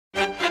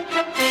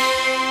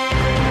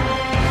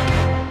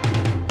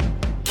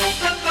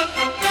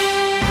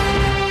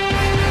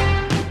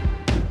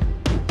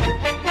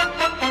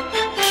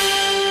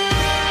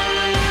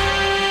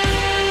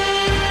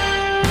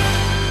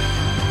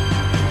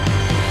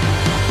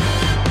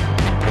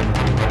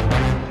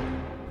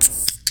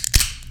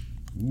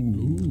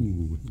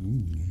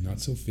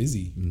not so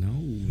fizzy.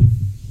 No.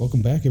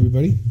 Welcome back,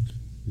 everybody.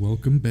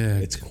 Welcome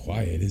back. It's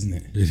quiet, isn't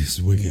it? It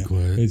is wicked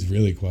quiet. It's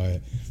really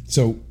quiet.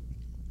 So,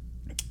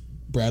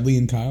 Bradley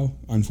and Kyle,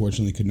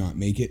 unfortunately, could not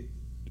make it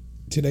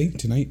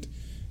tonight.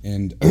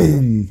 And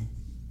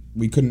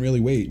we couldn't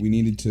really wait. We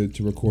needed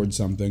to record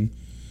something.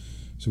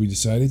 So we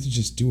decided to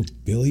just do a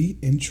Billy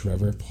and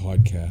Trevor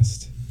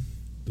podcast.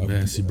 The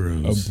Bassy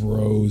Bros. A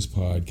bros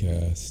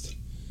podcast.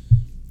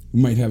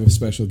 We might have a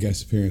special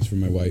guest appearance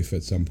from my wife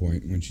at some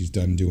point when she's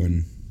done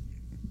doing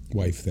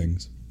wife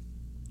things.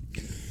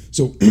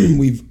 So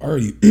we've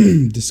already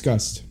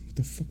discussed. What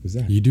the fuck was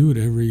that? You do it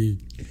every...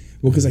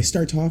 Well, because I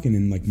start talking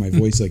and like my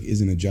voice like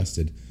isn't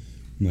adjusted.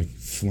 I'm like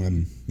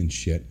phlegm and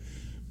shit.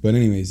 But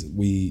anyways,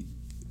 we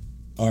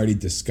already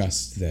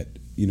discussed that,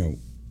 you know,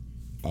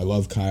 I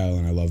love Kyle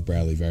and I love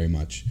Bradley very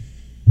much.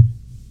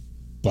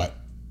 But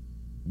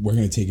we're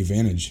going to take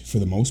advantage, for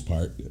the most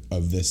part,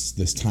 of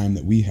this time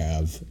that we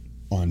have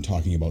on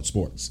talking about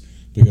sports.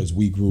 Because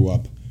we grew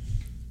up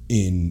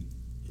in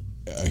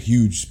a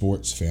huge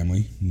sports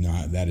family.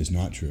 That is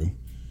not true.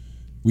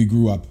 We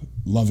grew up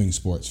loving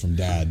sports from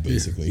dad,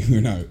 basically. Yeah.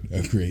 We're not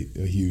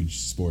a huge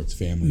sports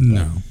family.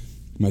 No.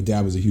 My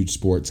dad was a huge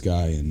sports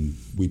guy, and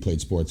we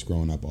played sports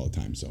growing up all the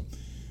time. So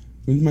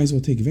we might as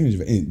well take advantage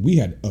of it. And we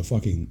had a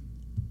fucking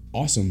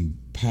awesome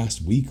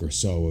past week or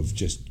so of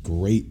just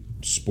great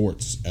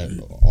sports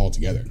all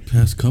together.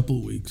 Past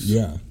couple weeks.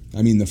 Yeah.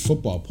 I mean, the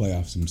football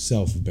playoffs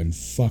themselves have been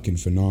fucking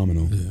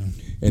phenomenal. Yeah.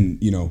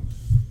 And, you know,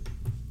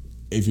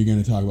 if you're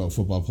going to talk about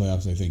football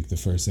playoffs, I think the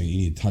first thing you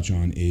need to touch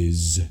on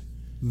is...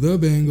 the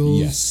Bengals.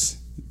 Yes.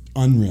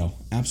 Unreal.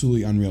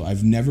 Absolutely unreal.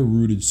 I've never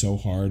rooted so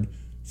hard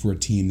for a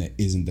team that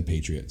isn't the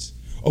Patriots.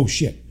 Oh,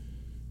 shit.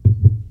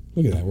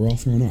 Look at that. We're all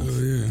thrown off.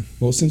 Oh, yeah.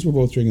 Well, since we're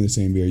both drinking the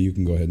same beer, you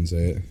can go ahead and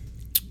say it.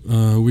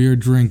 We are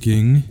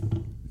drinking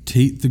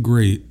Tate the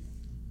Great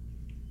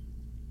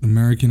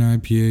American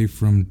IPA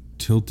from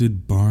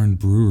Tilted Barn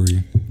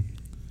Brewery.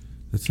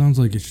 That sounds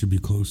like it should be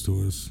close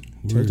to us.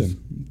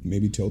 Tilton.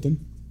 Maybe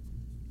Tilton?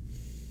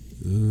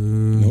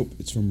 Nope.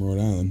 It's from Rhode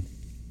Island.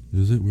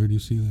 Is it? Where do you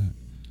see that?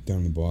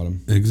 Down the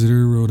bottom.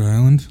 Exeter, Rhode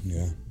Island?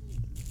 Yeah.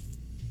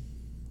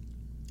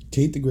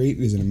 Tate the Great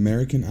is an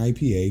American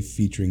IPA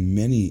featuring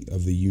many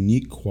of the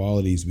unique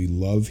qualities we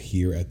love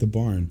here at the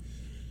barn.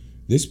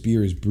 This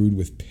beer is brewed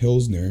with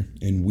Pilsner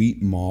and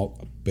wheat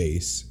malt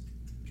base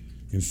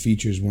and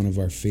features one of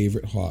our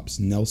favorite hops,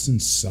 Nelson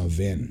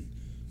Sauvin.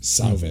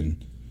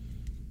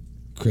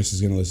 Chris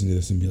is going to listen to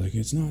this and be like,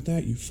 it's not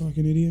that, you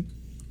fucking idiot.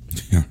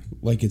 Yeah.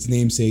 Like its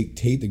namesake,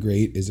 Tate the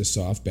Great is a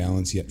soft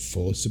balance yet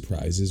full of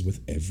surprises with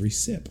every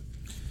sip.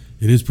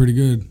 It is pretty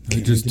good.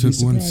 I just took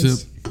one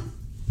sip.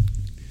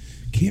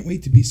 Can't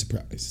wait to be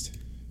surprised.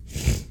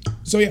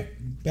 So yeah,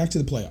 back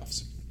to the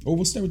playoffs. Oh,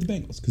 we'll start with the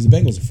Bengals because the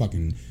Bengals are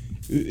fucking...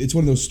 It's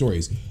one of those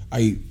stories.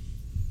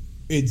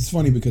 It's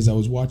funny because I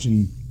was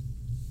watching,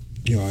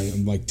 you know,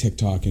 I'm like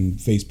TikTok and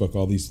Facebook,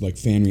 all these like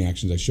fan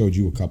reactions. I showed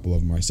you a couple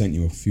of them, or I sent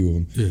you a few of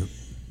them. Yeah.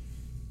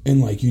 And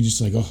like you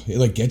just like, oh, it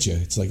like gets you.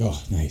 It's like, oh,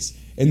 nice.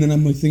 And then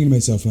I'm like thinking to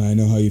myself, I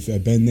know how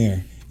I've been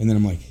there. And then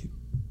I'm like,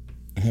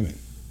 I haven't.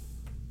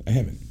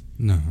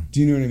 No. Do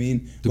you know what I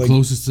mean? The like,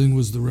 closest thing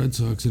was the Red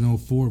Sox in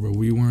 04, but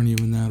we weren't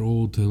even that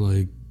old to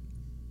like,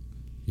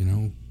 you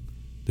know,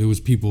 there was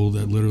people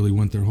that literally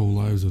went their whole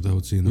lives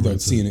without seeing the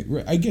Red Sox. Without seeing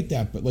it. I get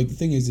that, but like the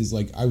thing is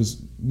like I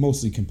was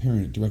mostly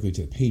comparing it directly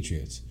to the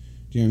Patriots.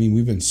 Do you know what I mean?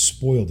 We've been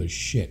spoiled as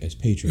shit as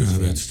Patriots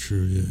fans. That's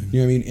true, yeah. You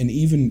know what I mean? And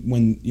even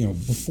when, you know,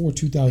 before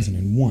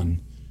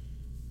 2001,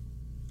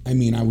 I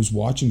mean, I was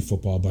watching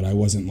football, but I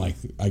wasn't like,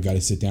 I got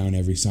to sit down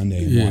every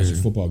Sunday and watch a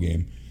football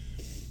game.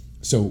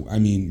 So, I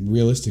mean,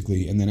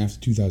 realistically, and then after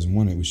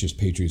 2001, it was just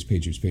Patriots.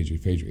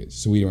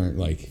 So we weren't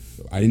like,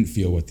 I didn't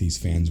feel what these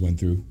fans went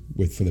through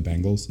for the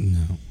Bengals.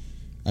 No.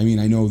 I mean,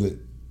 I know that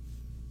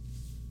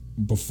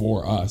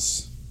before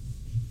us,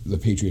 the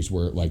Patriots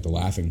were like the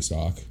laughing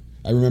stock.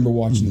 I remember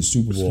watching the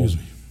Super Bowl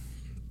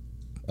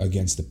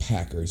against the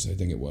Packers, I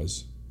think it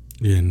was.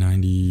 Yeah,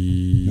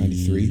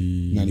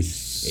 93?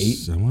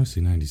 98? I want to say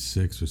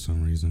 96 for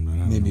some reason, but I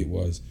don't know. Maybe it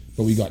was.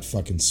 But we got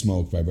fucking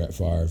smoked by Brett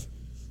Favre.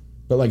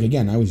 But like,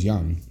 again, I was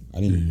young.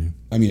 I mean,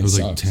 it was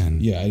sucked. like 10.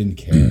 Yeah, I didn't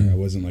care. I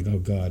wasn't like, oh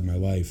God, my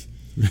life.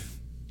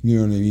 You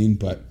know what I mean?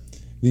 But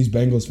these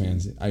Bengals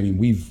fans, I mean,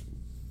 we've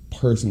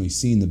personally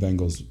seen the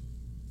Bengals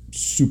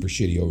super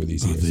shitty over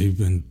these years. They've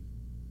been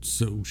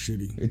so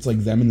shitty. It's like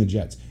them and the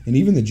Jets. And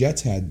even the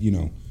Jets had, you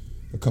know,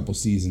 a couple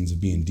seasons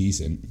of being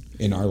decent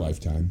in our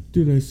lifetime.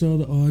 Dude, I saw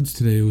the odds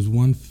today. It was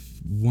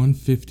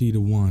 150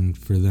 to 1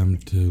 for them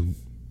to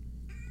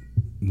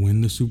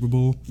win the Super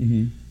Bowl.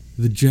 Mm-hmm.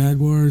 The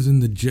Jaguars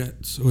and the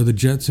Jets, or the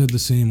Jets had the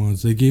same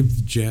odds. They gave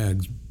the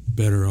Jags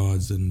better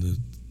odds than the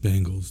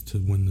Bengals to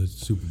win the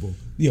Super Bowl.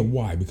 Yeah,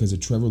 why? Because of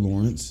Trevor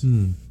Lawrence?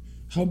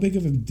 How big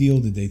of a deal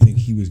did they think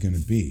he was going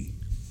to be?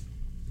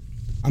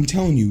 I'm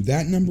telling you,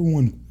 that number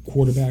one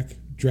quarterback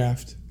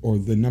draft or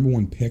the number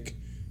one pick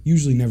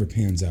usually never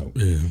pans out.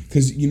 Yeah.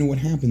 Because you know what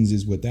happens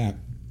is with that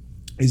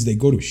is they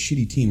go to a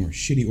shitty team or a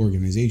shitty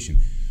organization.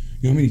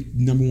 You know how many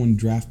number one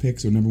draft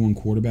picks or number one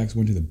quarterbacks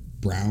went to the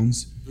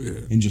Browns?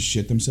 and just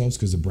shit themselves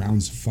because the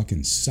Browns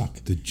fucking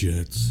suck. The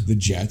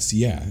Jets,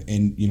 yeah,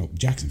 and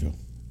Jacksonville.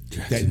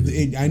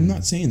 I'm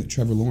not saying that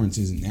Trevor Lawrence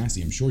isn't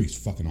nasty. I'm sure he's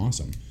fucking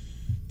awesome,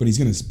 but he's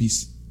gonna be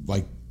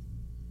like,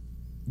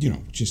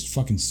 just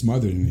fucking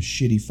smothered in a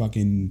shitty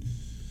fucking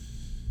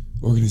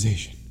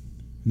organization,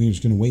 and they're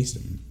just gonna waste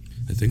him.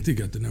 I think they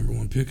got the number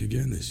 1 pick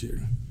again this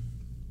year.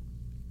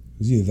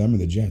 It's either them or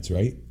the Jets,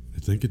 right? I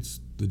think it's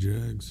the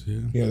Jags,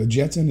 yeah. Yeah, the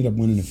Jets ended up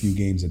winning a few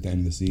games at the end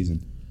of the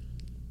season.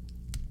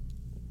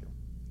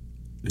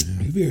 Yeah.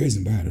 The beer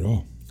isn't bad at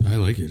all. I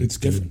like it. It's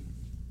different.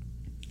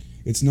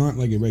 It's not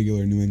like a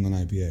regular New England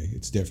IPA.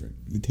 It's different.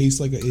 It tastes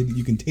like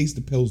you can taste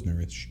the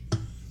Pilsners.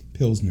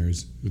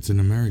 It's an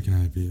American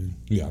IPA.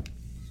 Yeah.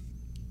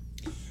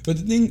 But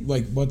the thing,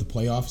 about the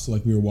playoffs,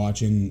 we were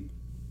watching,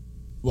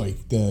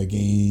 the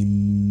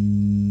game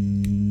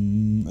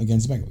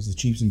against the Bengals, the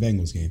Chiefs and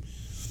Bengals game.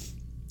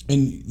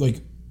 And,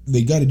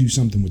 they got to do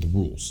something with the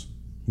rules.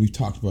 We've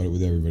talked about it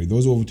with everybody.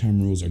 Those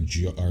overtime rules are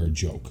a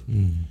joke.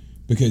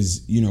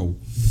 Because,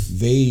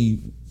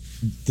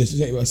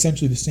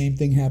 essentially the same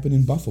thing happened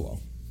in Buffalo.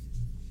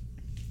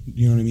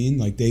 You know what I mean?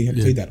 They had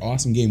played that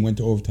awesome game, went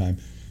to overtime.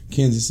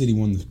 Kansas City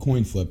won the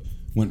coin flip,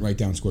 went right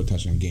down, scored a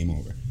touchdown, game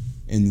over.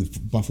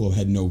 And Buffalo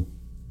had no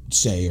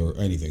say or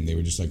anything. They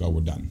were just like, oh,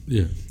 we're done.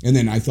 Yeah. And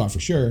then I thought for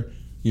sure,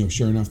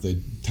 sure enough,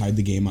 they tied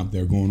the game up.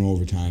 They're going to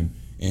overtime.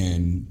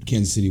 And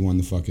Kansas City won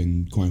the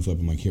fucking coin flip.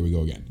 I'm like, here we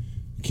go again.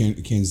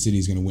 Kansas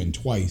City's going to win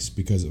twice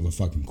because of a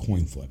fucking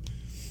coin flip.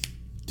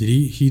 Did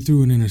he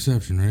threw an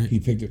interception, right? He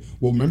picked it.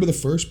 Well, remember the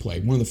first play?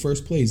 One of the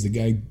first plays, the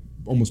guy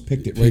almost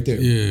picked it right there,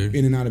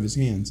 in and out of his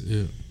hands.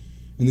 Yeah.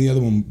 And the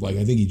other one,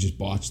 I think he just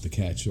botched the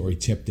catch, or he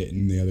tipped it,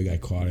 and the other guy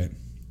caught it.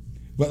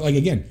 But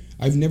again,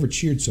 I've never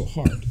cheered so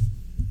hard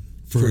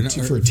for a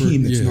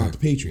team that's not the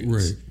Patriots.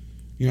 Right.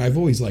 I've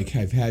always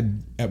I've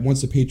had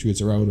once the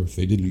Patriots are out, or if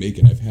they didn't make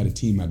it, I've had a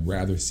team I'd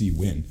rather see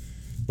win.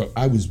 But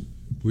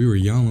we were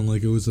yelling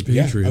like it was the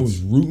Patriots. Yeah, I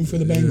was rooting for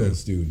the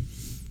Bengals, dude.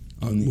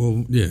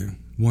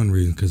 One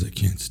reason because I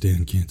can't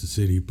stand Kansas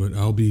City, but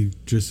I'll be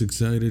just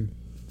excited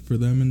for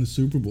them in the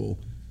Super Bowl.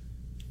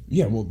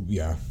 Yeah, well,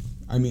 yeah.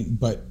 I mean,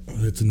 but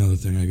that's another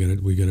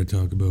thing we gotta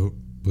talk about,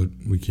 but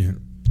we can't.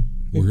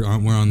 We're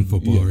on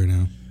football right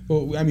now.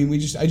 Well, I mean, I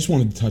just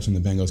wanted to touch on the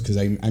Bengals because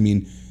I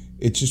mean,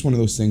 it's just one of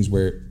those things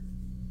where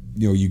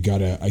you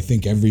gotta. I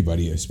think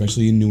everybody,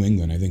 especially in New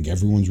England, I think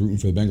everyone's rooting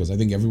for the Bengals. I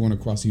think everyone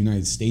across the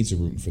United States are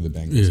rooting for the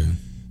Bengals. Yeah.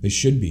 They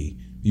should be.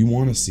 You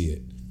want to see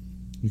it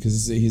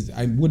because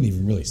I wouldn't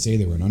even really say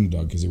they were an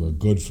underdog because they were a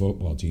good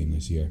football team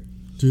this year.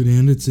 Dude,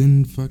 and it's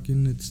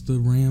the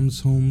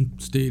Rams' home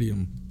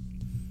stadium.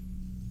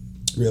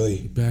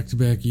 Really?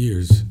 Back-to-back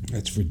years.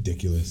 That's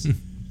ridiculous.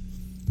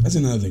 That's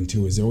another thing,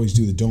 too, is they always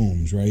do the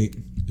domes, right?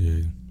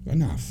 Yeah.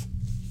 Enough.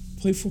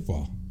 Play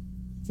football.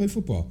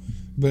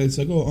 But it's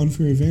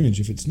unfair advantage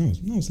if it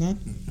snows. No, it's not.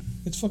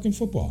 It's fucking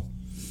football.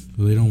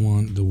 Well, they don't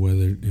want the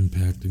weather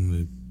impacting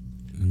the...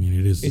 I mean,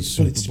 it is the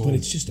Super Bowl. But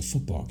it's just a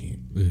football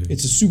game. Yeah.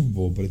 It's a Super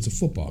Bowl, but it's a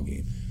football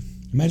game.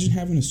 Imagine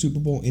having a Super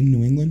Bowl in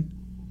New England.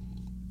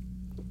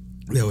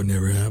 That would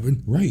never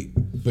happen. Right.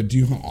 But do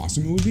you know how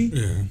awesome it would be?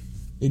 Yeah.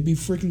 It'd be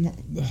freaking...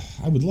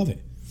 I would love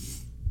it.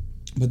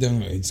 But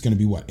then it's going to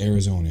be what?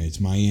 Arizona. It's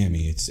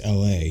Miami. It's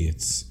L.A.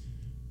 It's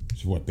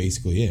what?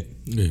 Basically it.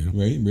 Yeah.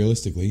 Right?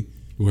 Realistically.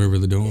 Wherever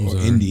the domes are.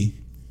 Indy.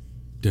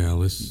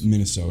 Dallas.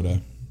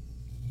 Minnesota.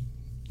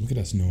 Look at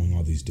us knowing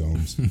all these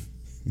domes.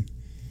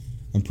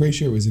 I'm pretty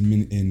sure it was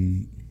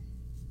in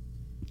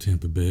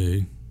Tampa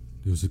Bay.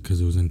 It was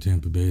because it was in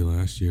Tampa Bay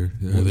last year.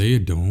 Are they a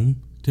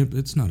dome?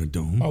 It's not a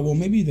dome. Oh, well,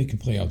 maybe they could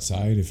play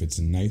outside if it's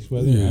in nice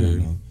weather. Yeah. I don't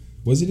know.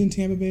 Was it in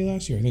Tampa Bay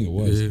last year? I think it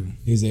was. Yeah.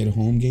 Is they at a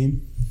home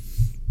game?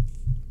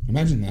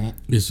 Imagine that.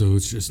 Yeah, so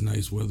it's just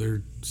nice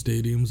weather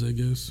stadiums, I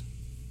guess.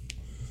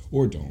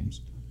 Or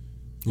domes.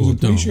 I'm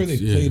pretty sure they've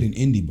played in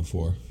Indy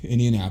before,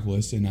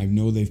 Indianapolis, and I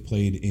know they've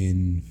played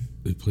in...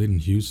 They played in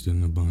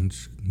Houston a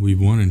bunch.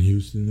 We've won in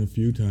Houston a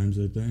few times,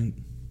 I think.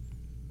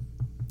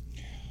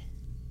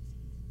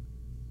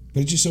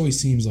 But it just always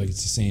seems like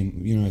it's the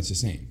same. It's the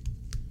same.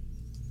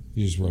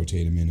 You just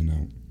rotate them in and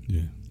out.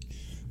 Yeah.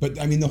 But,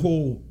 I mean, the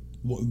whole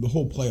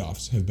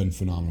playoffs have been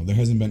phenomenal. There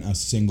hasn't been a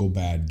single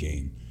bad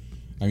game.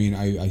 I mean,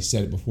 I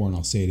said it before and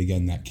I'll say it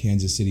again. That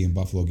Kansas City and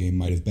Buffalo game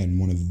might have been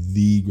one of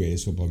the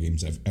greatest football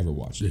games I've ever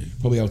watched. Yeah.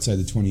 Probably outside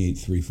the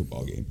 28-3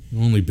 football game.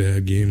 The only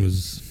bad game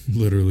was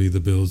literally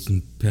the Bills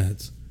and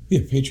Pats.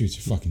 Yeah, Patriots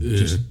are fucking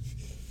just...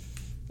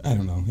 I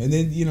don't know. And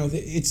then,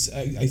 it's...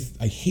 I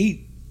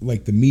hate,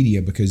 the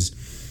media because,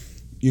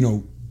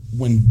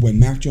 when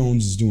Mac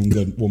Jones is doing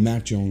good... Well,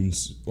 Mac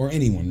Jones, or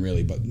anyone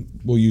really, but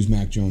we'll use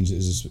Mac Jones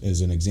as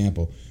an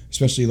example...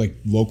 Especially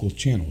local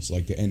channels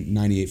like the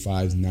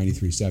 98.5s and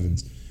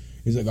 93.7s.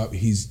 He's like, oh,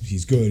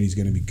 he's good. He's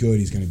going to be good.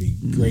 He's going to be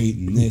great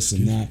and this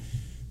and that.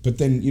 But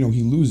then,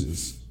 he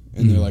loses.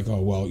 And they're like, oh,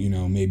 well,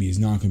 maybe he's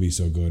not going to be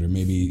so good. Or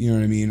maybe, you know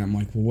what I mean? I'm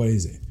like, well, what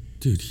is it?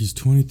 Dude, he's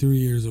 23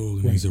 years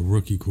old and he's a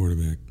rookie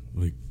quarterback.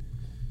 But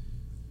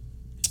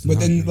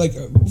then,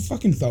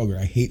 fucking Felger.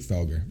 I hate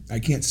Felger. I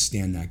can't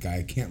stand that guy.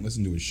 I can't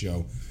listen to his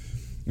show.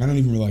 I don't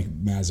even really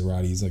like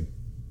Maserati. He's like,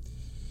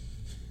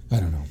 I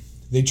don't know.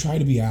 They try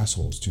to be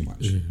assholes too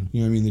much. Yeah.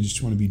 You know what I mean? They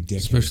just want to be dickheads.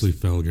 Especially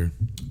Felger.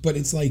 But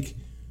it's like,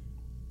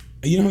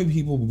 you know how many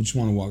people just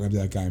want to walk up to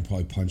that guy and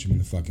probably punch him in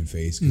the fucking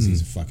face because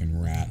he's a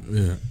fucking rat.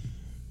 Yeah.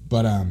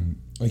 But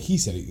like he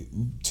said,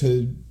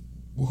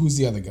 who's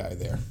the other guy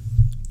there?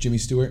 Jimmy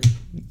Stewart,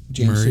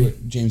 James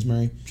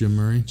Murray, Jim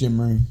Murray,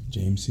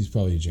 James. He's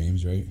probably a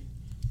James, right?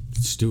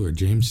 Stewart.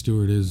 James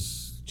Stewart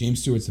is.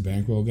 James Stewart's the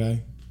bankroll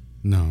guy.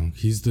 No,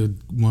 he's the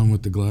one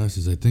with the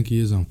glasses. I think he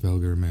is on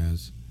Felger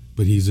Maz,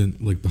 but he's in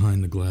like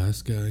behind the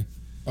glass guy.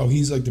 Oh,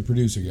 he's like the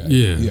producer guy.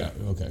 Yeah. Yeah.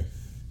 Okay.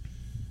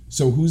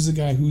 So who's the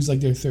guy? Who's like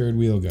their third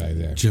wheel guy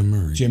there? Jim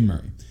Murray.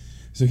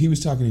 So he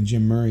was talking to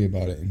Jim Murray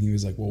about it, and he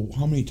was like, "Well,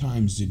 how many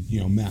times did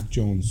Mac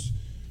Jones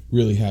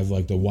really have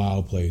like the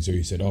wild plays?" Or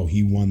he said, "Oh,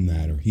 he won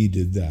that, or he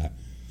did that."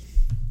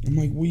 I'm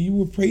like, "Well, you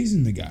were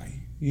praising the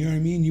guy. You know what I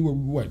mean? You were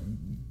what,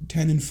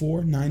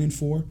 10-4,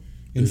 9-4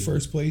 in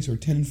first place, or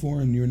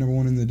 10-4, and you were number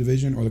one in the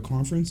division or the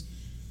conference,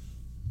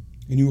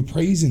 and you were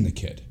praising the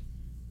kid.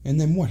 And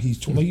then what?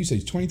 He's like you said,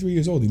 he's 23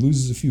 years old. He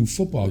loses a few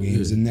football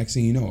games, and next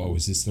thing you know, oh,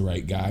 is this the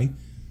right guy?"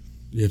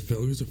 Yeah,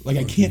 Felger's a like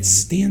I can't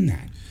stand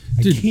that.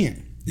 Dude, I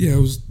can't.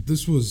 Yeah,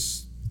 this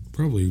was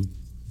probably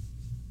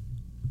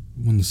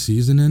when the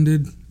season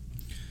ended,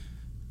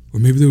 or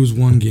maybe there was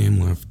one game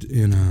left,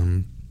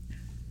 and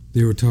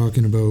they were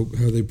talking about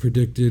how they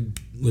predicted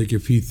like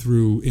if he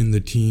threw in the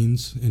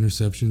teens,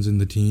 interceptions in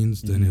the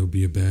teens, then it would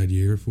be a bad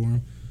year for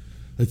him.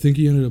 I think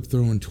he ended up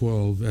throwing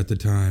 12 at the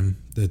time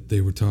that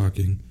they were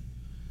talking,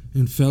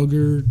 and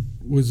Felger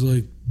was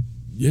like,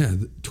 "Yeah,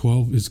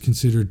 12 is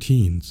considered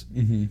teens,"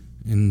 and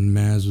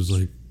Maz was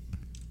like,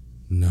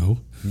 "No,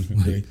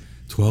 like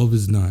 12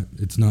 is not.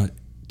 It's not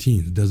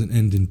teen. It doesn't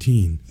end in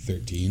teen.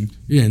 13.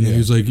 Yeah, and then he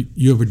was like,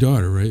 "You have a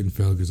daughter, right?" And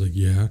Felger's like,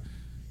 "Yeah."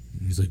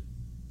 And he's like,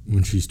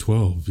 "When she's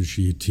 12, is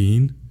she a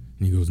teen?"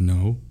 And he goes,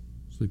 "No."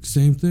 It's like,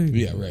 same thing.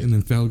 Yeah, right. And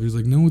then Felger's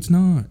like, "No, it's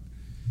not."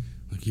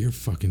 Like, you're a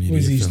fucking idiot. What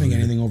does he just think Felger.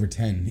 anything over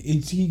 10?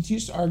 He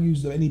just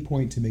argues at any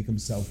point to make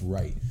himself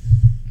right.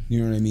 You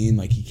know what I mean?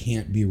 Like, he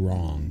can't be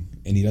wrong,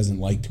 and he doesn't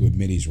like to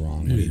admit he's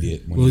wrong when he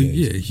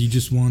did. He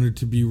just wanted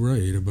to be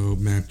right about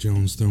Mac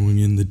Jones throwing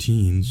in the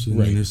teens and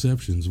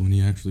interceptions when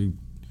he actually,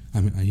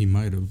 I mean, he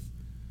might have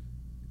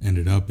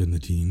ended up in the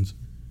teens.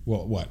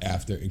 Well, what,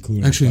 after,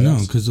 including Actually, no,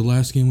 because the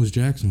last game was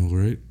Jacksonville,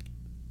 right?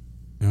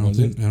 I Was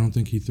it? don't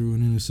think he threw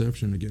an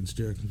interception against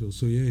Jacksonville.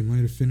 So, yeah, he might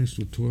have finished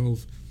with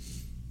 12.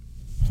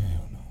 I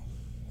don't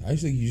know. I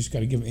think you just got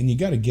to give, and you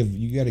got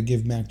to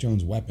give Mac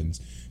Jones weapons.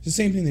 It's the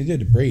same thing they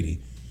did to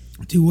Brady.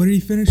 Dude, what did he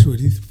finish with?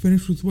 He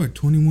finished with what,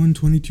 21,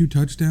 22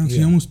 touchdowns? Yeah.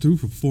 He almost threw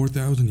for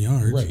 4,000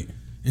 yards. Right.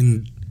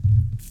 And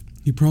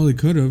he probably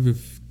could have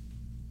if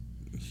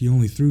he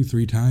only threw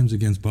 3 times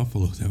against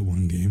Buffalo that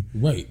one game.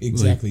 Right,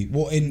 exactly.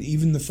 Well, and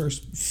even the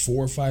first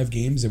 4 or 5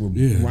 games, they were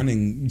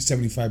running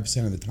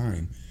 75% of the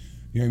time.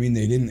 You know what I mean?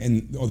 They didn't,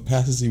 and the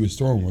passes he was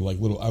throwing were like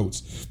little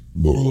outs,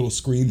 or little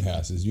screen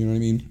passes. You know what I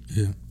mean?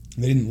 Yeah.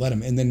 They didn't let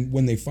him. And then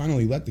when they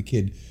finally let the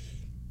kid,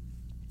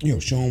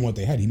 show him what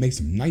they had, he makes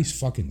some nice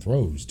fucking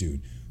throws,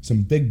 dude.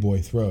 Some big boy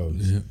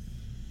throws. Yeah.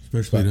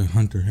 Especially to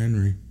Hunter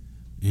Henry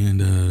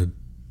and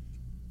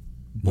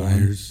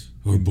Myers.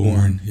 Or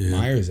Bourne. Yeah.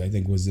 Myers, I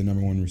think, was the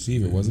number 1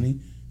 receiver, wasn't he?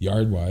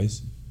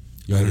 Yard-wise.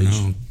 I don't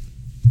know.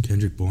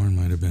 Kendrick Bourne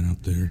might have been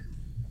up there.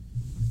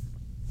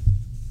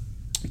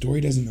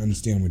 Dory doesn't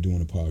understand we're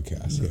doing a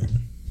podcast here.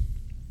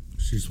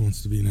 She just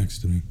wants to be next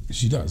to me.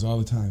 She does, all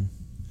the time.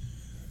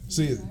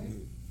 So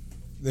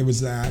there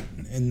was that,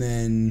 and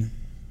then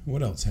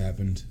what else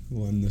happened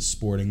in the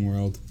sporting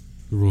world?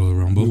 The Royal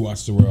Rumble. We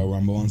watched the Royal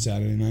Rumble on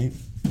Saturday night.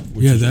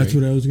 Yeah, that's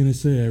what I was gonna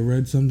say. I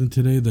read something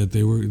today that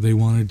they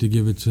wanted to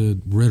give it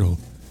to Riddle,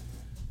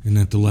 and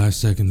at the last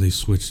second they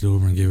switched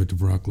over and gave it to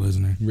Brock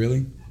Lesnar.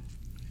 Really?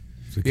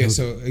 Like, yeah.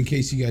 So in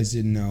case you guys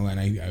didn't know, and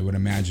I would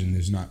imagine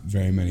there's not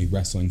very many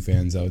wrestling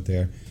fans out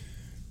there,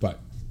 but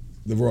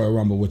the Royal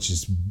Rumble, which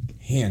is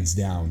hands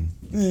down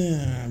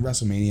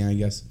WrestleMania, I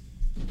guess.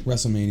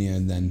 WrestleMania,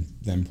 and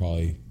then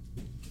probably,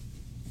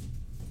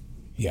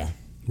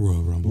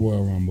 Royal Rumble.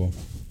 Royal Rumble.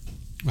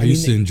 I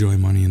used to enjoy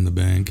Money in the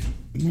Bank.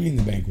 Money in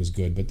the Bank was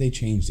good, but they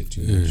changed it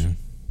too much.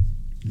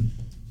 Yeah.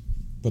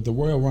 But the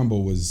Royal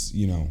Rumble was,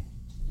 it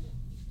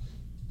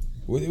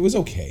was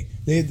okay.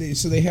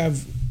 They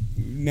have,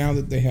 now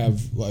that they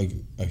have like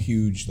a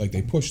huge, like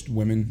they pushed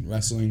women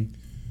wrestling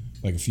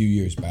like a few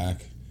years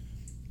back,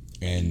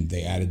 and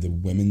they added the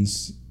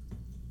women's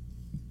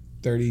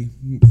 30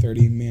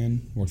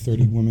 man or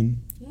 30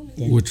 women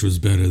thing. Which was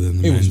better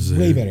than the men's. It was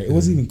way better. It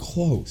wasn't even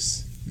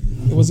close.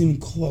 It wasn't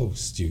even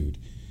close, dude.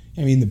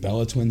 I mean, the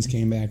Bella twins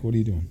came back. What are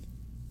you doing?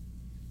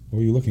 What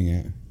were you looking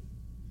at?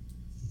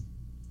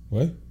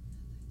 What? What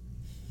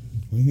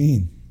do you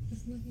mean? I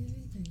wasn't looking at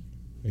anything.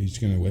 Are you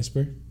just going to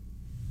whisper?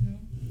 No.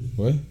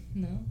 What?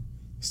 No.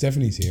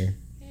 Stephanie's here.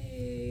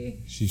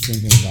 Hey. She's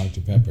drinking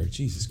Dr. Pepper.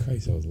 Jesus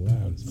Christ, that was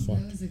loud as fuck.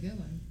 That was a good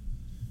one.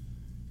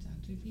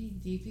 Dr. P.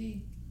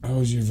 DP. How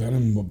was your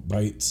venom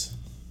bites?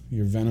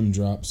 Your venom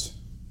drops?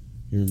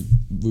 Your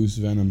loose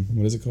venom.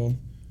 What is it called?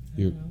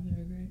 I don't know. They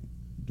were great.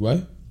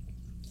 What?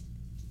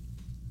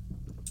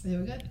 They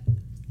were good.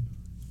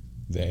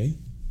 They?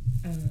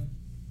 I don't know.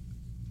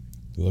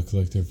 Look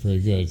like they're pretty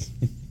good.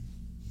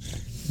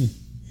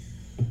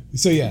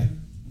 So yeah,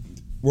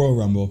 Royal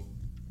Rumble.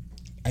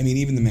 I mean,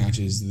 even the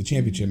matches, the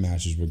championship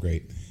matches were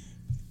great.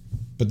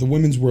 But the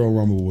women's Royal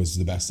Rumble was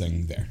the best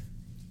thing there.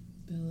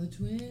 Bella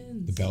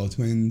Twins. The Bella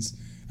Twins.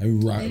 I mean,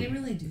 They didn't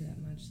really do that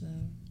much,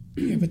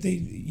 though. yeah, but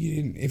you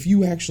didn't. If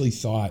you actually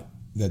thought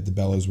that the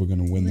Bellas were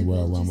going to win the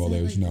Royal Rumble,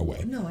 there was no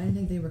way. No, I didn't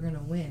think they were going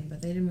to win,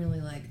 but they didn't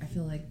really, I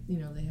feel like,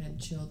 they had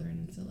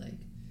children, so,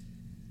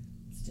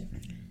 it's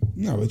different.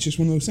 No, it's just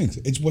one of those things.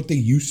 It's what they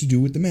used to do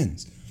with the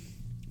men's.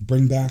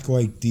 Bring back,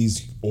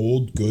 these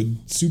old,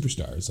 good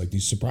superstars,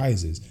 these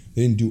surprises.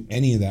 They didn't do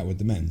any of that with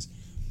the men's.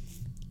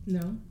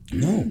 No?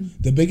 No.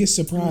 The biggest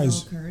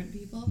surprise... All current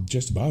people?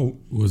 Just about.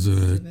 Was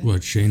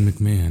Shane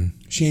McMahon.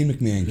 Shane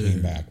McMahon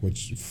came back,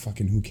 which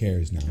fucking who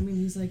cares now? I mean,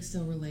 he's,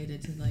 still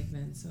related to,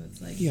 Vince, so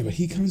it's Yeah, but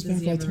he comes back all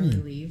the time. Does he ever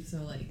really leave? So,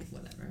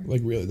 whatever.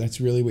 Really?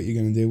 That's really what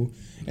you're going to do?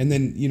 And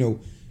then,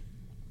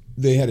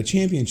 they had a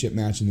championship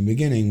match in the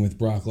beginning with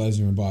Brock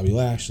Lesnar and Bobby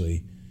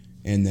Lashley,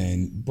 and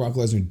then Brock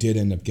Lesnar did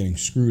end up getting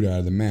screwed out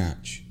of the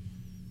match,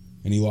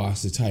 and he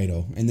lost the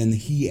title, and then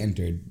he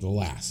entered the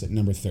last at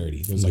number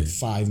 30. There was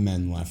 5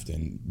 men left,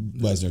 and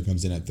Lesnar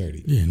comes in at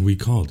 30. Yeah, and we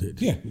called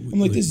it. Yeah, I'm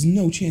there's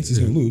no chance he's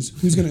going to lose.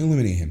 Who's going to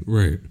eliminate him?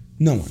 Right.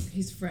 No one.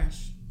 He's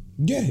fresh.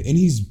 Yeah, and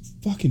he's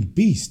fucking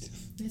beast.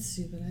 That's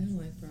stupid. I don't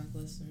like Brock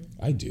Lesnar.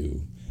 I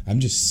do. I'm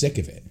just sick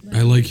of it.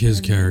 I like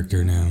his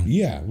character now.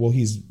 Yeah, well,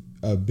 he's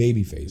a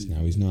babyface now.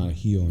 He's not a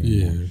heel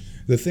anymore. Yeah.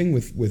 The thing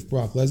with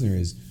Brock Lesnar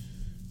is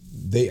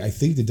I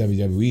think the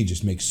WWE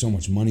just makes so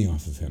much money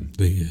off of him.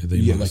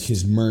 They must.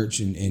 His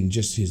merch and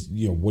just his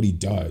what he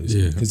does.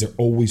 Yeah. Because they're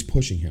always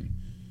pushing him.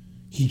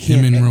 He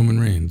can't. Him and Roman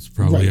Reigns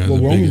probably Right, are well,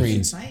 the Roman biggest.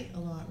 Reigns. He fight a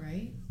lot,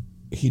 right?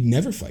 He'd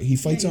never fight. He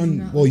fights he's on.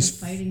 not Well, a he's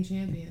fighting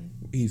champion.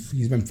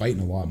 he's been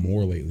fighting a lot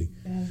more lately.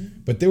 Has he?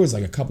 But there was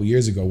a couple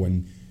years ago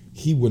when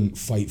he wouldn't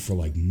fight for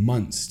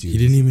months, dude. He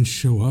didn't even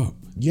show up.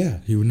 Yeah.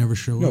 He would never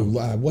show No,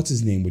 up. what's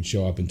his name would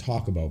show up and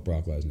talk about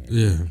Brock Lesnar.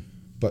 Yeah.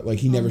 But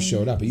he never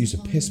showed up. It used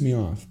to piss me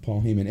off,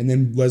 Paul Heyman. And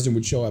then Lesnar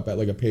would show up at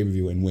a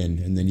pay-per-view and win,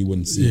 and then you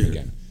wouldn't see him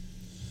again.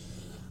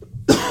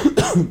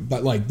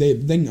 But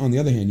then on the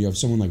other hand, you have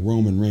someone like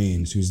Roman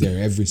Reigns who's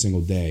there every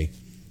single day,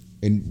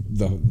 and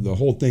the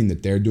whole thing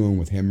that they're doing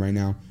with him right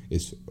now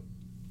is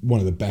one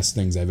of the best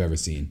things I've ever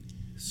seen.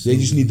 They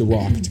just need The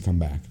Rock to come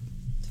back.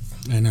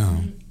 I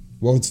know.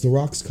 Well, it's The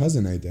Rock's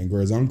cousin, I think, or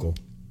his uncle.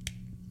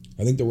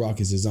 I think The Rock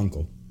is his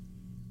uncle,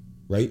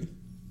 right?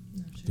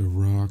 The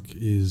Rock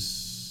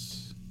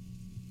is...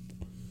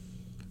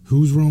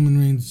 Who's Roman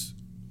Reigns?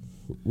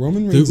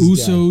 Roman The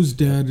Reigns' Usos'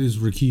 dad is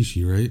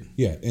Rikishi, right?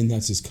 Yeah, and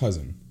that's his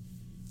cousin.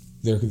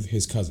 They're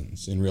his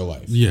cousins in real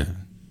life. Yeah.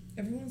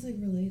 Everyone's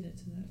related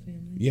to that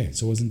family. Yeah,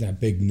 so wasn't that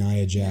big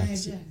Nia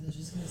Jax? Nia Jax, I was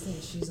just gonna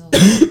say she's all.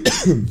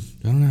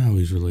 I don't know how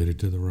he's related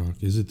to The Rock.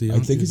 Is it the I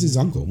think it's his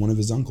uncle, one of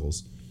his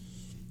uncles.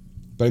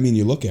 But I mean,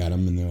 you look at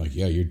him and they're like,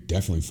 yeah, you're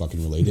definitely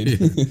fucking related.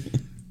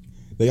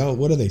 They all,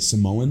 what are they,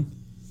 Samoan?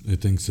 I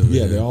think so.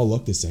 Yeah, they all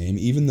look the same,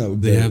 even though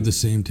they have the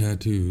same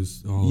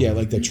tattoos. Yeah,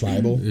 the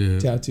tribal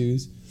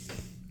tattoos.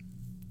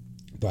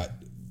 But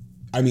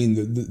I mean,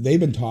 they've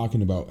been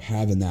talking about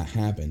having that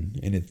happen,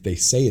 and they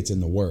say it's in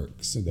the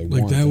works. So they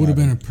want that would have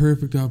been a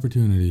perfect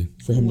opportunity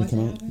for him to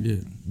come out. Yeah,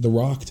 The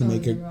Rock to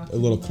make a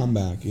little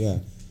comeback. Yeah,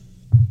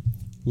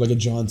 like a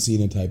John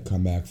Cena type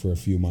comeback for a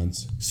few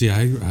months. See,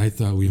 I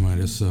thought we might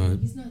have saw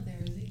He's not there,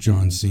 is he?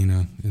 John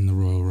Cena in the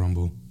Royal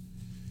Rumble.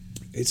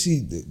 That's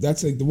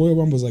the Royal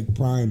Rumble was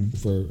prime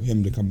for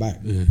him to come back.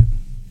 Yeah,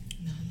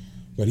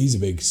 but he's a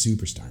big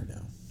superstar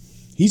now.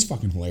 He's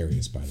fucking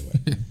hilarious, by the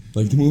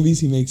way. The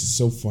movies he makes is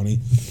so funny.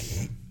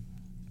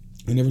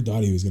 I never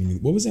thought he was gonna be.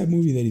 What was that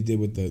movie that he did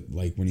with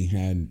when they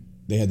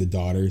had the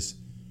daughters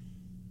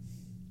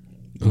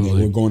and they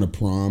were going to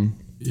prom?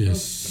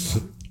 Yes.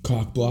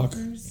 Cock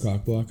blockers,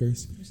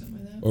 or something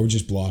like that, or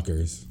just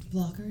blockers.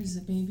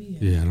 Blockers, maybe.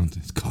 Yeah, I don't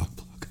think it's cock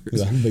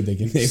blockers. I don't think they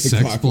can name it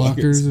Sex cock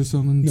blockers or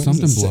something. No,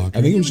 Something blockers. blockers.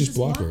 I think it was just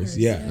blockers.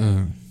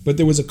 Yeah. But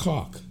there was a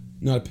cock,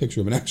 not a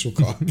picture of an actual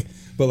cock,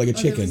 but a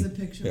chicken. There was a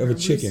picture of a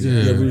chicken. rooster.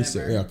 Yeah, Yeah.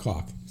 rooster. Yeah,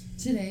 cock.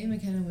 Today,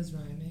 McKenna was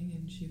rhyming,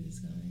 and she was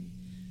going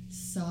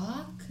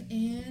sock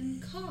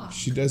and cock.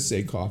 She does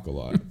say cock a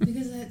lot.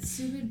 Because of that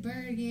stupid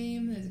bird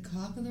game, there's a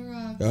cock on the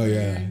rock. Oh,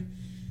 yeah. bird.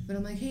 But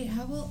I'm like, hey,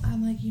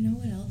 I'm like, you know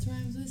what else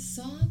rhymes with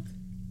sock?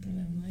 And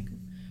I'm like,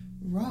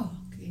 rock.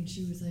 And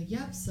she was like,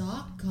 yep,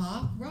 sock,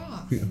 cock,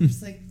 rock. I'm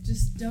just like,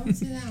 just don't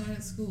say that one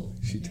at school.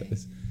 She okay?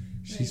 does.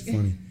 She's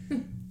funny.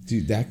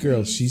 Dude, that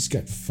girl, she's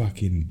got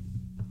fucking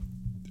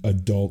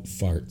adult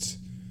farts.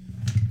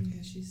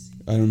 Yeah, she's...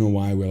 I don't know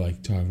why we're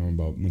talking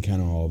about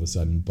McKenna all of a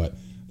sudden, but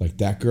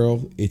that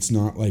girl, it's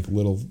not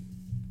little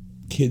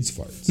kids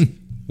farts.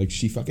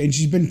 And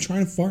she's been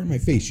trying to fart in my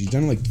face. She's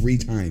done it 3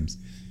 times.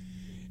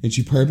 And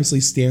she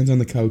purposely stands on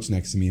the couch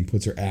next to me and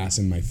puts her ass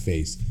in my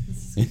face.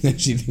 And then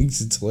she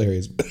thinks it's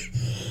hilarious.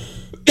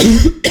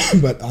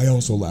 But I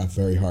also laugh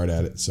very hard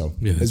at it. So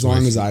yeah, as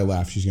long as I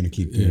laugh, she's going to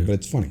keep doing it. But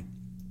it's funny.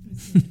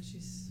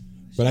 She's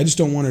But I just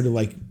don't want her to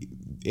like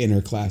in her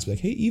class be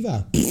like, "Hey,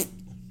 Eva,"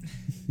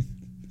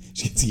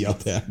 she gets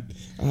yelled at.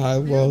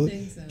 Well,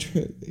 think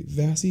so.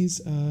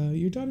 Vassie's,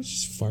 your daughter's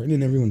just farting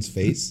in everyone's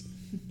face.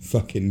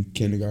 Fucking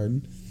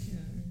kindergarten. Yeah,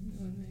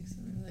 what makes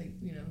sense? Like,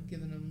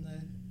 giving them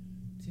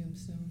the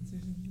tombstones or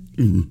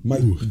something. My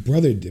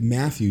brother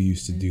Matthew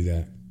used to do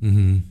that.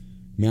 Mm-hmm.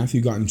 Matthew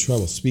got in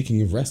trouble.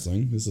 Speaking of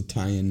wrestling, this will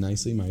tie in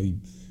nicely. My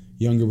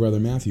younger brother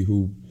Matthew,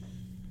 who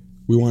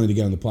we wanted to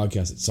get on the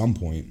podcast at some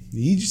point,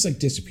 he just like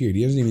disappeared.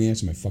 He doesn't even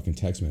answer my fucking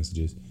text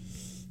messages.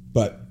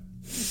 But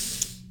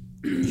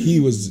he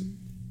was,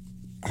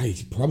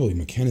 probably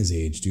McKenna's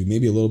age, dude.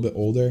 Maybe a little bit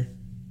older.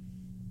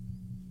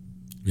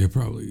 Yeah,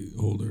 probably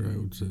older, I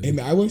would say. And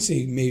I would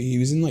say maybe he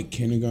was in like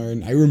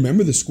kindergarten. I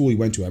remember the school he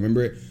went to. I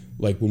remember it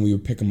like when we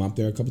would pick him up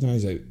there a couple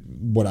times.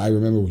 What I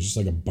remember was just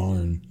like a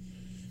barn.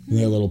 And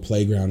they had a little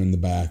playground in the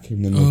back.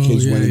 And then the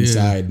kids went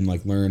inside and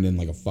like learned in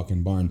like a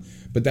fucking barn.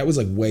 But that was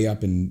like way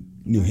up in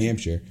New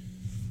Hampshire.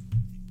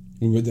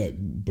 We would that.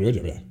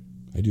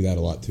 I do that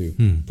a lot too.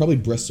 Probably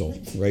Bristol,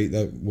 right?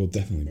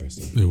 Definitely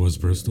Bristol. It was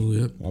Bristol,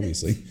 yep.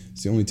 Obviously.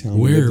 It's the only town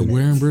Where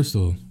in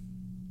Bristol?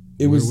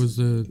 Where was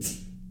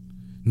the...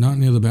 Not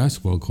near the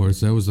basketball courts.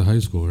 That was the high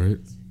school, right?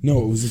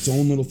 No, it was its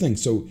own little thing.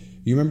 So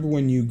you remember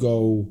when you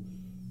go,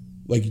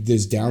 like,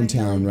 there's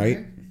downtown,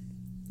 right?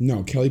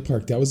 No, Kelly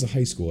Park. That was the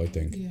high school, I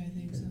think. Yeah, I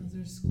think so. Is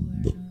there a school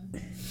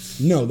there?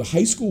 No, the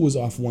high school was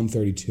off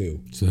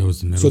 132. So that was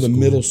the middle school. So the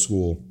middle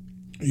school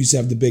used to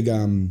have the big,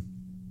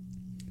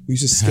 we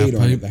used to skate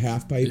on it, the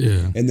half pipe.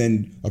 Yeah. And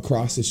then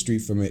across the street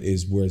from it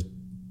is where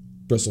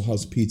Bristol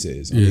House Pizza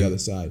is on the other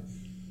side.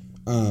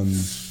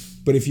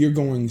 But if you're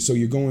going,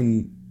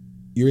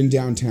 you're in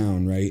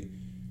downtown, right?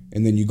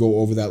 And then you go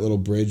over that little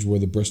bridge where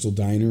the Bristol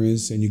Diner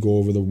is, and you go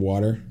over the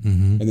water,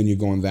 and then you're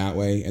going that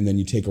way, and then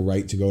you take a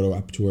right to go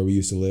up to where we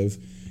used to live.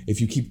 If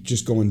you keep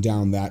just going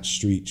down that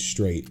street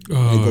straight, it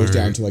goes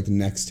down to like the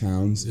next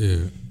towns.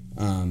 Yeah.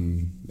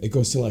 It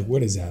goes to like,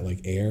 what is that?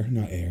 Like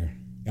not Air.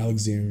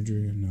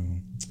 Alexandria? No.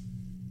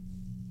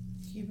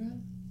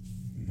 Hebron?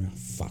 Oh,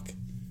 fuck.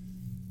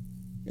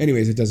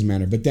 Anyways, it doesn't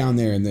matter. But down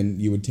there, and then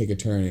you would take a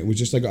turn. It was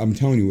just like, I'm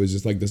telling you, it was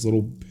just like this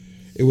little...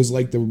 It was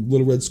like the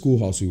little red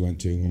schoolhouse we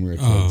went to when we were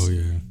kids. Oh,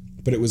 yeah.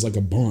 But it was like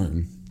a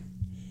barn.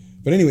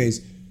 But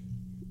anyways,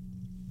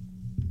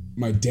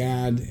 my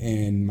dad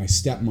and my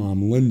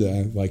stepmom,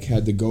 Linda, like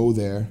had to go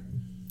there.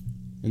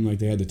 And like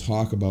they had to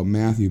talk about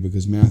Matthew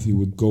because Matthew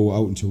would go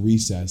out into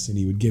recess and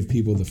he would give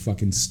people the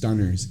fucking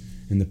stunners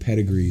and the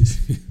pedigrees.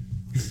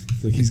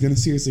 Like he's going to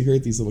seriously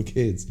hurt these little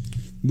kids.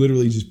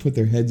 Literally just put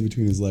their heads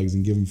between his legs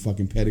and give them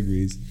fucking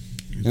pedigrees.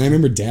 And I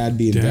remember Dad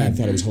being Dad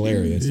thought it was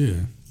hilarious.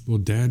 Yeah. Well,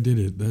 Dad did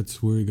it.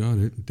 That's where he got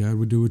it. Dad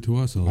would do it to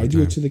us all the time. I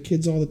do it to the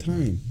kids all the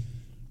time.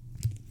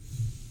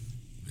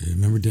 Yeah,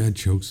 remember Dad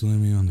chokeslammed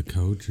me on the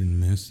couch and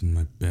missed, and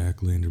my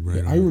back landed right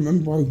on I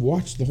remember I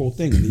watched the whole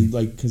thing, and he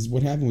because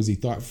what happened was he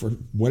thought for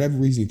whatever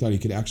reason he thought he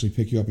could actually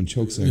pick you up and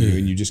chokeslam you,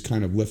 and you just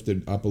kind of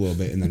lifted up a little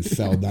bit and then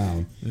fell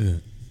down. Yeah.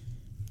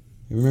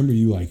 I remember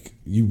you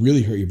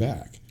really hurt your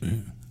back. Yeah.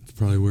 It's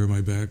probably where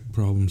my back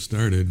problem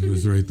started. It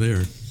was right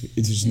there.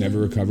 It's just never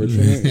recovered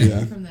from it.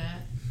 Yeah. From that.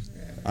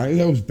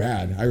 That was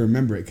bad. I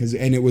remember it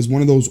and it was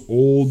one of those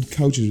old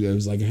couches that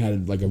was like it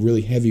had like a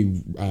really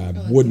heavy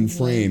wooden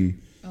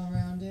frame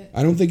around it.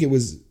 I don't think it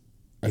was.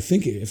 I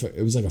think it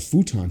was like a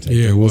futon type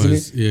thing, wasn't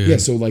it? it? Yeah.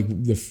 So like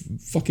the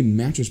fucking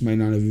mattress might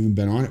not have even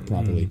been on it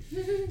properly.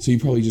 So you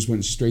probably just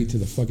went straight to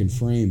the fucking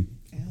frame.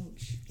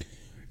 Ouch.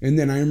 And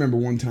then I remember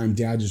one time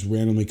Dad just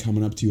randomly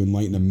coming up to you and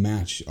lighting a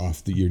match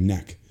off your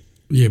neck.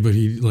 Yeah, but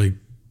he like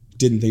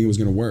didn't think it was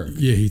gonna work.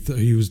 Yeah,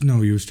 he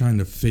was trying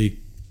to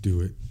fake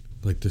do it.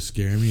 Like to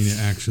scare me, and it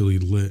actually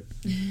lit.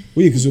 Well,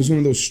 yeah, because it was one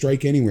of those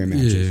strike anywhere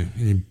matches. Yeah,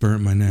 and he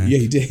burnt my neck. Yeah,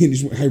 he did.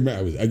 I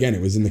remember, again,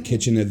 it was in the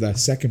kitchen at the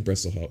second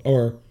Bristol house,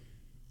 or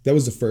that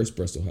was the first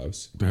Bristol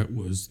house. That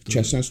was the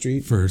Chestnut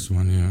Street. First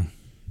one, yeah.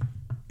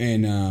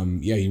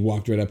 And he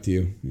walked right up to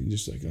you, and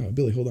just like, "Oh,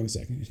 Billy, hold on a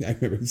second." I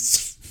remember,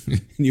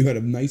 and you had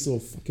a nice little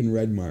fucking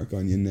red mark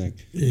on your neck.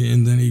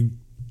 And then he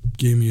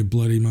gave me a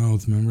bloody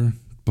mouth. Remember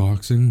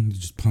boxing? He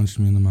just punched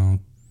me in the mouth.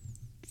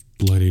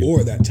 Bloody.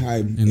 Or that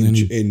time, and then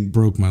he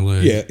broke my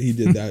leg. Yeah, he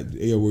did that.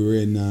 Yeah, we were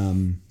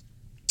in.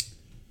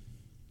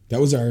 That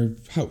was our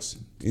house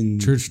in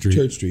Church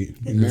Street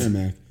in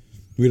Merrimack.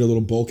 We had a little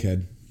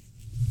bulkhead,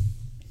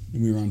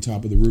 and we were on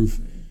top of the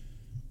roof.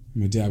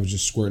 My dad was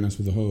just squirting us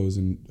with a hose,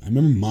 and I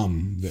remember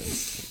Mom,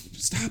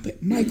 "Stop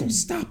it, Michael!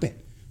 Stop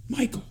it,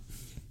 Michael!"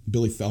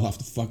 Billy fell off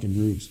the fucking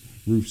roof.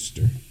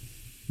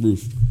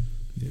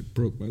 Yeah, it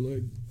broke my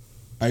leg.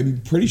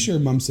 I'm pretty sure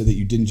Mom said that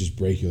you didn't just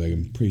break your leg.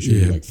 I'm pretty sure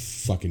you like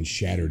fucking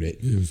shattered it.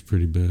 It was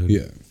pretty bad.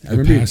 Yeah, I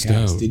remember you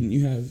cast. Didn't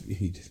you have?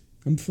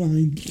 I'm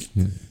fine.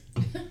 Yeah.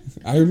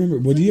 I remember.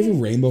 What do you have a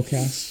rainbow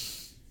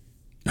cast?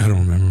 I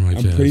don't remember my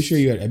cast. I'm pretty sure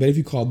you had. I bet if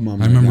you called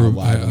Mom, I remember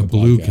a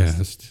blue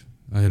cast.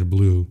 I had a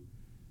blue.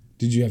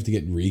 Did you have to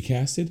get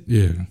recasted?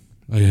 Yeah,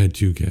 I had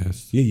 2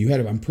 casts. Yeah, you had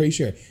it. I'm pretty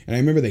sure. And I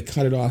remember they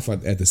cut it off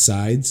at the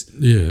sides.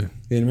 Yeah. And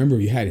I remember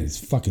you had it. It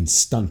fucking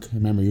stunk. I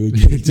remember you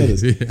could tell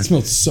this. It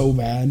smelled so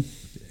bad.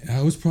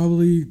 I was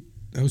probably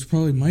That was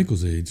probably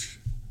Michael's age,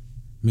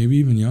 maybe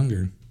even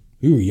younger.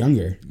 We were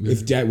younger. Yeah.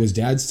 If dad was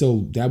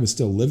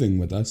still living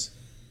with us.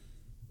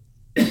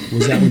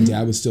 Was that when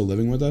Dad was still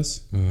living with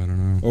us? Oh, I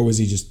don't know. Or was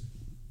he just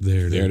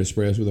There to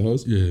spray us with a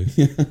hose? Yeah.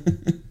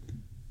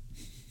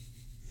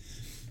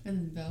 And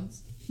then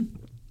bounce.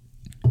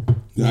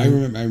 No, I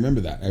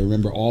remember that. I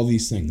remember all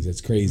these things.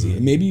 It's crazy.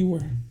 And maybe you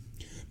were,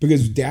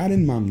 because Dad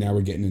and Mom, now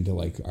we're getting into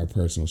like our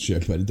personal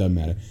shit, but it doesn't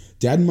matter.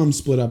 Dad and Mom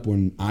split up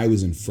when I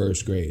was in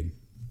first grade.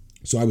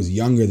 So I was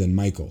younger than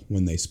Michael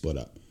when they split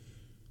up.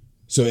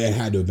 So it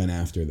had to have been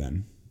after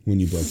then, when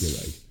you broke your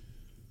leg.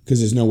 Because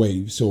there's no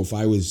way. So if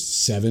I was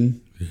 7,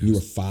 you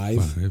were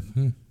 5?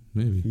 5,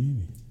 maybe.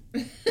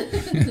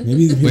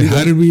 Maybe. Wait,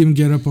 how did we even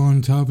get up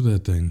on top of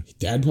that thing?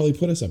 Dad probably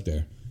put us up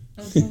there.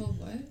 On top of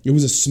what? It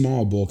was a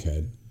small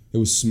bulkhead. It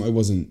was It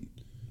wasn't.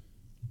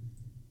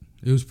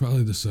 It was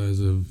probably the size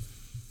of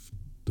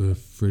the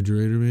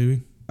refrigerator,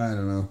 maybe. I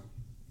don't know.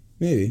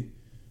 Maybe.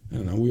 I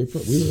don't know. We were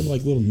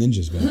like little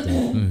ninjas back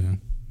then. Oh,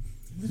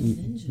 yeah.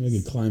 Little ninjas. I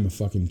could climb a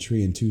fucking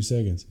tree in 2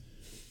 seconds.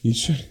 You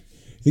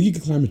think you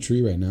could climb a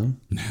tree right now?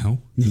 Now?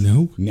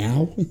 No.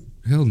 Now?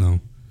 Hell no.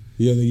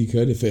 You don't think you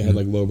could if it had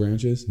like low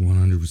branches?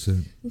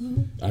 100%.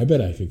 I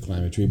bet I could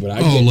climb a tree, but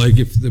like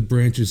if the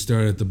branches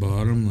start at the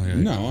bottom, like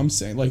No, I'm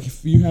saying like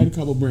if you had a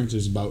couple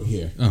branches about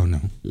here. Oh no.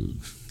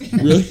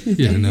 Really?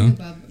 Yeah, no.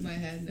 Above my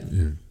head,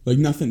 no. Yeah. Like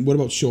nothing. What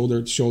about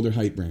shoulder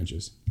height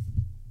branches?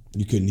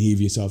 You couldn't heave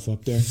yourself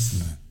up there?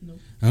 Nope.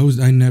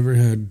 I never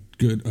had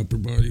good upper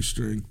body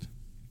strength.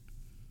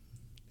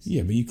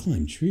 Yeah, but you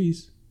climb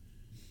trees.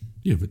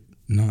 Yeah, but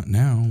not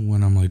now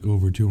when I'm like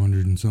over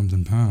 200 and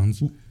something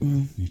pounds.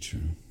 Well, you're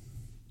true.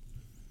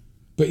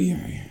 But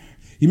yeah,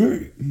 you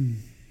remember,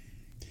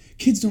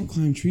 kids don't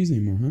climb trees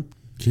anymore, huh?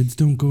 Kids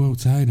don't go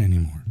outside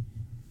anymore.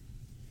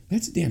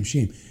 That's a damn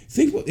shame.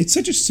 Think about it's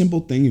such a simple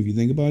thing if you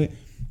think about it.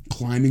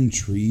 Climbing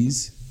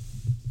trees.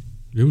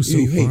 It was so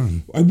Hey,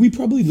 fun. we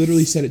probably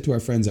literally said it to our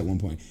friends at one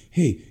point.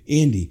 Hey,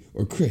 Andy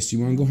or Chris, you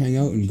want to go hang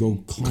out and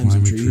go climb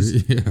some a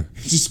trees? tree. Yeah.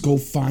 Just go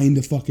find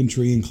a fucking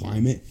tree and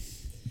climb it.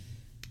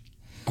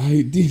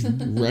 I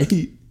did,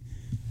 right?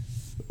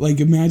 Like,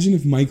 imagine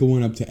if Michael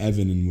went up to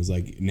Evan and was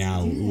like,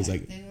 now, it was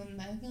like, They don't,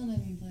 Michael and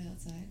Evan play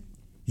outside.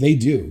 they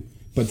do,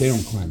 but they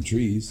don't climb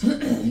trees. You don't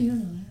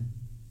know that.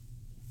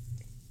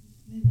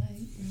 They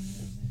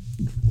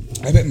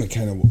might. I bet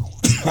McKenna will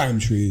climb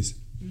trees.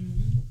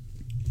 Mm-hmm.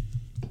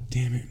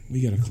 Damn it,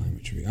 we gotta climb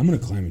a tree. I'm gonna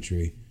climb a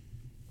tree.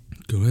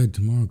 Go ahead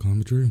tomorrow,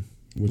 climb a tree.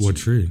 What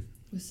tree?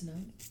 With snow.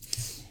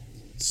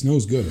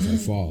 Snow's good. If I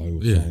fall, I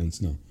will Yeah. fall in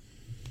snow.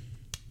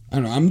 I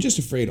don't know. I'm just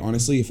afraid,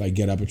 honestly, if I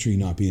get up a tree,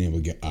 not being able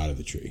to get out of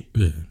the tree.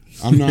 Yeah.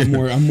 I'm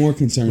more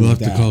concerned We'll with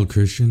have that. to call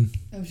Christian.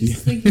 I was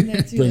just thinking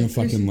that too. Bring like, a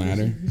fucking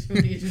ladder.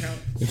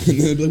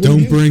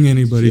 Don't bring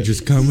anybody,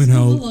 just come and Come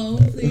help.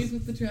 alone, please,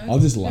 with the truck. I'll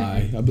just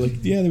lie. I'll be like,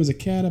 yeah, there was a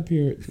cat up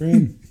here. It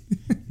ran.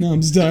 No,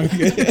 I'm stuck.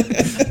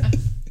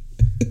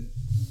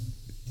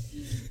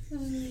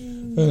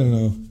 I don't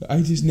know.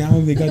 I just now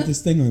they got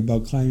this thing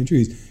about climbing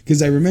trees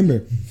because I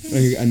remember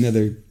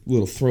another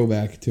little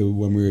throwback to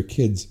when we were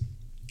kids.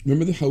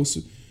 Remember the house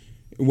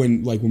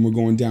when we're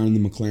going down the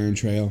McLaren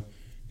Trail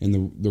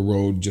and the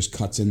road just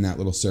cuts in that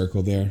little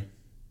circle there,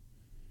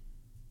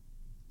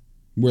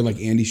 where like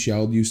Andy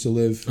Sheld used to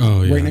live,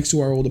 Oh, yeah. right next to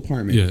our old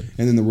apartment. Yeah.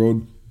 And then the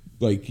road,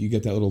 like you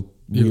get that little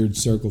weird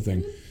circle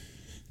thing.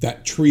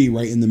 That tree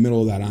right in the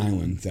middle of that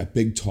island, that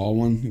big tall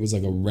one, it was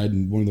like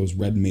one of those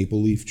red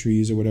maple leaf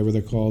trees or whatever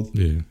they're called.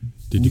 Yeah.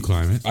 Did you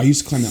climb it? I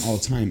used to climb that all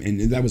the time,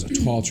 and that was a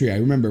tall tree. I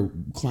remember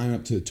climbing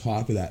up to the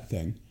top of that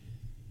thing,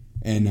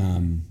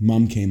 and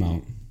Mom came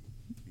out.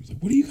 I was like,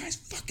 "What are you guys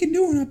fucking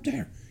doing up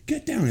there?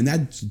 Get down!" And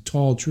that's a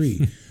tall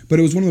tree, but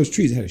it was one of those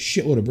trees that had a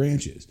shitload of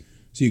branches,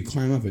 so you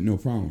climb up it no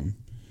problem.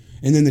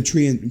 And then the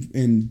tree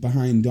in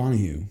behind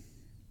Donahue.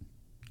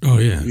 Oh,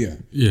 yeah. Yeah.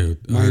 Yeah.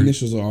 My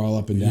initials are all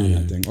up and down Yeah.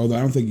 that thing. Although I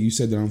don't think you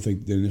said that. I don't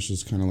think the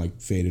initials kind of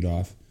like faded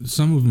off.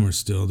 Some of them are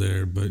still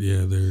there, but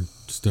yeah, they're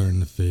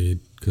starting to fade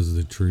because of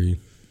the tree.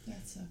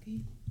 That's sucky.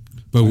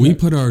 But we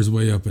put ours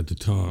way up at the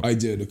top. I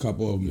did a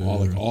couple of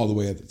them all the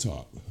way at the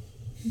top.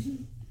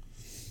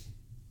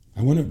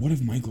 I wonder what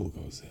if Michael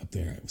goes up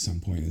there at some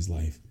point in his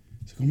life.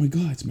 He's like, oh my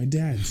god, it's my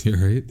dad.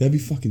 Yeah, right? That'd be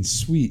fucking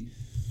sweet.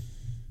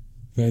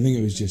 But I think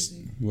it was just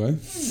what?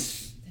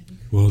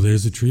 Well,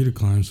 there's a tree to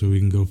climb, so we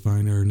can go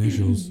find our inits.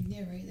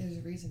 Yeah, right. There's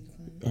a reason to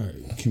climb. All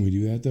right, can we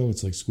do that though?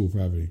 It's like school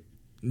property.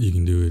 You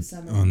can do it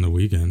Summer. on the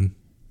weekend.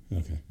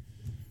 Okay.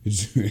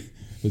 It's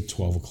at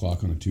 12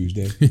 o'clock on a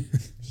Tuesday.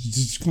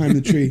 Just climb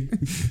the tree.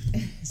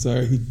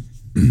 Sorry.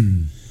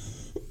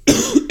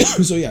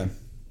 So yeah,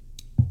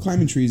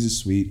 climbing trees is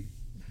sweet.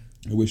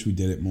 I wish we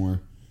did it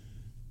more.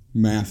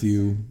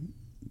 Matthew,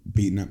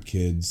 beating up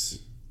kids.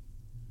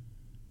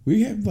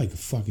 We had like a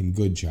fucking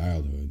good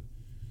childhood.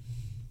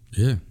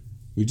 Yeah,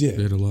 We did.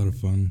 we had a lot of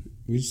fun.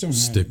 We just don't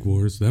Stick have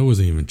wars. That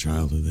wasn't even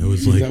childhood. That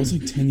was like that was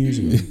like 10 years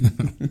ago.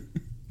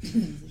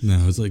 no,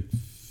 it was like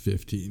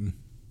 15.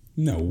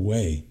 No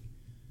way.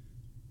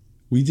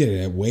 We did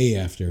it way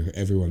after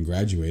everyone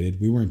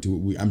graduated. We weren't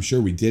doing. I'm sure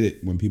we did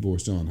it when people were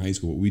still in high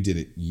school, but we did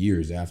it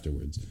years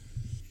afterwards.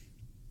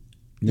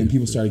 And then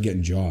people started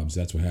getting jobs.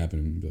 That's what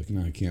happened. Be like,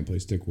 no, I can't play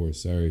Stick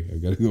Wars. Sorry, I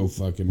gotta go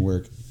fucking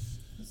work.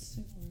 What's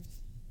Stick Wars?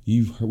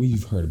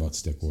 You've heard about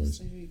Stick Wars.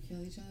 Just like we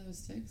kill each other with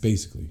sticks?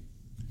 Basically.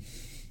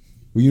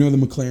 Well, you know the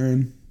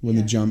McLaren when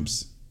the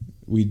jumps.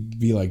 We'd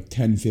be like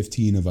 10,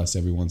 15 of us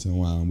every once in a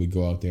while, and we'd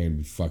go out there and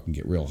we'd fucking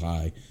get real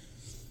high.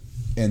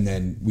 And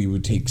then we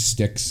would take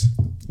sticks,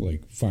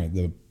 like find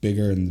the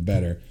bigger and the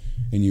better,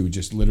 and you would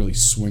just literally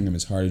swing them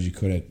as hard as you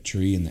could at a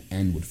tree, and the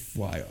end would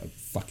fly like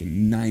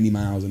fucking 90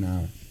 miles an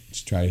hour.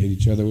 Just try to hit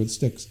each other with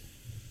sticks.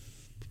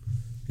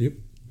 Yep.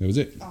 That was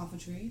it. Off a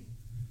tree?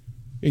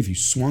 If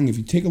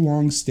you take a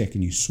long stick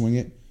and you swing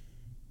it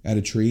at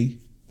a tree,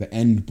 the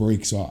end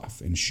breaks off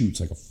and shoots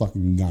like a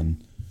fucking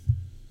gun.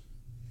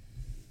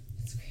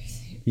 That's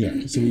crazy.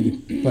 Yeah, so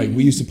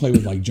we used to play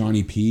with like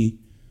Johnny P,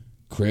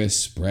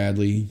 Chris,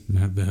 Bradley,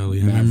 Matt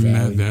Valley. I remember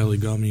Matt Valley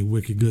got me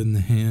wicked good in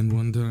the hand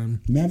one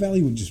time. Matt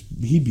Valley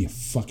he'd be a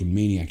fucking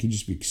maniac. He'd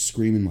just be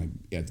screaming like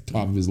at the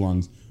top of his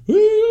lungs.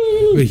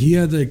 But he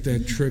had like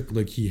that trick,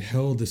 like he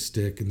held a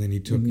stick and then he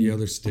took the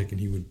other stick and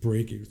he would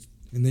break it.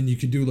 And then you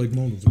could do like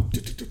moments.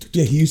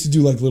 Yeah, he used to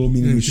do like little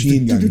mini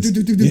machine guns.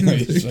 Yeah,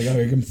 it's like, oh,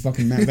 here comes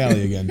fucking Matt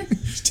Valley again.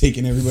 Just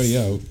taking everybody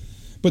out.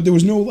 But there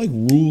was no like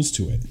rules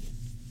to it.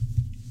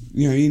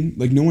 You know what I mean?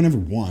 Like no one ever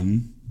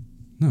won.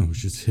 No, it was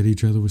just hit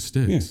each other with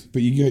sticks. Yeah,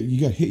 but you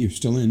got hit, you're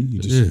still in. You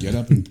just get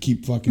up and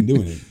keep fucking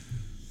doing it.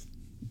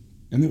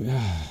 And then,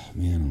 oh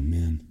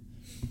man.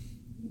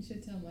 You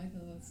should tell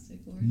Michael about Stick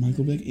Wars.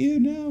 Michael be like, ew,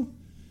 no.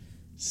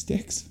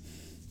 Sticks.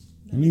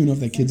 I don't even know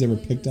if that kid's ever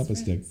picked up a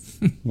stick.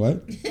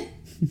 What?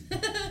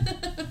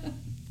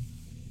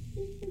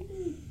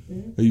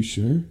 Are you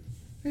sure?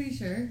 Pretty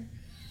sure.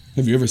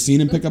 Have you ever seen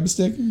him pick up a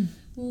stick?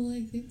 Well,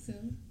 I think so.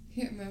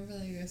 Can't remember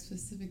like a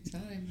specific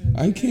time.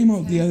 But I came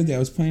out the other day. I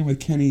was playing with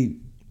Kenny.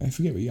 I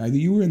forget what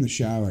you were in the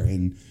shower,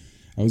 and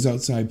I was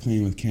outside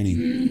playing with Kenny,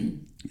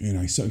 and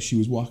I saw she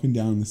was walking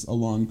down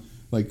along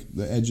like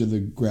the edge of the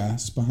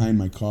grass behind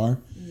my car,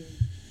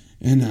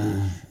 and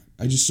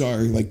I just saw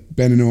her like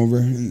bending over,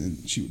 and then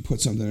she would put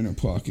something in her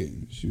pocket.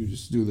 She would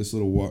just do this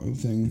little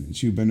thing, and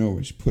she would bend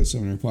over. She put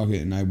something in her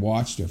pocket, and I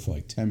watched her for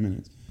like 10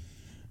 minutes.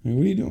 I'm like,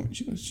 what are you doing?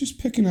 She goes, just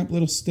picking up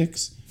little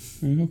sticks.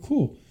 And I go,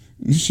 cool.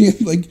 And she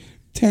had like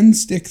 10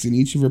 sticks in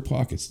each of her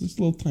pockets.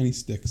 Just little tiny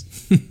sticks.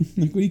 I'm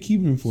like, what are you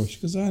keeping them for?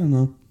 She goes, I don't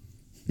know.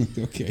 I'm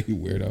like, okay, you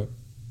weirdo.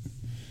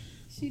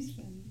 She's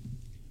fun.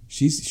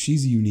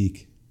 She's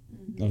unique.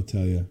 I'll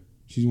tell you.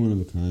 She's one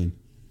of a kind.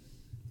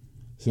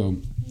 So,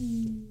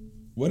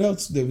 what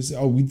else? There was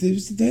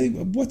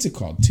what's it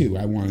called too?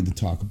 I wanted to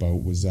talk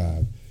about was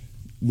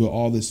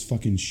all this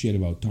fucking shit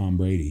about Tom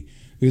Brady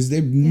because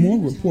there are more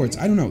reports.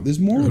 I don't know. There's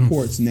more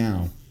reports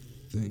now.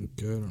 I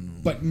don't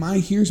know. But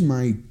here's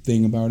my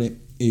thing about it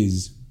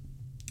is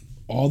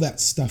all that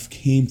stuff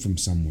came from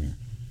somewhere.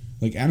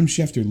 Like Adam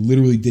Schefter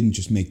literally didn't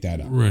just make that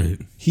up. Right.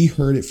 He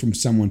heard it from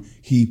someone.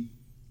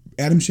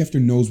 Adam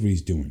Schefter knows what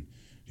he's doing.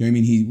 You know what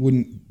I mean? He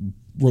wouldn't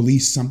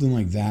release something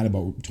like that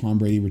about Tom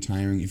Brady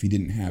retiring if he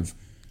didn't have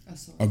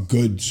a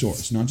good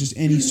source. Not just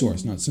any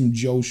source. Not some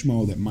Joe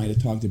Schmo that might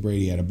have talked to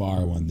Brady at a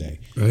bar one day.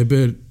 I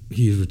bet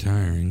he's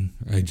retiring.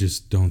 I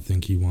just don't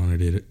think he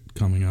wanted it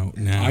coming out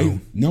now. I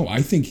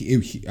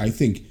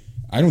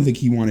don't think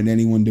he wanted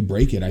anyone to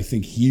break it. I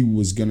think he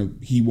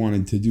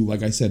wanted to do,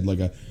 like I said, like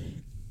an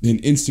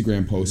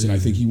Instagram post, and I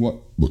think he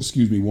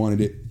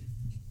wanted it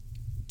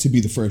to be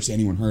the first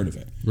anyone heard of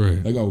it.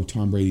 Right. Like, oh,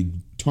 Tom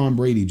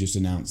Brady just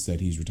announced that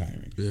he's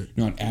retiring. Yeah.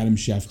 Not Adam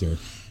Schefter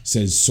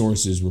says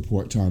sources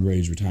report Tom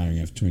Brady's retiring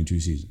after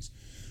 22 seasons.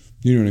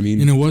 You know what I mean?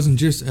 And it wasn't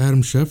just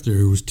Adam Schefter.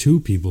 It was two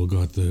people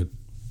got the...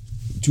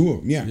 Two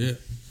of them, yeah. Yeah.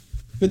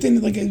 But then,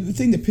 like, the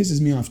thing that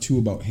pisses me off, too,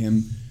 about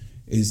him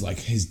is, like,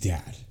 his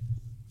dad.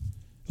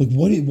 Like,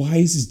 why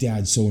is his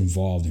dad so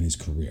involved in his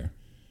career?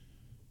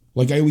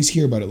 Like, I always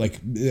hear about it. Like,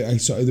 I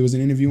saw there was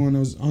an interview when I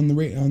was on the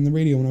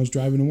radio when I was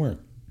driving to work.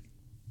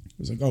 It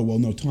was like, oh, well,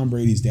 no, Tom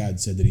Brady's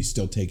dad said that he's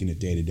still taking it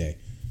day to day.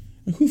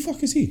 Like, who the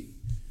fuck is he?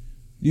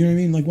 You know what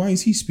I mean? Like, why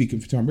is he speaking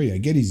for Tom Brady? I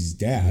get he's his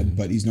dad,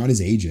 but he's not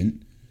his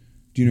agent.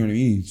 Do you know what I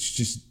mean? He's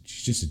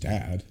just a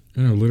dad.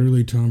 I know,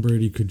 literally Tom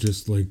Brady could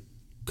just, like,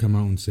 come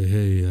out and say,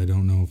 hey, I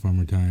don't know if I'm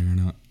retiring or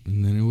not.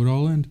 And then it would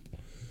all end.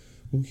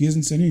 Well, he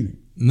hasn't said anything.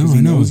 No, I know.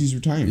 He knows he's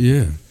retiring.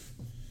 Yeah.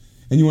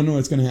 And you want to know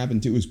what's going to happen,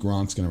 too, is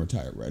Gronk's going to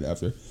retire right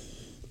after.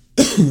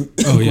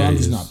 Gronk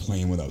is not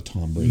playing without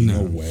Tom Brady.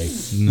 No way.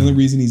 No. The only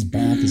reason he's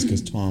back is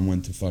because Tom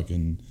went to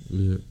fucking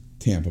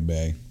Tampa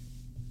Bay.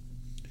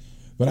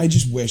 But I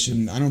just wish,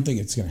 and I don't think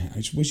it's going to happen,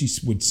 I just wish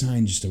he would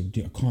sign just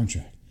a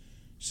contract.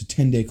 Just a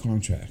 10-day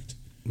contract.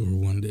 Or a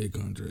 1-day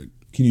contract.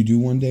 Can you do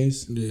 1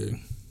 days? Yeah.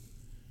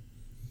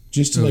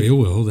 Just to he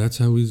will. That's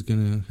how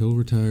he'll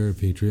retire a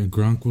Patriot.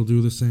 Gronk will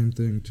do the same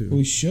thing, too. Well,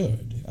 he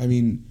should. I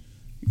mean,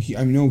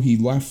 I know he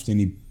left, and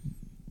he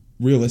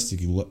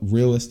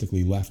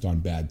realistically left on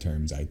bad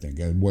terms, I think.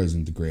 It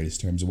wasn't the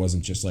greatest terms. It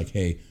wasn't just like,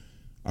 hey,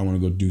 I want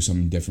to go do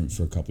something different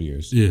for a couple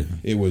years. Yeah.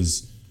 It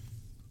was,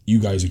 you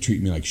guys are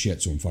treating me like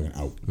shit, so I'm fucking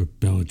out. Or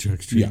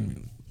Belichick's treating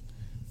me.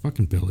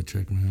 Fucking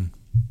Belichick, man.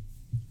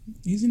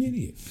 He's an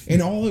idiot.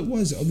 And all it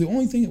was, the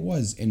only thing it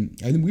was, and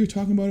I think we were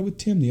talking about it with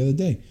Tim the other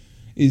day,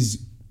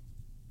 is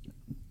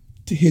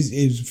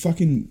his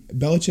fucking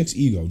Belichick's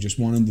ego just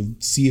wanted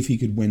to see if he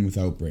could win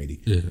without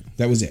Brady. Yeah.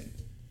 That was it.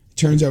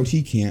 Turns out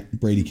he can't.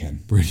 Brady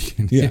can. Brady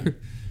can. Yeah.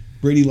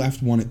 Brady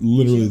left, won it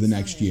literally the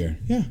next year.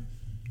 Yeah.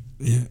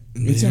 Yeah.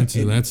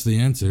 That's the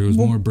answer. It was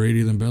more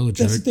Brady than Belichick.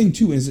 That's the thing,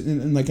 too.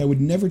 And like, I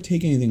would never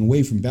take anything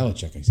away from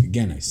Belichick.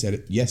 I said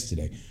it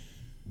yesterday.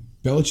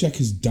 Belichick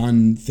has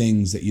done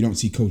things that you don't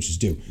see coaches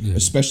do,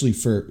 especially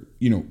for,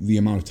 the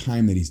amount of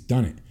time that he's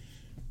done it.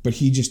 But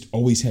he just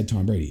always had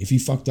Tom Brady. If he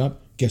fucked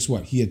up, guess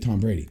what? He had Tom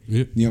Brady.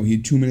 Yep. He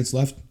had 2 minutes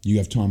left. You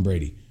have Tom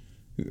Brady.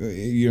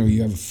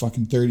 You have a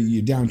fucking 30.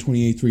 You're down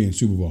 28-3 in the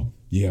Super Bowl.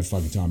 You have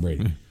fucking Tom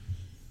Brady.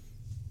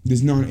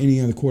 There's not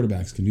any other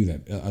quarterbacks can do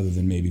that other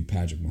than maybe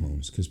Patrick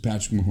Mahomes. Because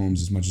Patrick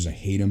Mahomes, as much as I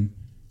hate him,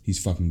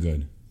 he's fucking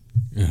good.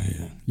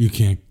 Yeah. You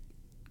can't.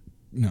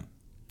 No.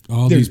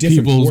 All these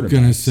people are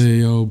going to say,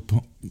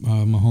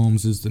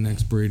 Mahomes is the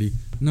next Brady.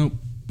 Nope.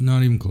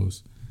 Not even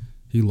close.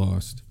 He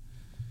lost.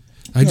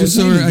 I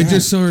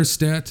just saw a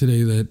stat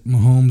today that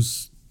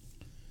Mahomes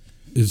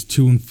is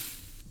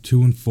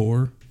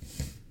 2-4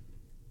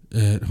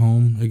 at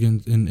home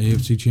against in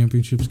AFC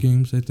Championships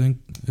games. I think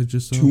I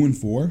just saw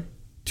 2-4.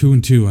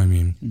 2-2. I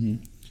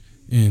mean,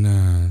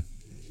 and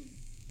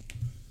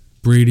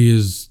Brady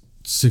is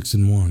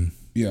 6-1.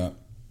 Yeah.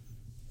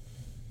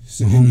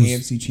 So in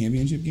AFC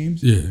Championship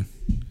games. Yeah.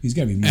 He's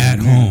got to be more at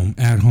than home.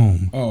 that. At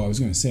home. Oh, I was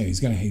gonna say he's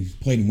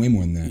played in way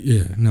more than that.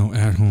 Yeah. No,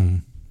 at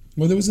home.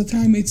 Well, there was a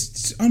time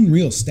it's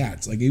unreal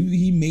stats. Like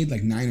he made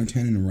like 9 or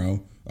 10 in a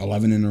row,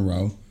 11 in a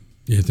row.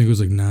 Yeah, I think it was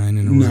like 9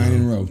 in a row. 9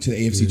 in a row to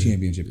the AFC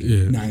Championship game.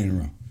 Yeah. 9 in a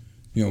row.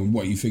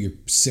 What you figure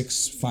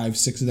 5,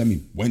 6 of them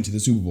he went to the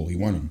Super Bowl. He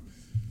won them.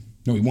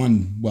 No, he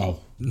won.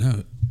 Well,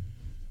 no.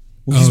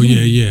 Oh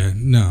yeah.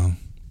 No.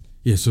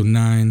 Yeah, so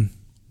 9.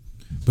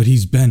 But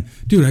he's been,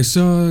 dude. I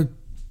saw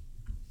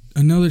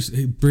another.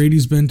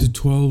 Brady's been to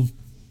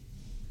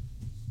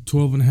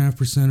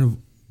 12.5% of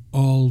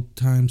all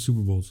time Super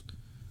Bowls.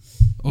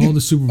 All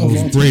the Super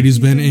Bowls, Brady's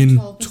been in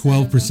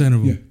 12%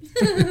 of them.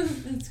 Yeah.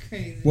 That's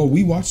crazy. Well,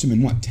 we watched him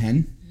in what,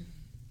 10?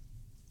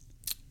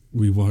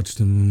 We watched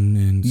him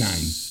in 9.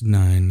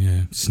 9,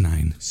 yeah. It's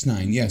 9. It's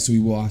 9, yeah. So we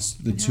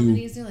lost the 2. How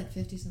many is there? Like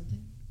 50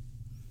 something,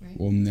 right?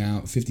 Well,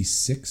 now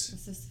 56.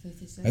 Is this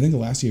 56? I think the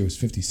last year was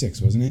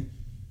 56, wasn't it?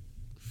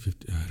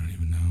 50, I don't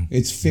even know.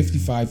 It's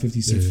 55,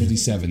 56,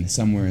 57,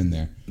 somewhere in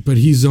there. But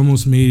he's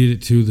almost made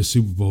it to the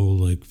Super Bowl,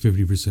 like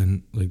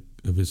 50%, like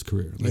of his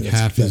career, like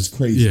half. That's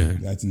crazy. Yeah,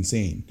 that's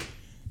insane.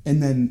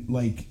 And then,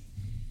 like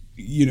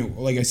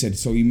I said,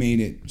 so he made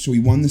it. So he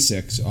won the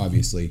 6,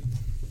 obviously.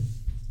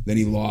 Then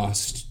he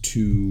lost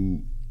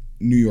to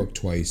New York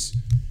twice,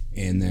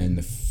 and then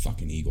the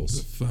fucking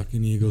Eagles. The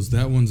fucking Eagles.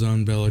 That one's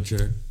on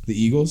Belichick. The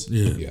Eagles.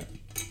 Yeah.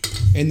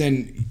 And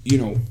then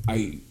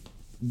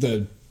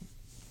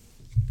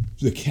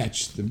the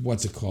catch,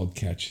 what's it called?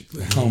 Catch,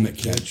 the helmet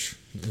catch,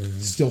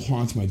 still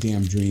haunts my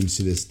damn dreams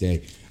to this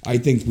day. I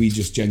think we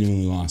just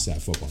genuinely lost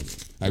that football game.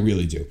 I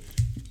really do.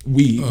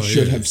 We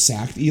should have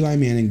sacked Eli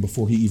Manning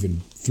before he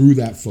even threw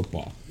that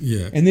football.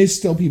 Yeah. And there's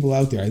still people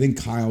out there. I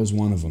think Kyle's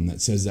one of them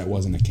that says that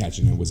wasn't a catch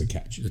and it was a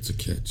catch. It's a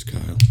catch,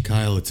 Kyle.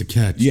 Kyle, it's a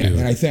catch. Yeah, dude.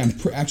 and I think I'm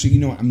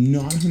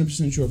not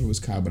 100% sure if it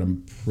was Kyle, but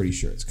I'm pretty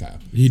sure it's Kyle.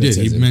 He did.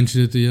 He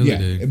mentioned it the other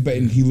day. Yeah, but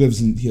he lives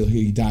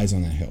he dies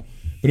on that hill.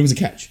 But it was a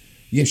catch.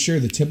 Yeah, sure,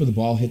 the tip of the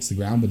ball hits the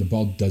ground, but the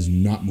ball does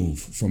not move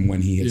from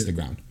when he hits the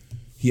ground.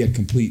 He had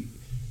complete...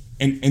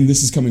 And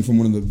this is coming from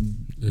one of the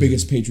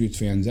biggest Patriots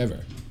fans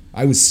ever.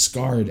 I was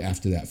scarred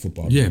after that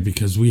football game. Yeah,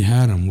 because we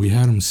had him. We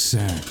had him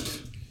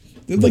sacked.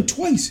 Like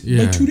twice.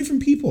 Yeah. Like 2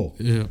 different people.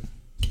 Yeah.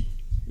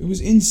 It was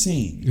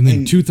insane. And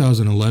then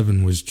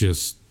 2011 was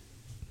just...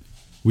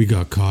 We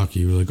got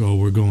cocky. We're like,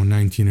 we're going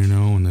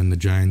 19-0, and then the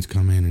Giants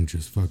come in and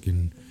just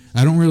fucking...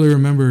 I don't really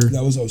remember...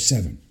 That was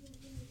 07.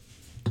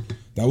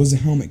 That was the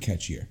helmet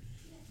catch year.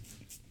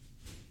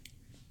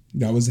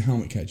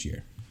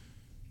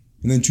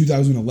 And then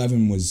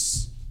 2011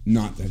 was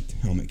not that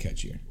helmet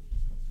catch year.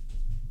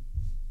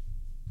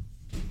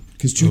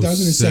 Because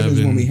 2007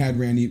 is when we had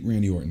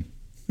Randy Orton.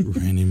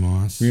 Randy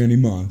Moss.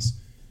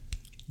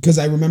 Because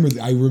I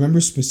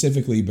remember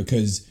specifically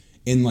because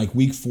in like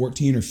week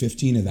 14 or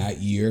 15 of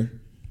that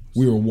year,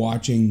 we were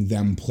watching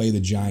them play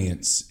the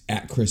Giants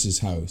at Chris's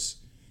house.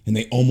 And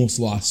they almost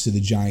lost to the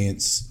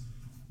Giants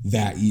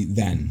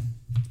then.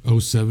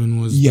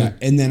 07 was... Yeah,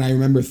 and then I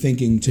remember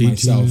thinking to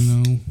myself...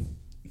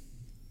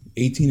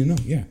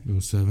 18-0, yeah.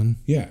 07?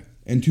 Yeah.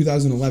 And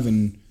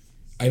 2011,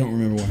 I don't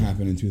remember what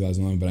happened in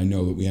 2011, but I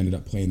know that we ended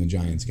up playing the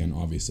Giants again,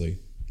 obviously,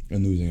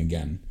 and losing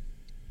again.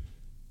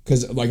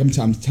 Because, like I'm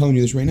telling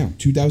you this right now,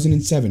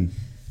 2007,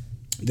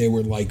 they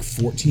were like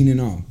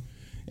 14-0,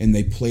 and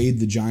they played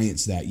the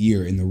Giants that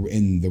year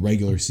in the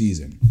regular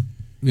season.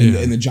 Yeah.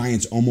 And the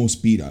Giants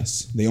almost beat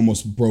us. They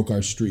almost broke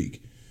our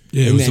streak.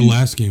 Yeah, it was the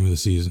last game of the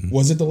season.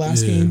 Was it the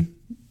last game?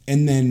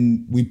 And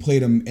then we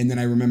played them, and then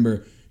I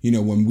remember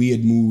when we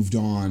had moved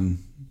on,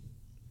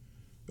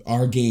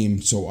 our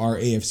game, so our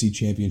AFC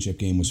Championship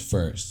game was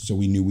first. So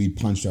we knew we'd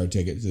punched our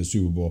ticket to the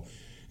Super Bowl.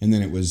 And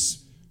then it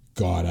was,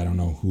 God, I don't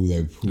know who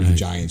the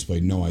Giants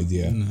played. No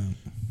idea. No.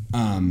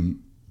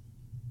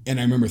 And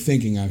I remember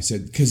thinking, I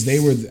said, because they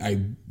were,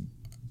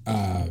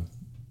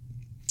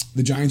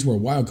 the Giants were a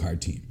wild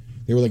card team.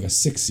 They were like a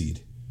 6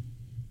 seed.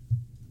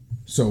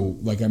 So,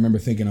 like, I remember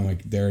thinking, I'm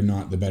like, they're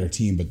not the better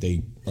team, but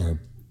they are,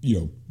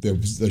 there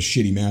was a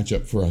shitty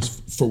matchup for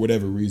us for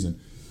whatever reason.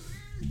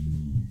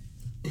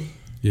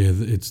 Yeah,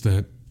 it's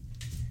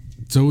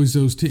always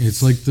those teams.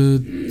 It's like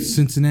the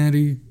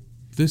Cincinnati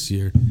this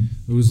year.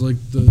 It was like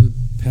the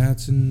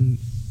Pats in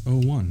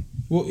 2001.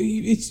 Well,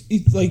 it's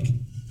like,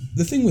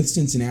 the thing with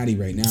Cincinnati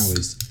right now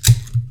is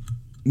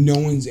no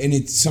one's, and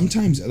it's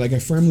sometimes, like, I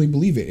firmly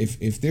believe it.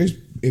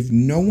 If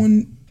no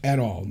one at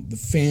all, the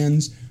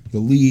fans, the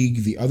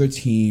league, the other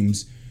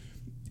teams,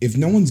 if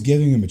no one's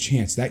giving them a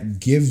chance, that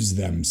gives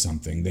them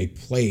something. They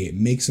play, it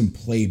makes them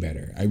play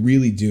better. I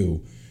really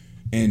do.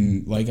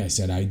 And like I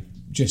said, I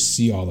just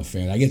see all the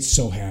fans. I get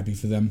so happy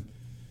for them.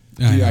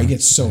 Dude, I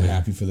get so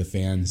happy for the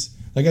fans.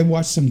 Like, I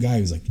watched some guy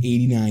who's like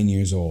 89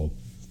 years old.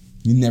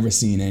 You've never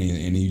seen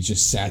anything, and he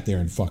just sat there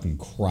and fucking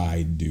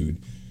cried,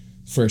 dude.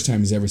 First time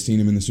he's ever seen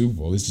him in the Super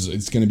Bowl.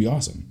 It's going to be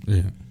awesome.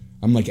 Yeah.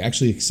 I'm like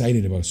actually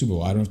excited about a Super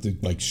Bowl. I don't have to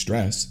like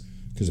stress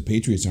because the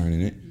Patriots aren't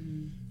in it.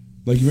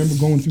 Like, you remember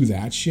going through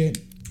that shit?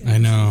 I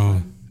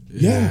know.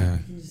 Yeah.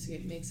 You can just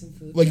make some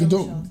food. Like,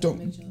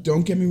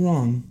 don't get me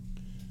wrong.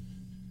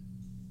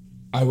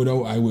 I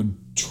would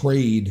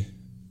trade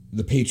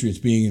the Patriots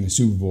being in the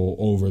Super Bowl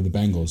over the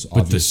Bengals.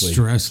 But obviously, the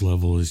stress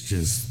level is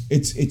just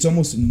it's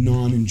almost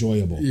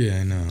non-enjoyable.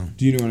 Yeah, I know.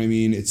 Do you know what I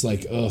mean? It's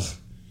like, ugh.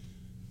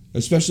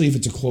 Especially if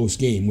it's a close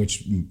game,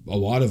 which a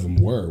lot of them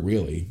were,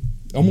 really.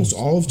 Almost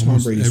all of Tom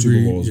Brady's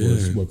Super Bowls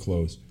were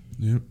close.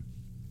 Yep.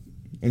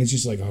 And it's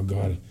just like, oh,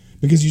 God.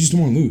 Because you just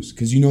don't want to lose.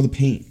 Because you know the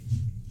pain.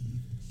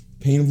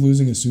 Pain of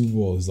losing a Super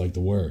Bowl is like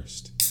the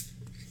worst.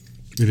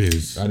 It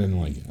is. I didn't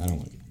like it. I don't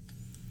like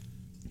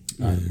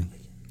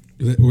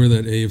it. Or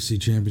that AFC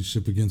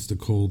Championship against the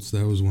Colts,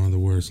 that was one of the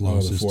worst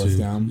losses, the fourth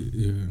down?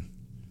 Yeah.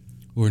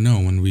 Or no,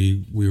 when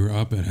we were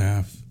up at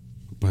half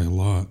by a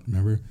lot,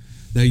 remember?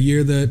 That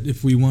year that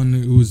if we won,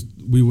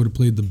 we would have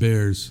played the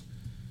Bears.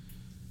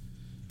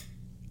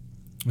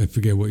 I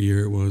forget what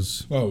year it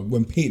was. Oh,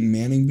 when Peyton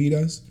Manning beat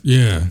us?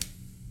 Yeah.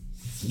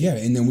 Yeah,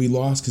 and then we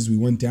lost because we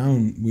went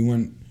down.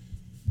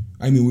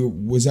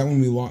 Was that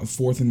when we lost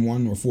 4th and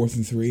 1 or 4th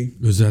and 3?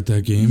 Was that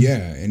game?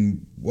 Yeah,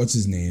 and what's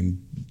his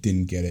name?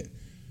 Didn't get it.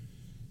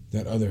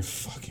 That other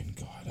fucking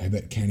God. I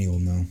bet Kenny will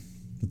know.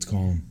 Let's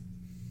call him.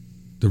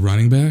 The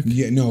running back?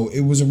 Yeah, no,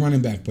 it was a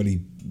running back, but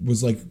he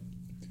was like,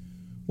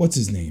 what's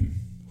his name?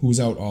 Who was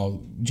out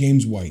all...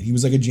 James White. He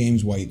was like a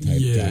James White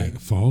type guy.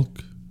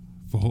 Falk?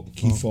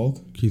 Keith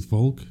Falk? Keith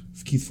Falk?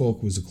 Keith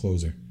Falk was a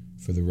closer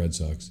for the Red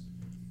Sox.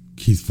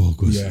 Keith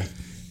Falk was... Yeah.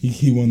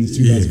 He won the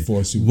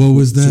 2004 Super Bowl. What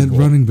was that Super Bowl.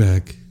 running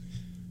back?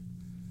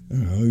 I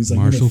don't know. He was like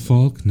Marshall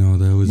Falk? No,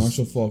 that was...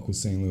 Marshall Falk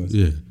was St. Louis.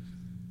 Yeah.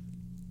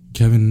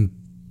 Kevin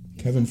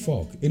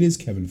Falk. It is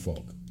Kevin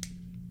Falk.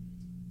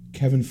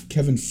 Kevin Falk.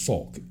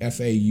 Faulk,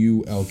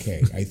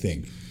 I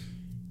think.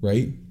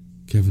 Right?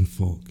 Kevin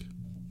Falk.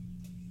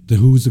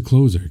 Who was the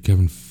closer?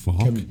 Kevin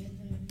Falk?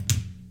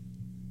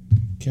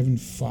 Kevin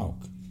Falk.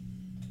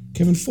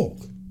 Kevin Falk.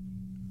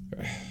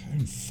 I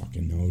don't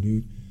fucking know,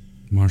 dude.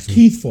 Marshall.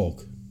 Keith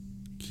Falk.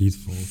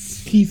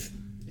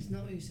 It's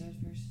not what you said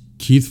first.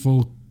 Keith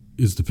Falk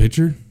is the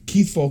pitcher?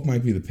 Keith Falk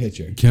might be the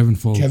pitcher. Kevin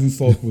Falk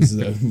was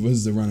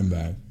the running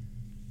back.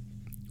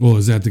 Well,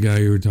 is that the guy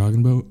you were talking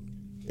about?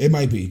 It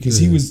might be, because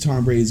he was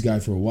Tom Brady's guy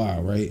for a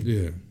while, right?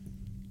 Yeah.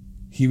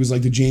 He was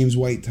like the James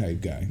White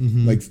type guy.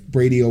 Mm-hmm. Like,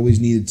 Brady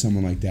always needed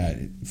someone like that,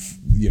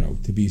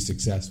 to be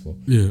successful.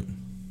 Yeah.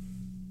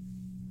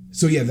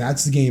 So, yeah,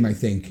 that's the game, I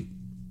think.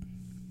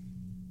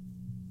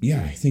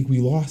 Yeah, I think we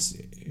lost.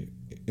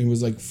 It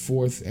was like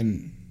 4th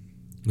and...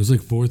 It was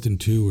like 4th and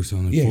 2 or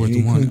something. Yeah, 4th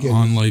and 1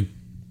 on like...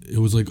 It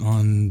was like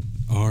on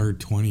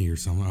R20 or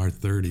something,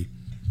 R30.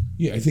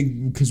 Yeah, I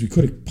think because we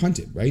could have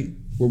punted, right?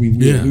 Where we were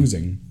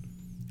losing.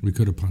 We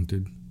could have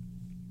punted.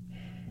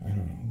 I don't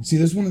know. See,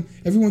 there's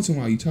every once in a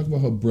while, you talk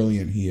about how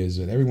brilliant he is,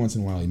 and every once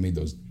in a while he made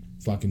those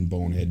fucking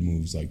bonehead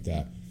moves like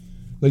that.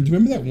 Like, do you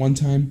remember that one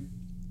time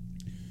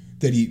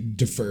that he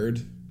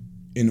deferred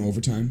in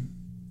overtime?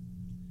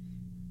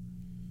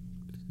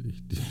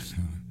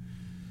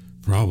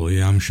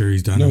 Probably. I'm sure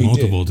he's done it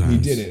multiple times.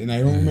 He did it, and I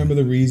don't remember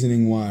the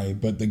reasoning why,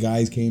 but the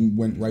guys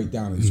went right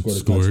down and scored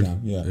a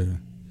touchdown. Yeah.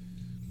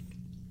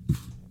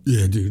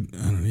 Yeah, dude.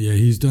 I don't know. Yeah,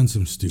 he's done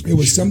some stupid shit. It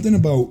was something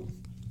about...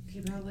 He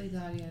probably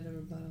thought he had a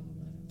rebuttal no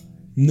matter what.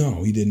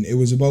 No, he didn't. It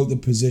was about the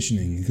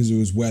positioning, because it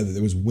was weather.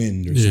 There was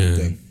wind or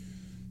something.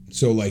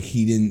 So, like,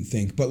 he didn't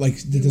think... But, like,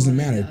 it doesn't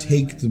matter.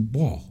 Take the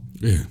ball.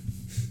 Yeah.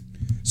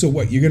 So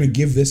what, you're going to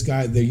give this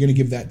guy... They're going to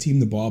give that team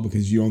the ball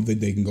because you don't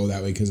think they can go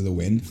that way because of the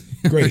wind?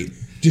 Great.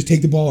 Just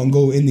take the ball and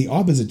go in the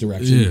opposite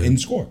direction and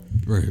score.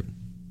 Right.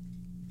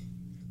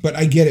 But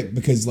I get it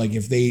because, like,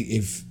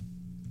 if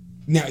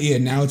Now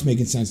it's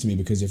making sense to me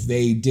because if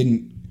they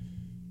didn't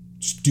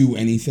do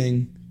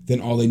anything, then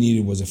all they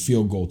needed was a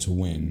field goal to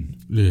win.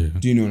 Yeah.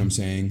 Do you know what I'm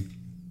saying?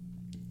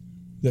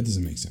 That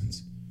doesn't make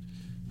sense.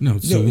 No,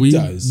 so we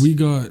got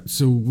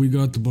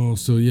the ball.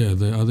 So yeah,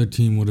 the other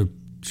team would have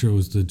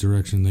chose the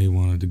direction they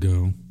wanted to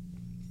go.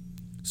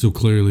 So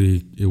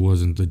clearly, it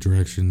wasn't the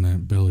direction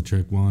that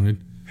Belichick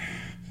wanted.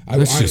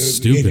 That's just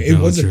stupid. It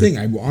was a thing.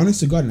 Honest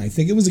to God, and I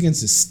think it was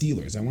against the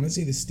Steelers. I want to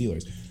say the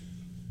Steelers.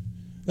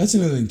 That's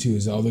another thing too.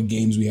 Is all the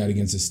games we had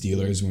against the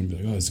Steelers when we'd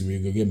be like, "Oh, this is gonna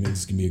be a good game. This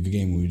is gonna be a good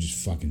game." We would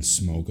just fucking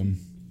smoke them.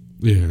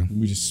 Yeah,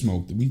 we just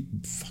smoked. We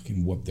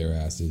fucking whooped their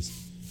asses.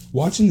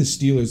 Watching the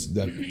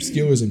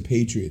Steelers and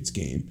Patriots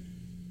game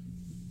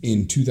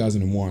in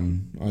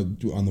 2001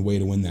 on the way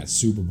to win that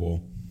Super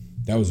Bowl,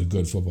 that was a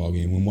good football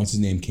game. When what's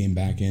his name came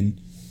back in,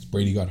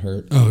 Brady got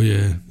hurt. Oh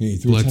yeah, he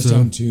threw a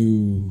touchdown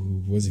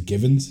to was it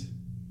Givens?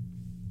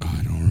 Oh,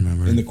 I don't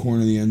remember. In the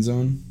corner of the end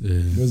zone. Yeah,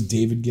 it was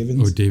David Givens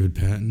or David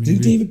Patton. Maybe?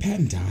 Didn't David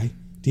Patton die?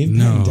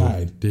 Patton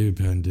died. David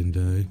Patton didn't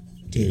die.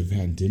 David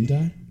Patton didn't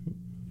die.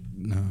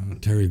 No,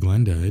 Terry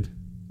Glenn died.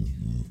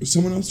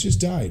 Someone else just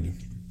died.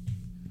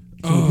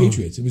 From the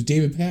Patriots. It was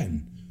David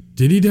Patton.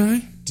 Did he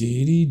die?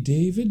 Did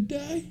David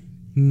die?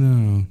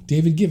 No.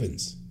 David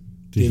Givens.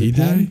 Did he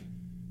die?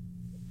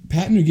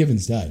 Patton or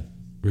Givens died.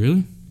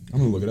 Really? I'm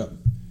going to look it up.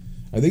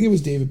 I think it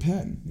was David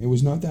Patton. It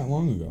was not that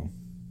long ago.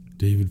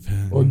 David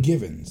Patton. Or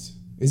Givens.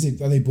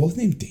 Are they both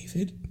named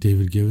David?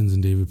 David Givens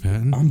and David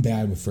Patton? I'm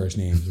bad with first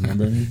names,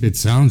 remember? It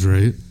sounds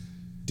right.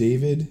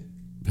 David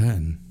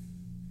Patton.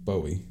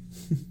 Bowie.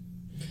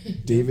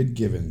 David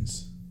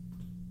Givens.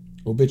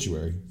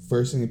 Obituary.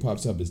 First thing that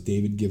pops up is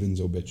David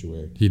Givens'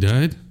 obituary. He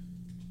died?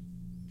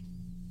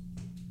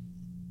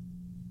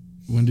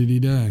 When did he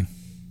die?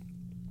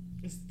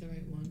 Is it the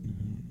right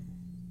one?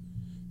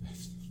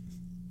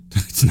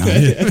 That's not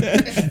it.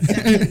 It's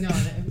definitely not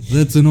it.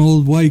 That's an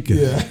old white guy.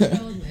 Yeah.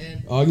 Oh,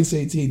 man. August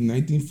 18,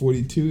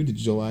 1942 to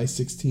July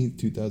 16,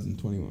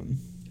 2021. Oh,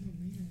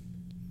 man.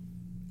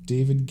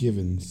 David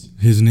Givens.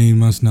 His name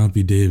must not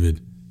be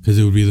David, because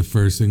it would be the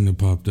first thing that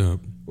popped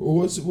up.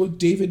 What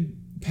David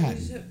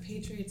Patton?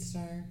 Patriot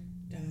star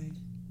died.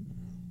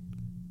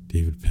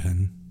 David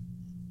Patton?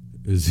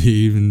 Is he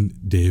even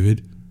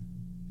David?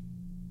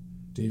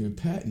 David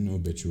Patton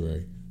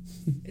obituary.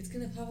 It's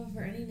gonna pop up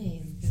for any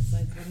name. It's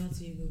like, what else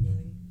are you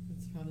googling?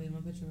 It's probably an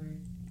obituary.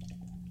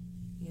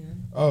 You know?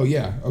 Oh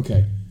yeah,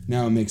 okay.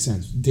 Now it makes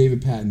sense.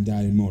 David Patton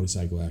died in a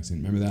motorcycle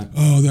accident. Remember that?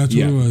 Oh, that's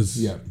what it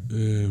was. Yeah.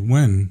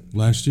 When?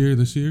 Last year?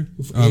 This year?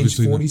 Age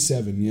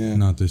 47. Yeah.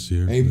 Not this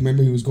year. I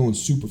remember he was going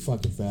super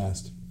fucking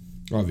fast.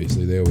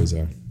 Obviously, they always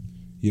are.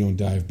 You don't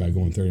die by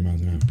going 30 miles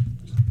an hour.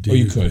 David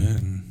you could.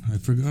 Patton. I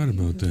forgot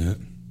about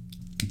that.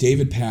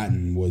 David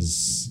Patton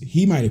was...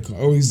 He might have...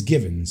 Oh, he's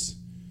Givens.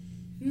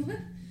 What?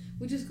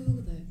 We just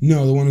googled it.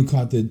 No, the one who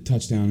caught the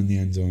touchdown in the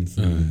end zone.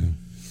 For, yeah.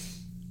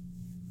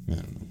 I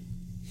don't know.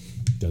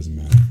 Doesn't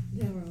matter.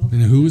 Yeah, we're all...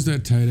 And who was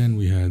that tight end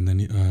we had? And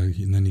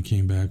then he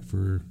came back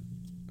for...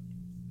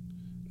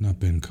 Not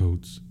Ben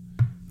Coates.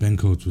 Ben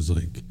Coates was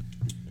like...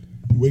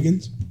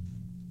 Wiggins?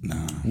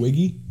 Nah.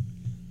 Wiggy?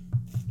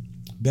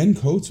 Ben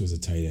Coates was a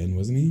tight end,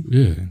 wasn't he?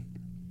 Yeah.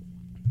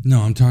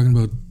 No, I'm talking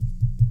about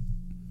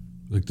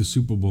like the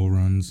Super Bowl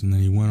runs, and then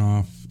he went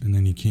off, and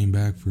then he came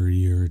back for a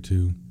year or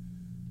two.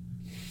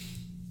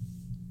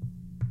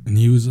 And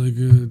he was like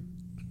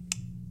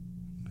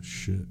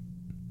shit.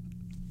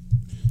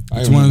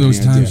 It's one of those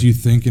times you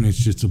think, and it's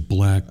just a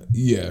black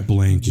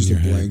blank just in your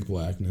a head. blank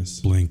blackness.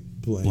 Blank.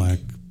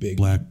 Big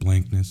black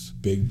blankness.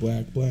 Big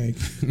black blank.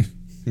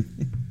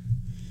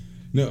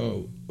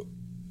 No.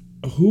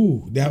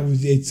 Who?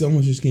 It's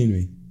almost just came to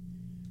me.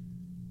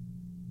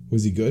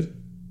 Was he good?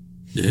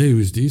 Yeah, he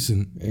was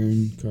decent.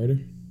 Aaron Carter?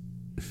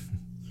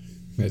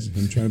 Imagine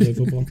him trying to play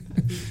football.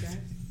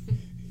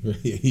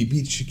 He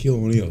beat Shaquille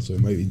O'Neal, so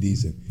it might be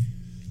decent.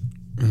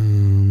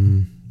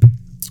 I'm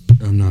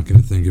not going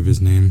to think of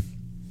his name.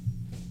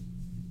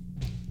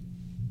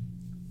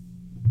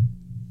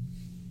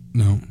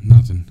 No,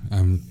 nothing.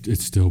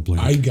 It's still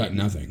blank. I got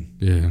nothing.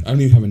 Yeah. I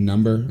don't even have a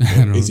number.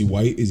 Is he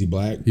white? Is he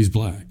black? He's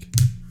black.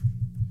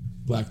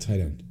 Black tight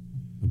end.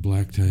 A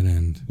black tight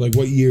end. Like,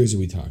 what years are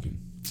we talking?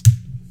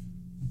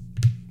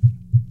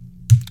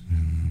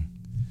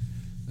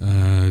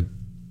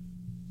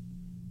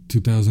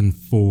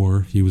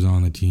 2004, he was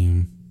on the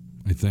team,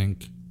 I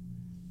think.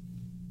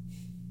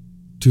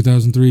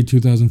 2003,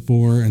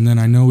 2004, and then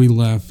I know he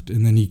left,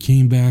 and then he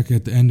came back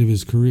at the end of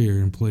his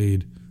career and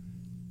played.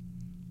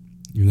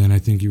 And then I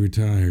think he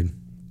retired.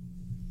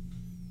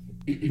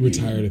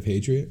 Retired a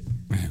Patriot?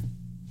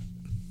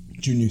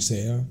 Junior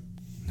Seau?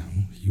 No,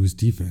 he was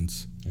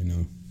defense. I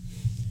know.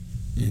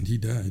 And he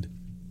died.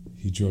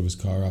 He drove his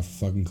car off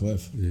a fucking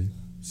cliff. Yeah.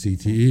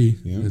 CTE.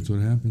 Yeah. That's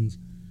what happens.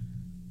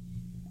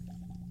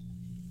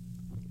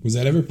 Was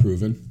that ever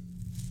proven?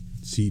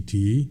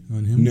 CTE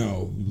on him?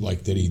 No,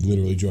 like that he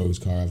literally drove his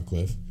car off a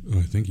cliff. Oh,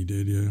 I think he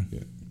did, yeah.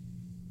 Yeah.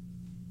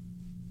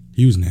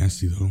 He was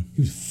nasty, though.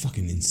 He was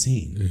fucking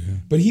insane. Yeah.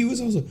 But he was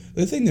also...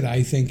 The thing that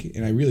I think,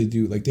 and I really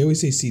do, like, they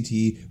always say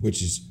CTE,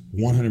 which is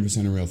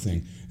 100% a real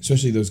thing.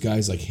 Especially those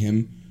guys like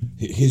him.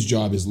 His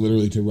job is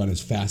literally to run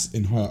as fast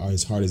and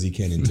as hard as he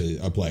can into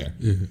a player.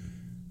 Yeah.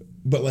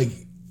 But, like,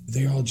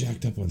 they're all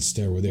jacked up on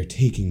steroids. They're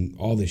taking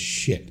all this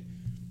shit.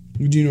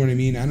 Do you know what I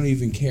mean? I don't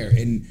even care.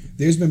 And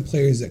there's been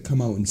players that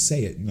come out and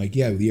say it. Like,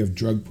 yeah, we have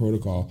drug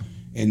protocol.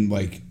 And,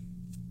 like,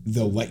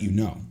 they'll let you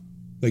know.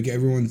 Like,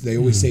 they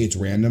always say it's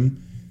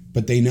random.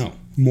 But they know.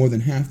 More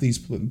than half these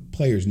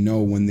players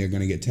know when they're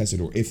going to get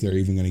tested or if they're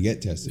even going to get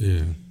tested.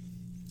 Yeah.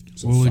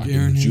 So well, like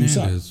Aaron juice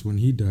Hernandez, when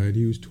he died,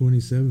 he was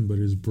 27, but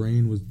his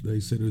brain was, they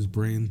said his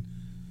brain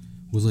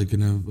was like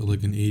an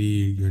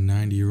 80 or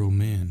 90-year-old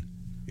man.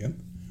 Yep.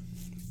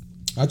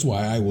 That's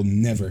why I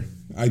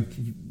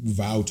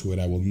vow to it,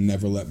 I will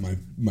never let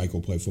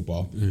Michael play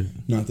football. Yeah.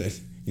 Not that,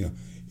 he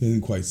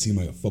doesn't quite seem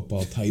like a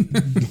football type.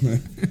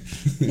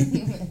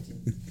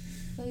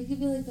 Well, he could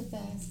be like the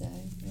fast guy,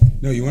 right?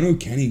 No, you want to know who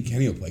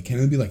Kenny will play?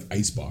 Kenny will be like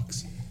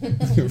Icebox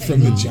from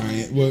the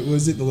Giant. What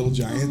was it? The Little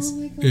Giants? Oh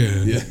my God.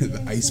 Yeah,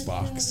 the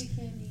Icebox.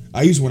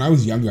 When I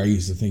was younger, I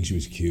used to think she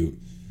was cute.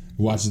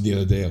 I watched it the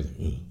other day. I was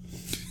like,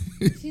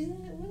 ugh. She's not,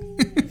 what are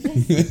you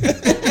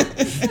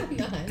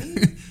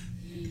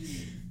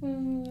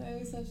doing? I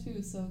always thought she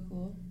was so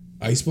cool.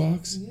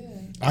 Icebox? Yeah.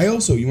 I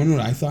also, you want to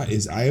know what I thought?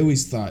 I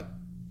always thought,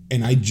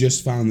 and I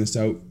just found this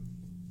out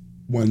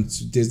once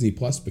Disney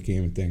Plus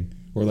became a thing,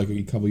 or like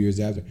a couple years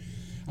after.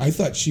 I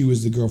thought she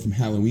was the girl from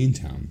Halloween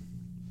Town.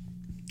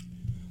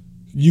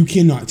 You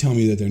cannot tell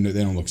me that they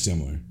don't look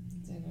similar.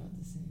 They're not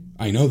the same.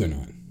 I know they're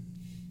not.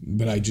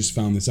 But I just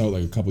found this out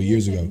like a couple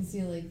years ago. I can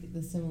see like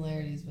the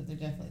similarities, but they're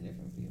definitely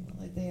different people.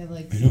 Like they have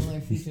like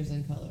similar features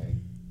in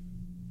coloring.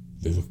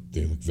 They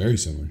look very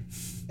similar.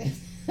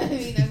 I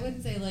mean, I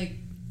wouldn't say like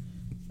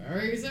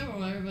very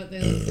similar, but they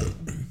look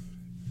similar.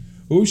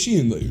 What was she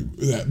in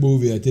that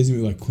movie, that Disney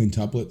movie, like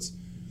Quintuplets?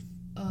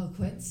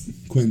 Quints?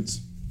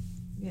 Quints.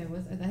 Yeah,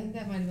 I think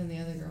that might have been the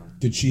other girl.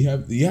 Did she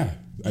have,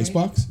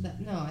 Icebox?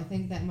 No, I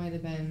think that might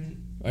have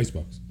been...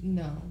 Icebox.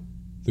 No.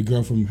 The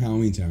girl from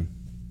Halloween Town.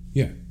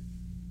 Yeah.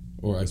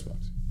 Or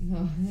Icebox.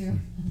 No.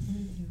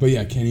 But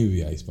yeah, Kenny would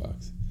be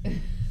Icebox.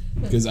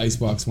 Because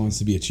Icebox wants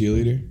to be a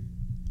cheerleader.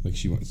 Like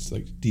she wants,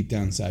 like deep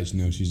down inside she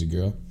knows she's a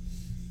girl.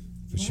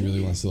 But she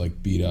really wants to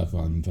like beat up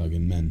on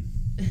fucking men.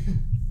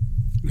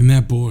 And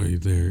that boy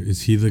there,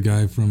 is he the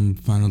guy from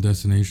Final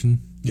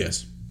Destination?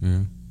 Yes.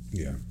 Yeah.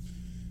 Yeah.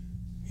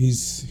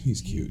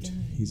 He's cute.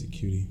 He's a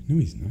cutie. No,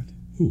 he's not.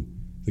 Who?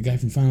 The guy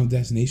from Final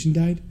Destination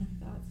died? I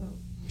thought so.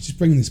 We're just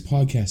bringing this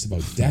podcast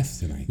about death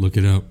tonight. Look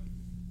it up.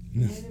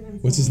 No.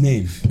 What's his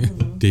name?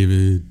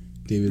 David.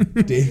 David.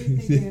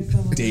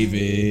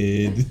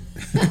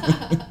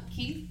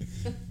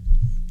 Keith?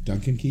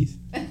 Duncan Keith?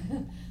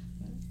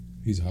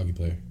 He's a hockey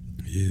player.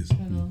 He is.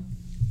 Don't know.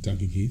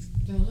 Duncan Keith?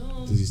 Don't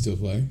know. Does he still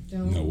play?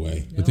 Don't. No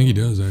way. I think he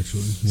does,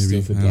 actually.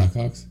 Maybe. Still for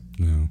Blackhawks?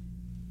 No.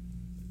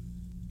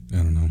 I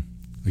don't know.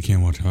 I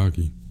can't watch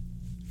hockey.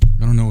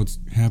 I don't know what's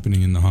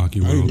happening in the hockey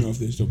I world. don't even know if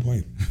they're still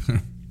playing.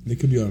 They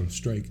could be on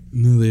strike.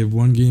 No, they have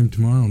one game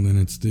tomorrow, and then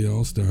it's the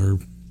All-Star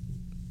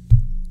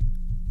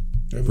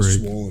I have break. a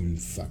swollen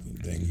fucking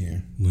thing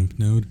here. Lymph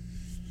node.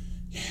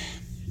 Yeah.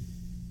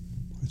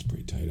 That's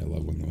pretty tight. I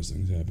love when those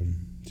things happen.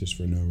 Just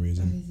for no Oh,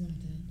 reason. he's not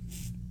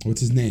dead.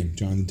 What's his name?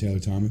 Jonathan Taylor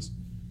Thomas?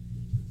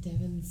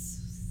 Devin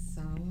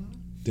Sawa?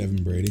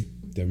 Devin Brody?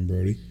 Devin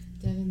Brody?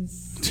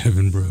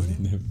 Devin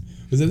Brody.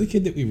 Was that the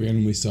kid that we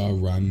randomly saw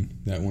run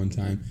that one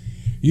time?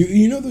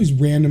 You know those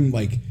random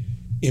like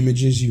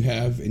images you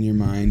have in your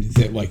mind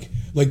that like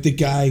the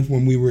guy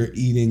when we were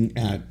eating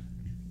at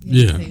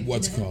Yeah.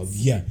 what's it called?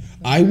 Yeah.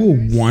 I will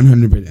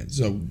 100%.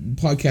 So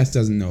podcast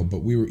doesn't know,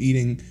 but we were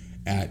eating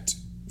at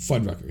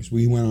Fuddruckers.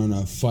 We went on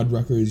a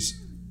Fuddruckers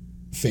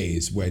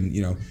phase when,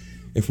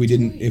 if we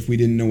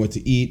didn't know what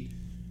to eat,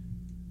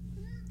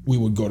 we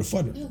would go to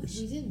Fuddruckers. No,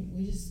 we didn't.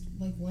 We just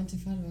went to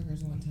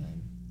Fuddruckers one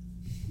time.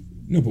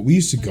 No, but we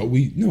used to go.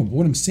 But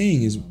what I'm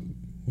saying is,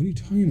 what are you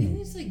talking We about?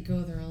 just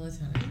go there all the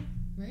time,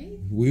 right?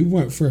 We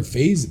went for a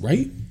phase,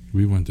 right?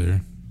 We went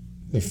there.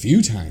 A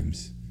few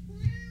times.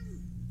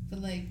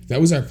 But that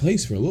was our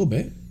place for a little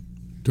bit.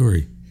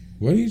 Dory.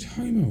 What are you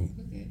talking about?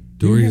 okay.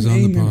 Dory is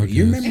on the memory. podcast.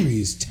 Your memory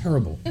is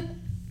terrible.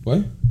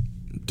 What?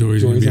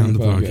 Dory's going to be on the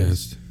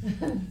podcast.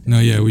 No,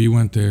 yeah, we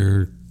went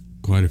there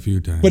quite a few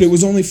times. But it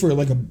was only for a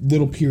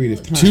little period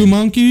of time. Two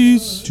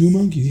monkeys? Two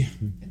monkeys, yeah.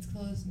 It's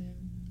closed now.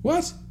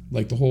 What?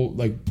 The whole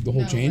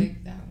chain?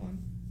 That one.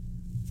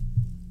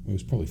 It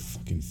was probably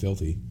fucking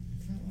filthy.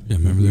 Yeah,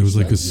 remember there was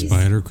a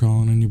spider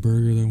crawling on your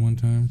burger that one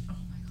time?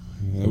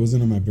 That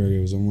wasn't on my burger.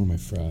 It was on one of my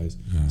fries.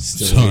 Oh,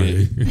 Still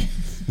sorry.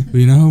 But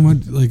you know how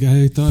much,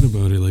 I thought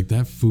about it,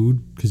 that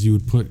food, because you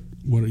would put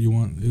what you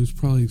want. It was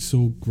probably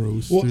so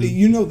gross. Well,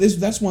 dude.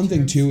 that's one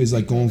thing too, is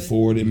going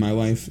forward in my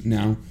life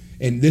now,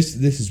 and this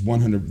is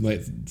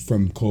 100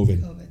 from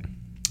COVID,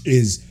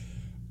 is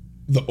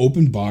the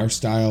open bar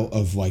style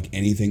of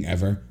anything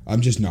ever.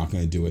 I'm just not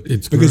going to do it.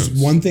 It's because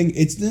gross. one thing,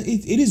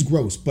 it is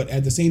gross, but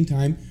at the same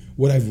time,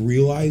 what I've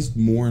realized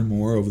more and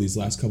more over these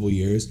last couple of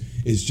years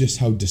is just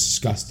how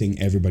disgusting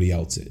everybody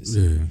else is.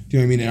 Yeah. Do you know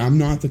what I mean? And I'm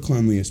not the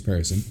cleanliest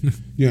person.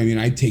 You know what I mean?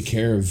 I take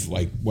care of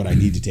like what I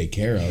need to take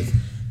care of,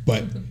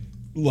 but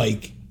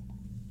like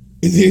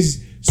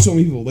there's so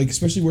many people, like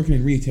especially working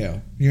in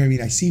retail. You know what I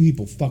mean? I see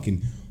people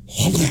fucking.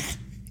 Oh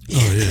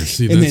yeah,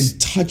 see, and that's, then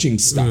touching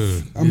stuff.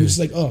 I'm just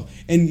like, oh,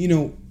 and you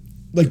know,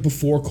 like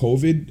before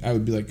COVID, I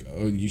would be like,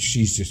 oh,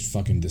 she's just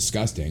fucking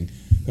disgusting.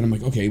 But I'm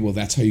like, okay, well,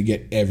 that's how you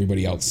get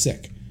everybody else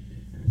sick.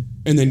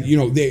 And then you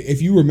know, if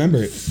you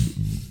remember,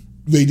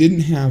 they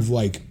didn't have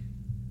like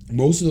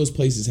most of those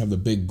places have the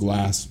big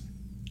glass,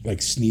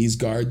 like sneeze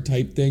guard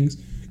type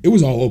things. It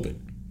was all open.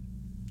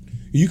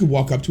 You could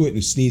walk up to it and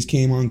a sneeze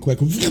came on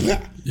quick,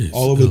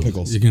 all over the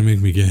pickles. You're gonna make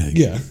me gag.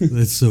 Yeah,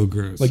 that's so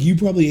gross. Like you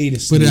probably ate a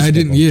sneeze. But I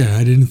didn't. pickle. Yeah,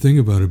 I didn't think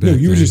about it back then.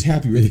 No, you were just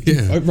happy, right?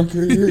 Yeah.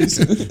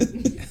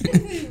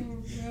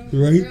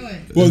 Right?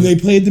 Well, they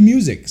played the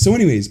music. So,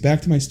 anyways,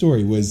 back to my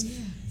story was.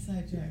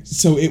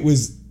 So it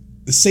was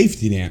the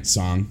safety dance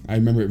song. I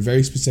remember it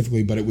very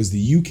specifically, but it was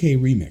the UK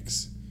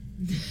remix.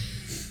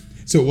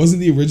 So it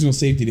wasn't the original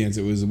safety dance.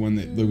 It was the one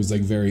that was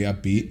like very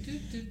upbeat.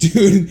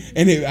 Dude,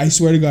 and I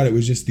swear to God, it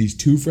was just these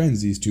two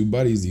friends, these two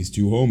buddies, these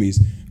two homies,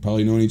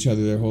 probably known each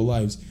other their whole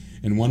lives.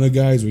 And one of the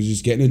guys was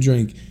just getting a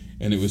drink,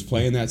 and it was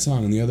playing that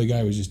song, and the other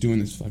guy was just doing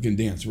this fucking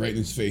dance right in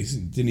his face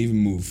and didn't even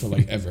move for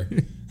like ever.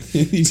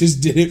 He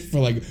just did it for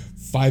like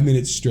 5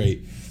 minutes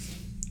straight.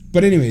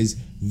 But anyways,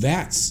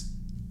 that's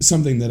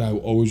something that I will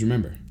always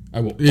remember. I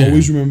will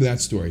always remember that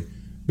story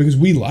because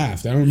we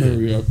laughed. I don't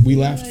remember. We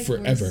laughed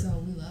forever.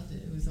 We loved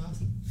it. It was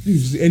awesome.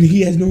 And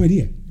he has no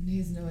idea. He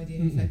has no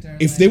idea.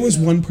 If there was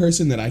one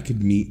person that I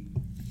could meet,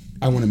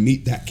 I want to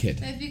meet that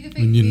kid.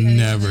 And you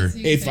never.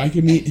 If I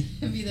could meet,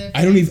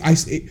 I don't even.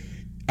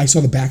 I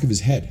saw the back of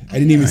his head. I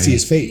didn't even see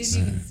his face.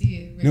 You didn't even see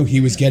it. No,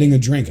 he was getting a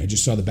drink. I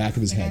just saw the back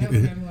of his I head. don't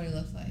remember what he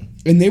looked like.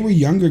 And they were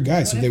younger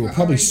guys, so What they if were we're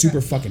probably already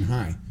super friends? fucking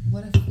high.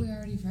 What if we're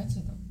already friends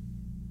with him?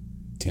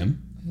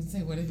 Tim? I would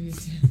say, what if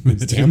he's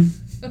It's Tim?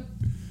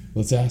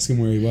 Let's ask him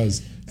where he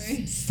was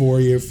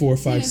 4,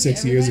 5,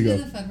 6 years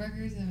ago.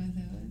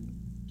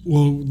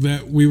 Well,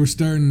 that we were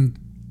starting.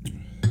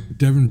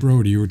 Devin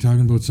Brody, you were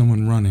talking about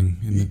someone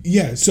running.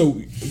 Yeah,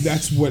 so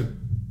that's what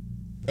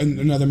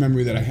another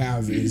memory that I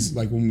have is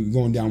like when we were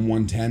going down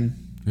 110.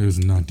 It was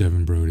not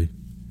Devin Brody.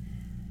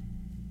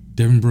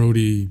 Devin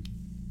Brody,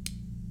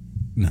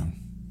 no,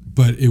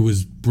 but it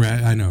was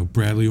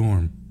Bradley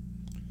Orm.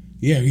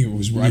 Yeah, he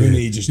was running and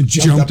he just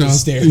jumped up the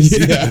stairs.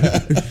 Yeah.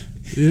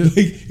 Yeah.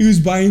 Like he was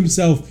by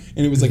himself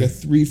and it was like a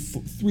three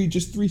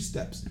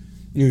steps.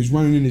 And he was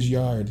running in his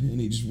yard and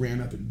he just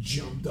ran up and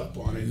jumped up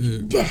on it.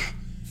 Yeah.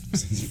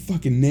 He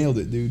fucking nailed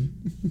it, dude.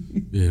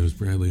 Yeah, it was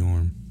Bradley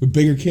Orm. A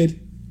bigger kid?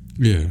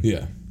 Yeah.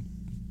 Yeah.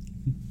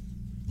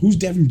 Who's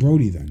Devin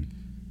Brody then?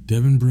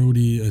 Devin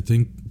Brody, I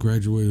think,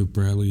 graduated with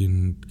Bradley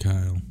and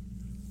Kyle.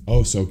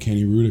 Oh, so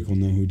Kenny Rudick will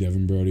know who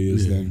Devin Brody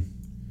is then.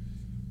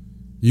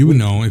 You would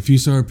know. If you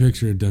saw a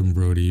picture of Devin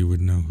Brody, you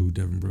would know who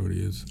Devin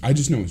Brody is. I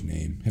just know his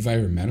name. Have I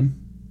ever met him?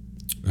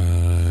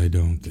 I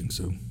don't think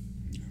so.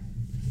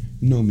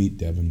 No meet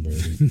Devin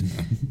Brody.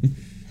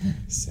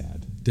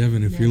 Sad.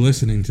 Devin, if you're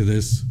listening to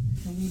this...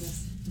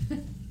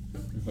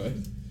 What?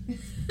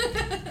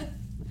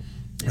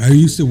 I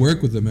used to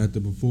work with him at the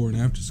before and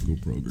after school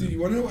program. Dude, you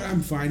want to know what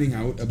I'm finding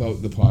out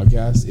about the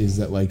podcast is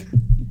that like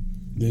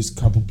there's a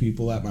couple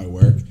people at my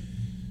work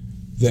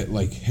that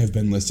like have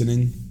been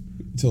listening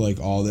to like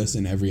all this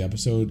in every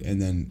episode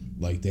and then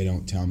like they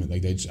don't tell me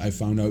like I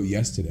found out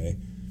yesterday.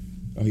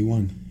 Oh, he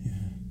won. Yeah.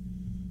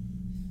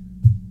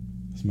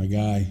 It's my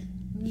guy.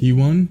 He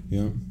won?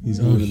 Yeah.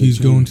 He's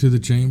going to the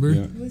chamber?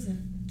 Yeah. Who is it?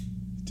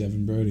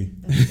 Devin Brody.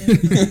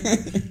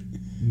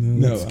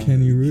 No, it's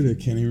Kenny Rudick.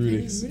 Kenny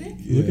Rudick.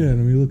 Yeah. Look at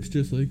him. He looks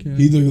just like Kenny.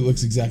 He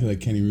looks exactly like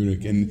Kenny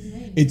Rudick. And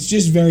it's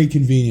just very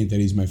convenient that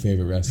he's my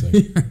favorite wrestler.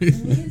 What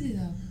is he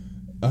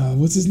though?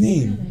 What's his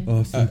name?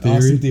 Austin Theory.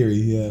 Austin Theory,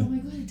 yeah. Oh my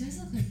god, he does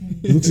look like Kenny.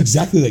 He looks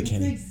exactly like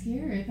Kenny. I'm like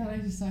scared. I thought I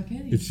just saw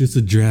Kenny. It's just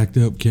a jacked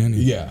up Kenny.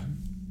 Yeah.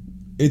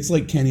 It's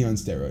like Kenny on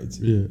steroids.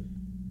 Yeah.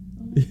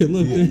 Yeah,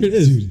 look, there it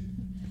is. Dude.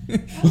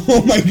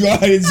 Oh my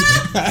god, it's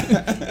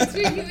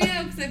freaking me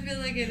out because I feel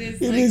like it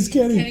is. It is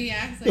Kenny. Kenny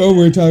acts like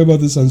we're talking about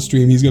this on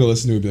stream. He's gonna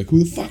listen to it and be like,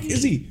 who the fuck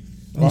is he?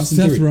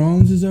 Seth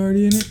Rollins is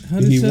already in it? How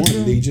did Seth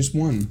Rollins? He just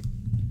won.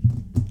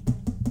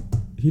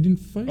 He didn't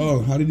fight?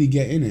 Oh, how did he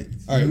get in it?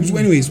 Alright, so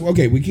anyways,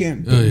 okay, we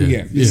can't.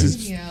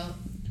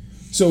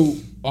 So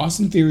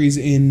Austin Theory's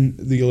in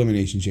the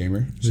Elimination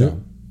Chamber. So Yep.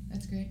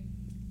 That's great.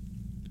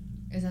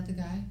 Is that the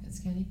guy? That's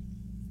Kenny?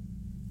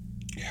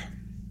 yeah.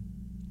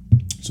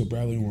 So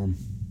Bradley Orm.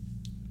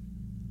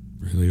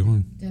 Bradley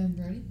Orm. Devin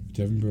Brody?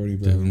 Devin Brody.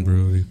 Devin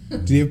Brody.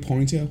 Did he have a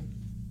ponytail?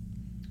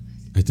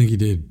 I think he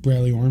did.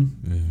 Bradley Orm?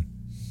 Yeah.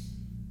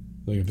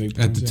 Like a big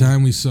ponytail? At the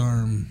time we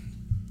saw him,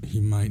 he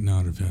might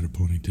not have had a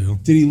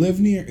ponytail. Did he live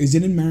near, is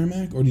it in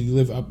Merrimack or did he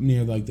live up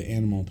near like the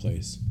animal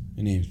place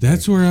My name's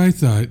That's Brady. where I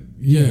thought.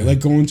 Yeah. Like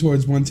going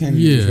towards 110. And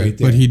it was right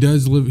there. But he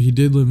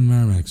did live in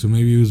Merrimack, so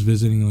maybe he was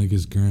visiting like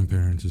his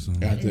grandparents or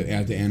something. At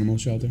the animal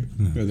shelter?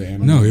 No, Or the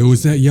animal no, it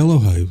was that yellow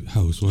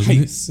house, wasn't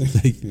Heights. it?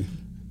 Like,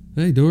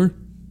 hey, door.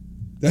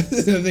 That's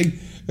the thing.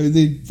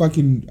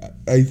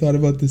 I thought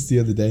about this the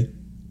other day.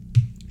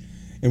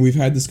 And we've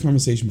had this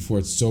conversation before.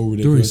 It's so Dory,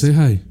 ridiculous. say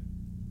hi.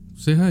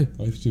 Say hi.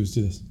 All you have to do is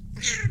do this.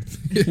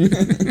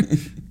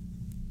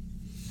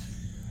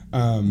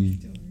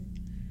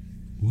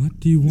 What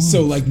do you want?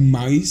 So like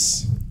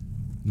mice,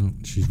 No,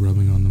 she's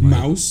rubbing on the mic.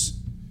 mouse.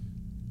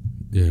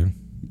 Yeah.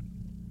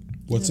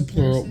 What's The a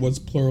plural? person? What's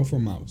plural for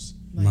mouse?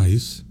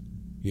 Mice.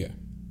 Yeah.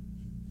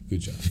 Good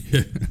job.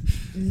 Yeah.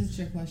 Is this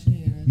your question?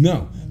 You're gonna-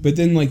 No, but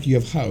then like you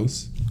have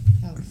house.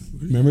 House.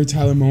 Remember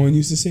Tyler Moen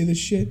used to say this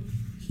shit?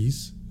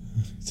 He's.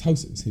 It's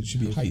houses. It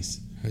should be heis.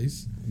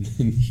 He's.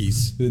 And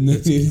He's. then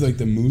he's like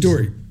the moose.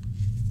 Dory.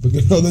 Look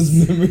at all those.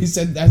 Remember he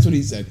said that's what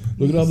he said.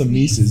 Look at all the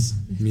mices.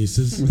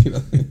 Mises. Look at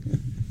all-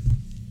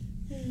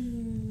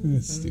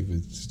 That's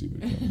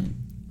stupid comment.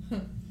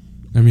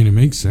 I mean, it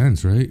makes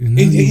sense, right? And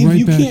If then right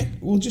you back.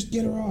 can't, well, just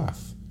get her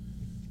off.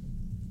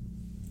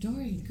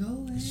 Dory, go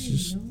away.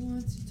 just- No one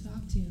wants to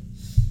talk to you.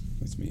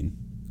 That's mean.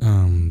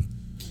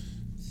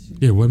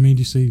 Yeah. What made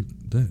you say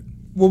that?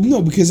 Well,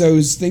 no, because I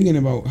was thinking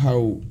about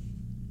how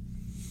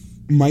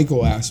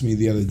Michael asked me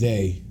the other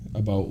day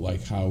about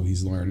like how he's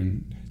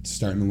starting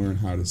to learn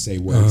how to say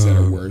words that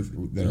are worth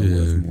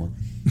more,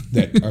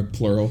 that are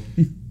plural,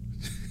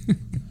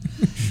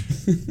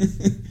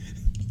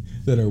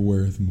 that are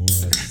worth more.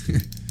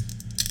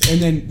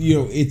 And then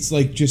it's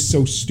like just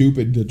so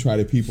stupid to try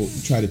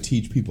to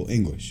teach people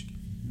English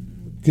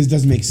because it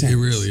doesn't make sense. It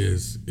really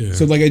is. Yeah.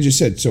 So like I just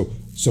said, so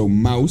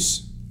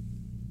mouse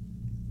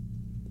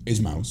is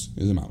a mouse.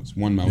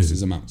 One mouse Yeah.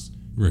 is a mouse.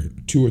 right.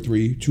 Two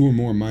or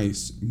more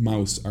mouse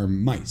are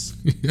mice.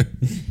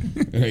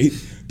 Right?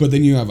 But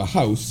then you have a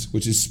house,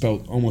 which is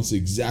spelled almost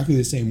exactly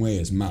the same way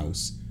as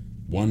mouse.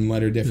 One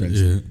letter difference.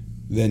 Yeah.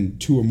 Then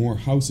two or more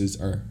houses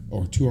are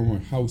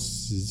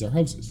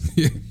houses.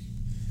 Yeah.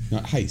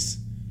 Not heis.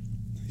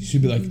 You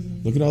should be like,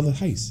 look at all the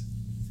heis.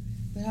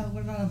 But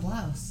what about a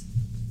blouse?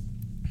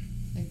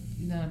 Like,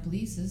 not a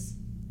blouses.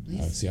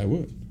 See, I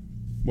would.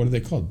 What are they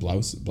called?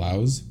 Blouses?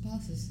 Blouses.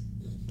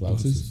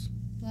 Blouses?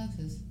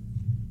 Blouses.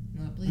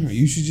 Not All blouses. right,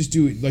 you should just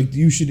do it like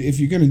you should. If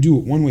you're gonna do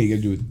it one way, you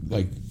gotta do it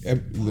like All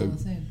the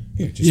same.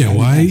 just Yeah. add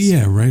Why? an S.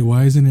 Yeah. Right.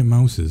 Why isn't it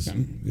mouses?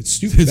 It's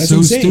stupid. It's That's so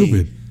what I'm saying.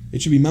 stupid.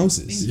 It should be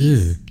mouses.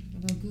 Yeah.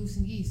 What about goose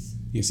and geese?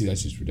 Yeah, see,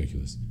 that's just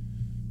ridiculous.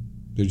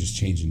 They're just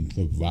changing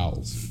the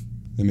vowels.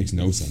 That makes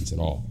no sense at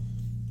all.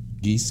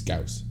 Geese,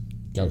 gouses.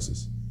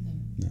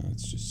 No,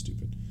 it's just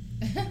stupid.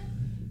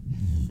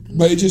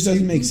 But it just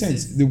doesn't make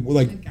sense.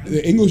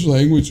 The English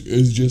language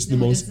is just the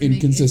most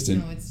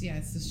inconsistent. It's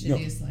the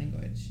shittiest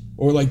language.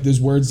 Or like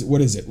there's words.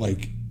 What is it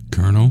like?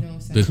 Colonel. No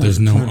sense. There's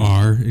no Colonel.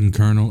 R in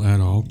colonel at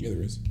all. Yeah,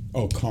 there is.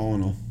 Oh,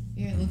 colonel.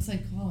 Yeah, it looks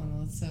like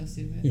colonel. It's so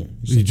stupid. Yeah,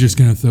 You're just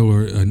gonna throw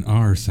an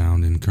R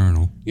sound in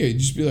colonel. yeah. You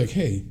just be like,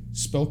 hey,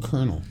 spell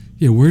colonel.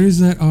 Yeah. Where is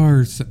that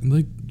R?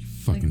 Like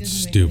fucking doesn't make any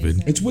stupid.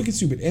 sense. It's wicked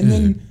stupid. And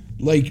then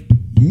like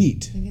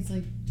meat. I think it's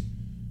like.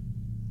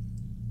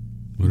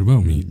 What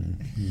about meat?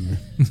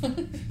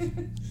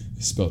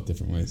 It's spelled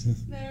different ways.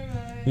 Never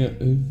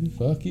mind. Yeah.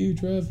 Fuck you,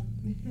 Trev.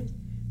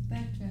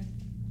 Backtrack.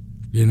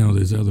 You know,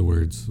 there's other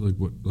words like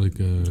what, like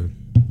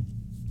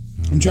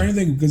I'm trying to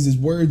think because there's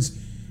words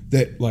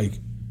that like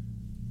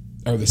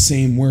are the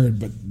same word,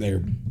 but they're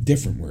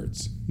different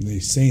words. They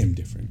say them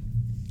different.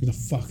 What the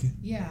fuck?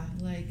 Yeah,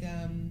 like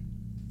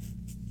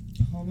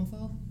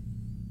homophobe.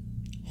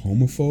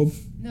 Homophobe?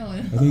 No,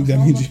 think that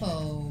means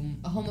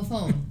a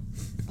homophone.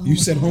 You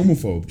said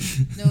homophobe.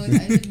 No, I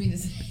didn't mean to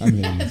say. I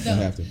mean, that, I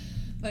have to.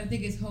 But I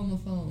think it's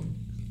homophone.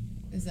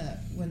 Is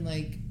that when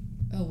like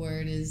a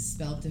word is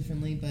spelled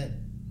differently but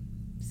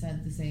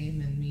said the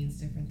same and means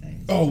different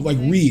things? Oh, like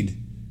read.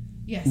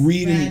 Yes.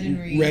 Read read and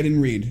read. read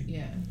and read.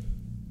 Yeah.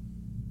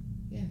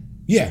 Yeah.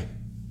 Yeah.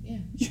 Yeah.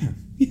 Yeah.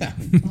 Yeah.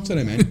 That's what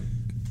I meant.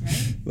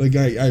 Right? Like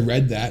I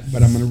read that,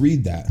 but I'm gonna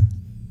read that.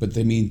 But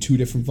they mean two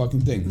different fucking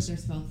But things. they're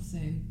spelled the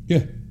same.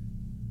 Yeah.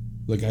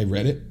 Like I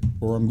read it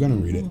or I'm gonna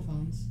read it.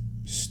 Homophones.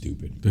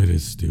 Stupid. that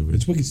is stupid.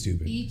 It's wicked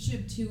stupid. Each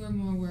of two or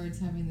more words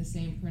having the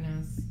same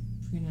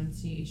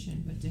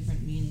pronunciation but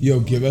different meanings. Yo,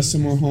 give us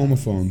some more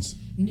homophones.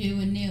 New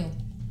and new.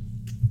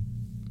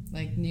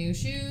 Like new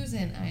shoes,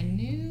 and I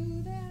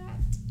knew that.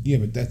 Yeah,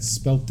 but that's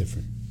spelled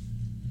different.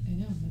 I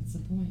know, that's the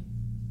point.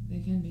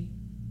 They can be.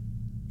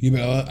 Yeah,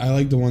 but I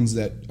like the ones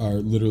that are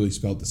literally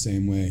spelled the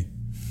same way.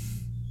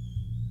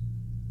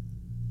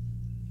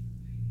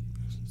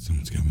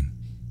 Someone's coming.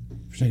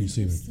 Pretend you're I'm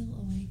sleeping. still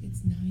awake. It's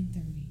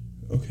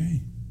 9:30.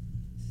 Okay.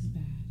 This is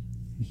bad.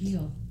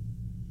 Heel.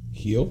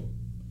 Heel?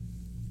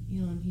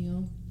 Heel and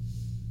heel.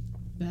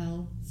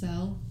 Bell.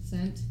 Sell.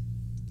 Scent.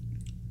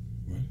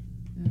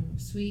 What?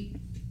 Sweet.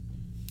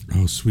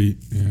 Oh, sweet.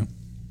 Yeah.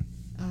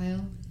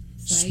 Aisle.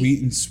 Sight.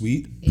 Sweet and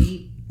sweet?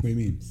 Eight. What do you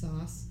mean?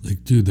 Sauce.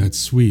 Like, dude, that's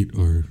sweet.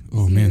 Or,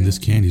 oh man, Cereal. this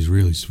candy's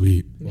really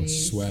sweet. Oh,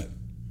 Maze. sweat.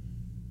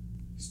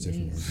 It's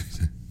different Maze.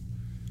 words.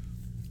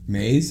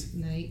 Maze?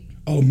 Night.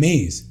 Oh,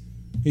 maze.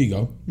 Here you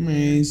go.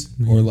 Maze.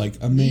 Or like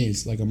a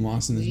maze. Like I'm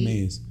lost in this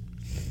maze.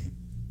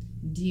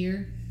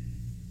 Deer.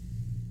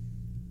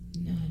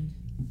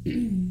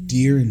 None.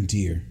 Deer and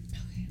deer.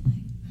 Okay.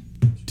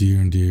 Deer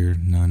and deer,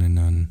 none and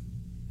none.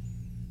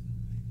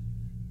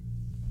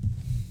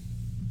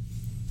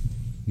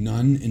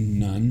 None and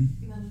none.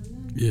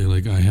 Yeah,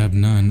 like I have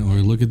none,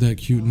 or look at that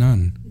cute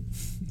nun.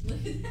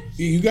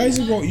 You guys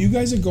are going.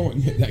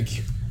 That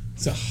cute.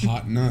 It's a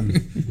hot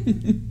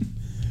nun.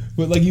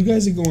 But like you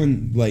guys are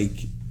going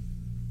like.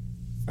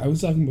 I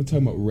was talking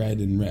about red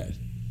and red.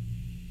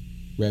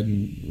 Red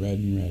and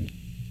red.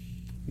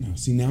 No,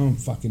 see now I'm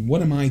fucking.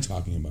 What am I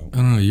talking about? I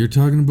don't know. You're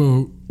talking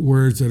about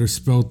words that are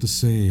spelt the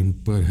same,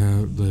 but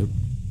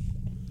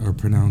are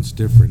pronounced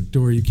different.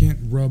 Dory, you can't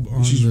rub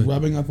on. She's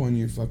rubbing up on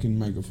your fucking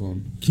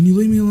microphone. Can you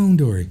leave me alone,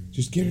 Dory?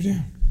 Just get her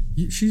down.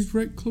 She's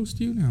right close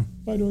to you now.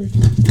 Bye, Dory.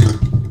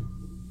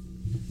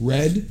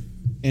 Red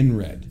and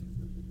red.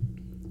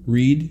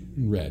 Read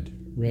and red.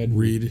 Red.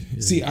 Read.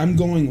 Yeah. See, I'm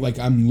going like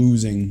I'm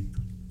losing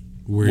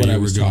what I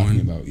was talking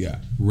about.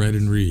 Yeah. Red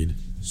and read.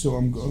 So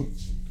I'm going.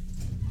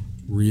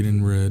 Read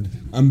and red.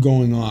 I'm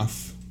going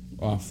off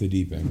the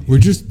deep end. We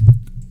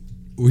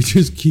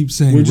just keep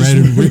saying red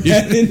and read.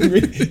 Red and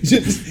read.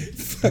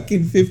 Just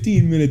fucking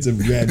 15 minutes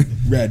of red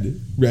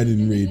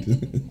and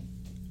read.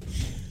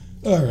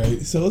 All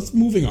right, so let's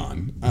moving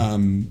on.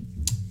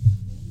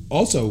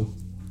 Also,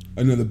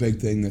 another big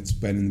thing that's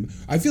been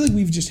I feel like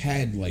we've just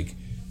had like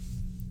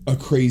a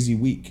crazy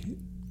week.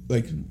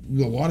 Like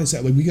a lot of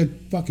like we got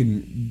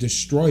fucking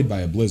destroyed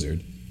by a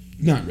blizzard.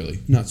 Not really,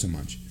 not so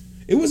much.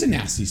 It was a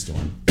nasty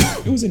storm.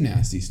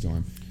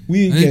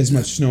 We didn't get as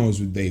much snow as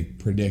they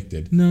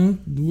predicted. No,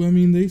 I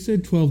mean they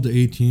said 12 to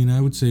 18.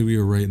 I would say we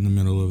were right in the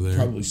middle of there.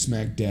 Probably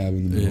smack dab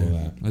in the middle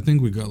of that. I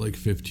think we got like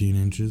 15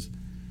 inches.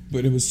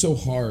 But it was so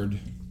hard.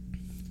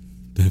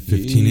 That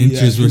 15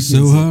 inches were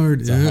so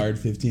hard. It's a hard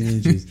 15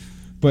 inches.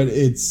 But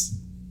it's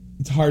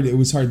hard. It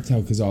was hard to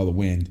tell because of all the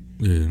wind.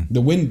 Yeah.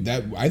 The wind,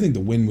 I think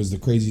the wind was the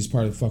craziest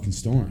part of the fucking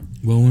storm.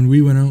 Well, when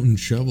we went out and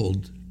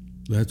shoveled,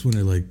 that's when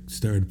it like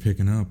started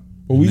picking up.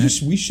 Well,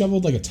 we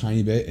shoveled like a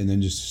tiny bit and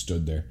then just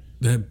stood there.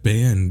 That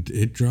band,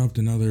 it dropped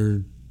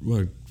another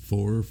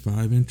 4 or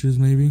 5 inches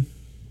maybe.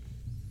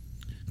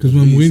 Because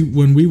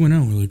when we went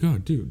out, we're like, oh,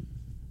 dude,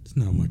 it's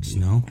not much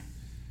snow.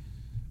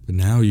 But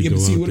now you go out there. Yeah, but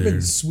see, it would have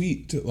been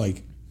sweet to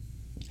like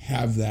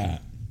have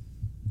that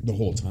the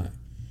whole time.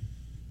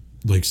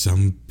 Like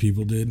some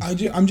people did.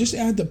 I'm just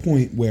at the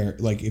point where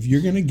like if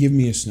you're gonna give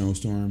me a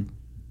snowstorm,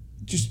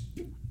 just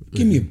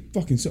give me a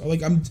fucking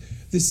like I'm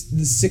the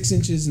 6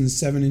 inches and the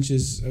 7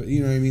 inches,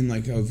 you know what I mean,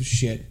 like of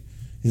shit,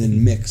 and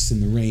then mix in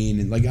the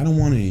rain and like I don't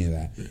want any of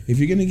that. If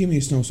you're gonna give me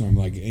a snowstorm,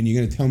 like, and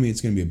you're gonna tell me it's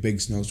gonna be a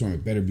big snowstorm,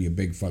 it better be a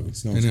big fucking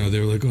snowstorm. I know,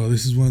 they were like, oh,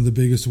 this is one of the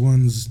biggest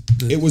ones.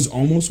 It was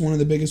almost one of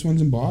the biggest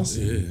ones in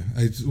Boston.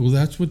 Yeah, well,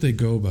 that's what they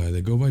go by.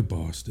 They go by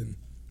Boston.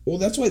 Well,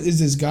 that's why there's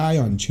this guy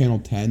on Channel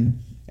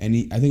 10. I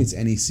think it's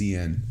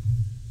NECN,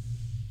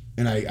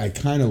 and I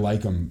kind of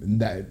like him.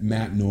 That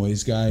Matt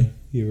Noyes guy.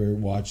 You ever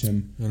watch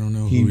him? I don't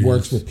know. He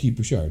works with Pete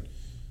Bouchard.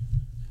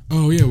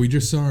 Oh yeah, we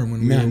just saw him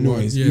when Matt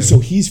Noyes. Yeah. So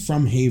he's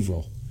from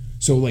Haverhill.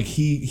 So like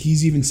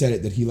he's even said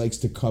it that he likes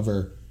to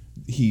cover.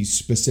 He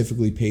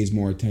specifically pays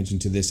more attention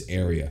to this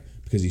area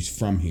because he's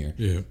from here.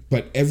 Yeah.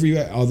 But every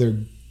other,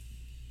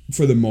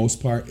 for the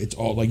most part, it's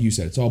all like you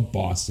said. It's all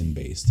Boston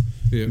based.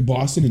 Yeah.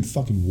 Boston and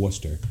fucking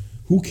Worcester.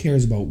 Who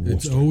cares about Worcester?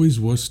 It's always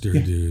Worcester,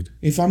 dude.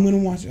 If I'm gonna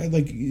watch,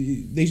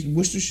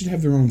 Worcester should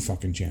have their own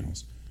fucking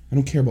channels. I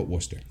don't care about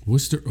Worcester.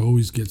 Worcester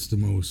always gets the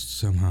most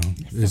somehow.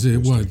 Is it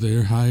Worcester. What?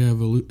 They're high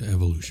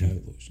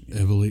evolution.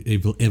 Yeah.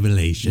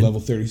 Evolution.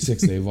 Level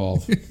 36, they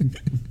evolve.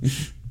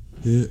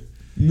 Yeah.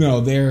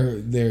 No,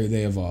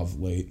 they evolve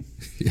late.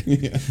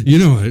 Yeah. You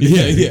know what?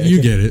 Yeah,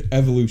 you get it.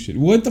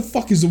 Evolution. What the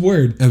fuck is the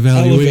word?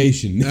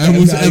 Elevation.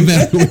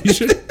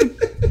 Evaluation.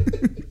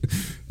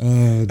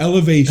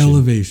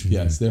 Elevation.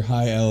 Yes, they're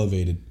high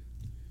elevated.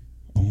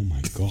 Oh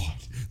my god.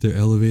 They're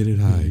elevated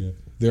high. Yeah.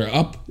 They're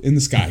up in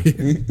the sky.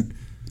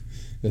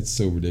 That's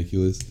so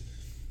ridiculous.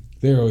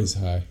 They're always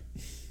high.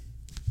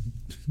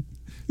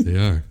 They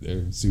are.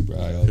 They're super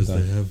high all the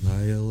time. Because they have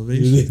high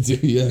elevation. They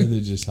do, yeah,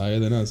 they're just higher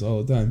than us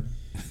all the time.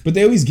 But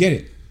they always get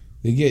it.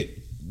 They get,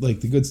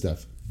 like, the good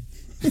stuff.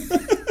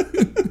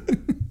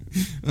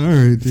 All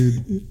right,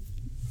 dude.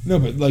 No,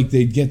 but, like,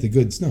 they get the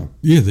good snow.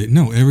 Yeah,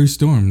 every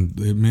storm,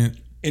 it meant...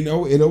 And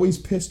it always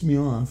pissed me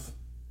off.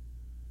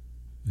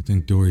 I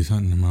think Dory's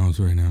hunting a mouse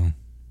right now.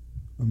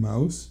 A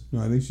mouse?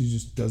 No, I think she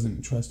just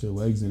doesn't trust her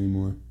legs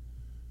anymore.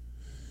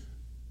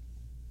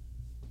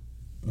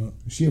 Does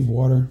she have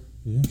water?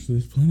 Yeah, so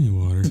there's plenty of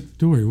water.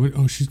 Dory, what?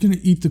 Oh, she's going to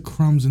eat the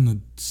crumbs in the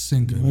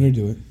sink. Let her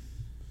do it.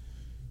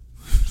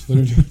 Just let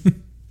her do it.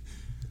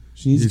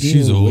 She needs to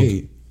gain a little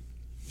weight.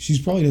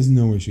 She probably doesn't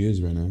know where she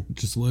is right now.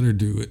 Just let her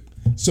do it.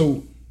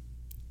 So,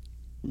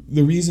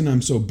 the reason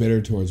I'm so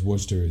bitter towards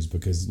Worcester is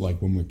because,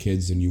 like, when we're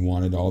kids and you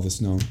wanted all the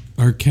snow.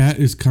 Our cat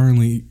is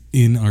currently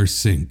in our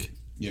sink.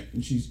 Yeah,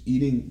 and she's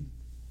eating.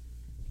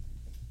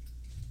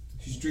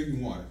 She's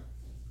drinking water.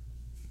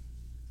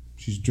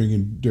 She's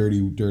drinking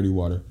dirty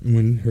water.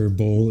 When her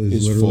bowl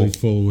is literally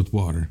full. full with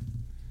water.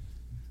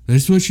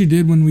 That's what she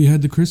did when we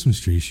had the Christmas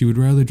tree. She would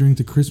rather drink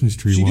the Christmas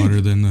tree water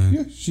than the...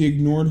 Yeah, she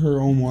ignored her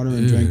own water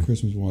and drank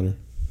Christmas water.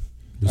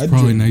 It was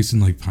probably nice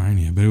and like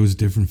piney, but it was a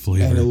different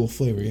flavor. It had a little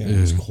flavor, yeah. It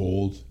was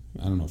cold.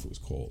 I don't know if it was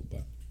cold,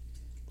 but...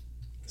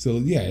 So,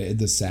 yeah,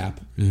 the sap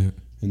and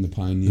the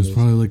pine needles. It was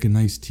probably like a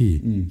nice tea.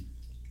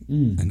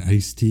 An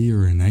iced tea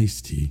or an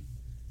iced tea.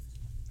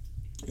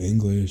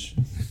 English.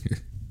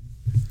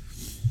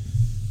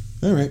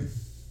 All right.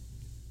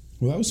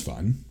 Well, that was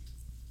fun.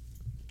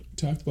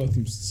 Talked about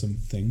some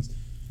things.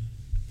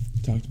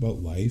 Talked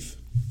about life.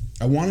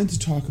 I wanted to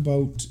talk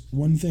about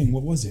one thing.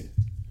 What was it?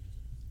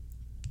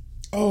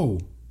 Oh,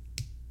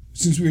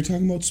 since we were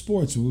talking about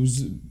sports, what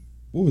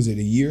was it?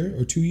 A year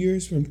or 2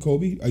 years from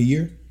Kobe? A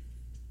year?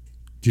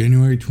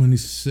 January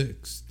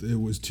 26th. It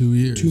was 2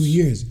 years. 2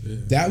 years. Yeah.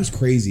 That was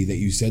crazy that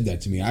you said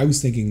that to me. I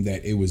was thinking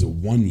that it was a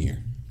 1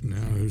 year. No,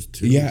 it was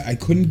 2. Yeah, I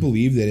couldn't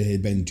believe that it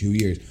had been 2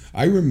 years.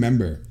 I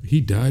remember. He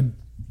died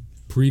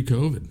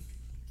pre-COVID.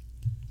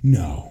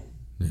 No.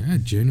 Yeah,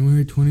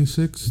 January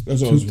 26th,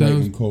 That's what was right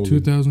when COVID.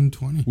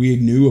 2020. We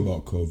knew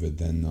about COVID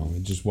then, though.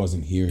 It just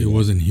wasn't here yet. It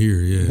wasn't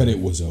here, yeah. But it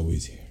was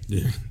always here.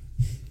 Yeah.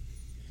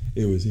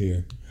 It was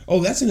here. Oh,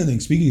 that's another thing.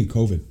 Speaking of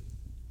COVID,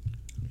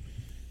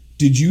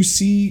 did you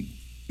see...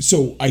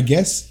 So, I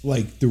guess,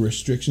 like, the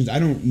restrictions... I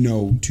don't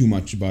know too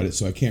much about it,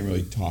 so I can't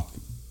really talk,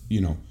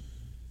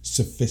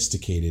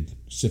 sophistically.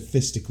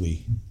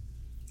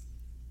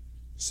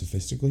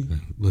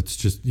 Let's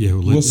just...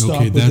 We'll stop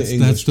okay, with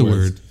that's the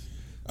word.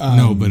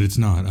 No, but it's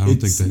not. I don't think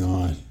that... It's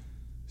not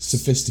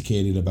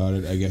sophisticated about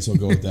it. I guess I'll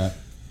go with that.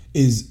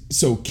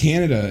 So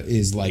Canada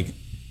is like...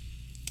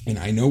 And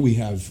I know we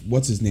have...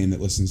 What's his name that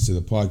listens to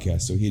the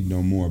podcast, so he'd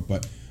know more.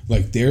 But,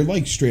 like, they're,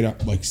 like, straight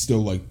up, like,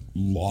 still, like,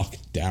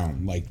 locked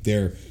down. Like,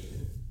 they're...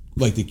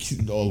 Like,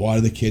 a lot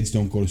of the kids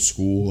don't go to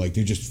school. Like,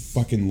 they're just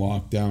fucking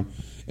locked down.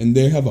 And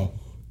they have a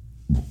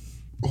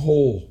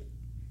whole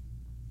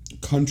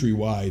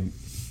countrywide...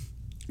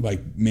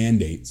 like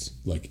mandates,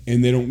 like,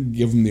 and they don't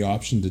give them the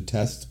option to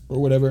test or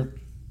whatever.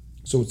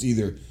 So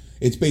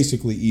it's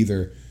basically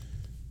either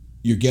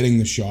you're getting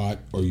the shot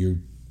or you're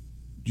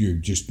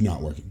just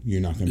not working.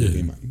 You're not going to make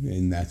any money,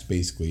 and that's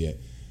basically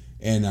it.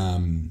 And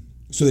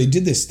so they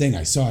did this thing.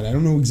 I saw it. I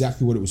don't know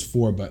exactly what it was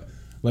for, but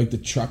like the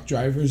truck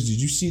drivers.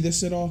 Did you see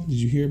this at all? Did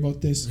you hear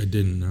about this? I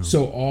didn't know.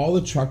 So all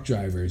the truck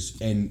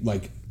drivers and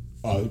like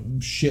a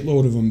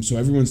shitload of them. So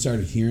everyone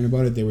started hearing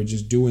about it. They were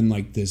just doing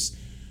like this.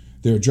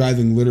 They were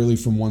driving literally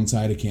from one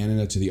side of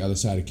Canada to the other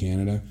side of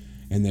Canada,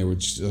 and they were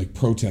just like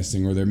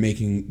protesting, or they're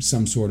making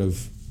some sort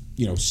of,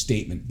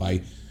 statement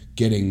by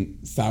getting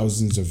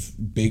thousands of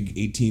big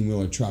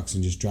 18-wheeler trucks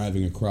and just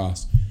driving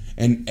across.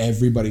 And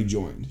everybody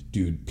joined,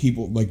 dude.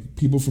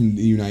 People from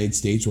the United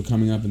States were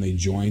coming up and they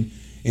joined,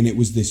 and it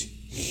was this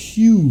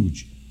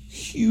huge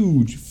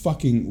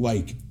fucking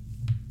like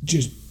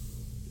just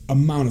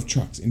amount of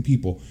trucks and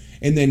people.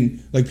 And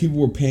then, like, people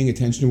were paying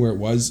attention to where it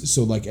was.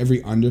 So, like,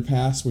 every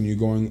underpass, when you're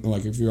going,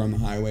 like, if you're on the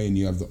highway and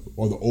you have the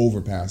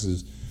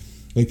overpasses,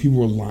 like, people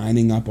were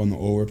lining up on the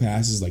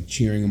overpasses, like,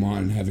 cheering them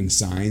on and having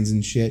signs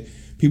and shit.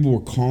 People were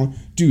calling.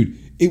 Dude,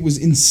 it was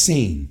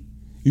insane.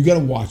 You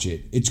gotta watch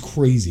it. It's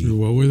crazy.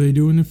 What were they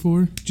doing it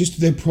for? Just,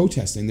 they're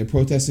protesting. They're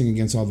protesting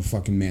against all the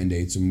fucking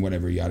mandates and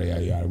whatever, yada,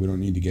 yada, yada. We don't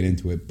need to get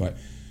into it. But,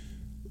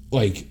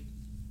 like,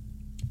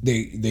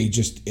 they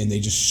just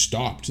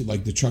stopped.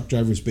 Like, the truck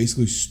drivers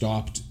basically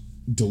stopped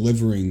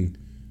delivering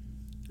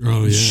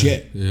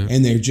shit,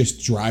 and they're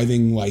just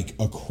driving like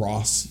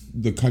across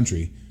the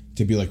country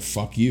to be like,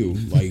 fuck you,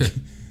 like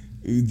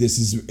this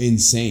is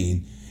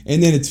insane.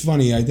 And then it's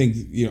funny, I think,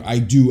 I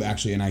do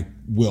actually, and I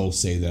will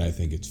say that I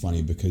think it's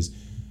funny because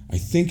I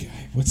think,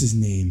 what's his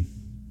name,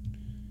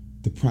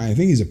 I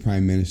think he's a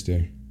prime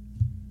minister,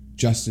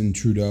 Justin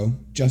Trudeau,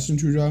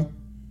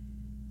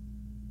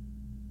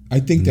 I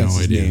think that's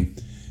his name.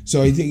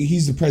 So I think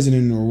he's the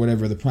president or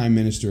whatever, the prime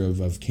minister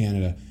of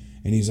Canada.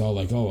 And he's all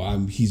like,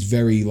 he's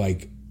very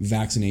like,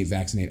 vaccinate,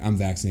 I'm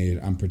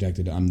vaccinated, I'm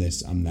protected, I'm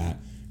this, I'm that.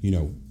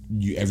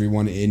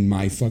 Everyone in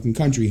my fucking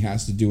country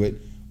has to do it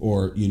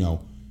or,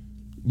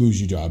 lose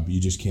your job.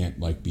 You just can't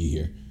like be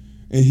here.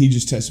 And he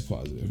just tested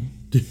positive.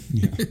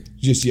 Yeah.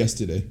 Just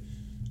yesterday.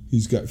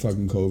 He's got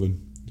fucking COVID.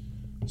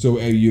 So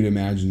you'd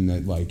imagine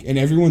that like, and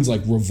everyone's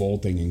like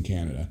revolting in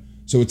Canada.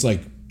 So it's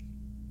like,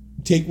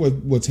 take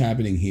what's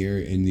happening here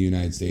in the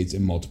United States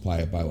and multiply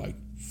it by like,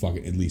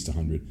 fucking at least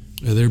 100.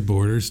 Are their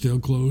borders still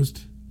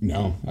closed?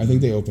 No, I think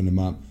they opened them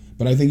up.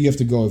 But I think you have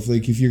to go, if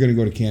you're going to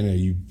go to Canada,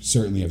 you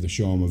certainly have to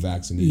show them a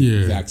vaccine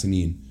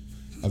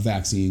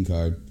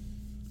card.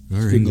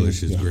 Our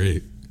English is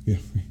great. Yeah.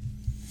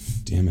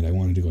 Damn it, I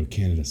wanted to go to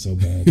Canada so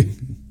bad.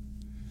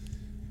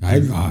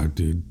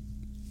 Dude.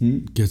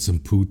 Get some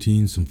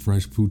poutine, some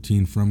fresh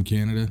poutine from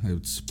Canada.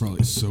 It's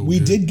probably so We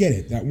good. did get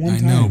it that one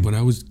time. I know, but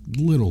I was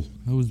little.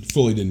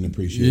 Fully didn't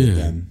appreciate it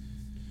then.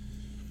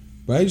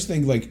 But I just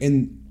think, like, I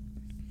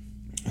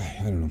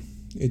don't know.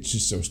 It's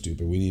just so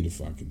stupid. We need to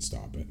fucking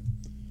stop it.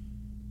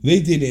 They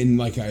did, and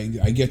like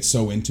I get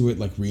so into it,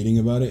 like reading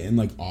about it, and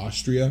like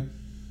Austria,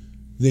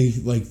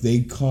 Austria.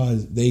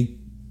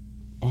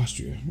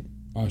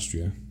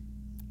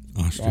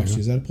 Austria,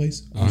 is that a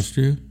place?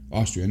 Austria,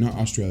 not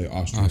Australia.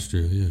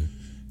 Austria, yeah.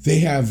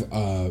 They have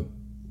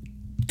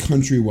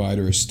countrywide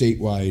or a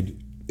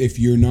statewide. If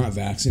you're not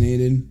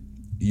vaccinated,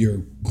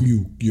 you're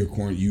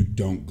quarantined. You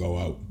don't go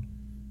out.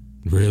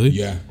 Really?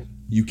 Yeah,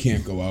 you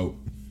can't go out.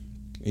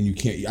 And you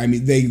can't. I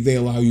mean, they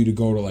allow you to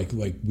go to like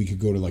we could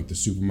go to like the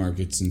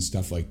supermarkets and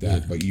stuff like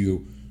that, but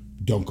you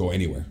don't go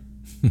anywhere.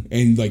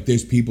 And like,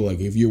 there's people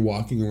like if you're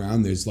walking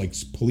around, there's like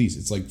police.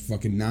 It's like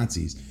fucking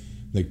Nazis.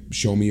 Like,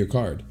 show me your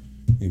card.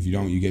 And if you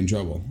don't, you get in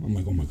trouble. I'm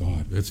like, oh my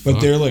god. But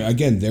fucked. they're like,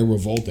 again, they're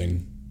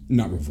revolting.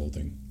 Not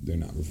revolting. They're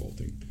not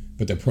revolting,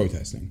 but they're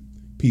protesting.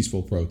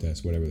 Peaceful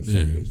protest, whatever the fuck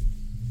it is.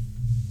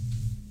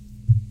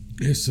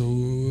 Yeah. So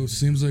it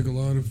seems like a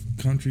lot of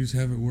countries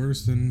have it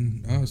worse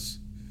than us.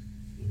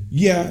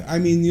 Yeah, I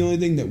mean, the only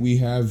thing that we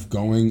have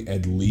going,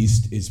 at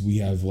least, is we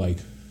have, like,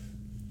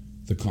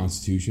 the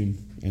Constitution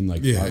and,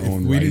 like, our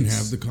own rights. We didn't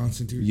have the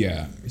Constitution.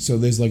 Yeah, so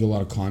there's, like, a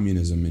lot of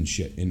communism and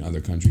shit in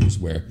other countries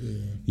where,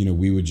 you know,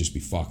 we would just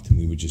be fucked and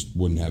we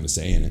wouldn't have a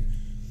say in it.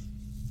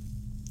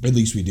 At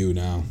least we do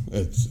now.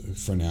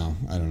 For now,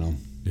 I don't know.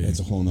 Yeah. It's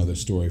a whole nother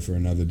story for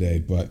another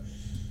day, but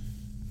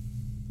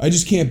I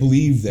just can't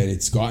believe that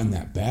it's gotten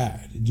that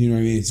bad. Do you know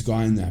what I mean? It's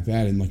gotten that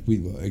bad, and, like,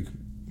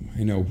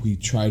 I know we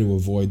try to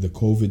avoid the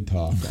COVID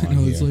talk on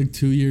here. It's like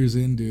 2 years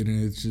in, dude,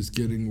 and it's just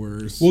getting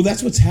worse. Well,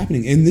 that's what's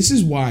happening. And this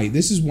is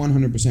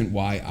 100%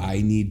 why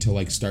I need to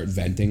like start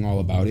venting all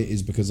about it,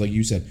 is because, like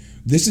you said,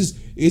 this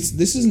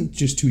isn't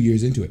just 2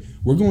 years into it.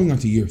 We're going on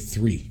to year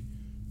 3.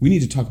 We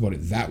need to talk about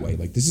it that way.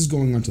 Like, this is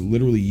going on to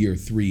literally year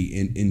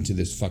 3 into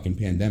this fucking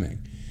pandemic.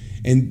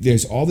 And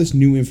there's all this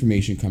new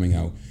information coming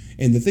out.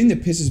 And the thing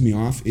that pisses me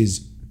off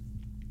is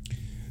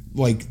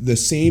like the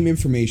same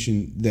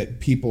information that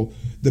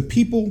the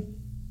people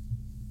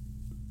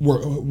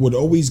would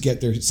always get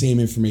their same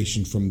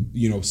information from,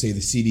 you know, say the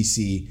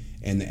CDC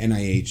and the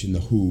NIH and the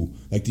WHO,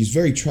 like these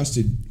very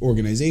trusted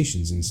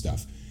organizations and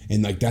stuff.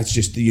 And like, that's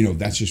just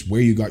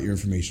where you got your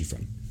information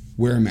from.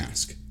 Wear a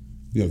mask.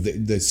 You know,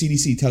 the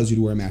CDC tells you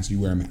to wear a mask, you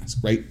wear a mask,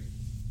 right?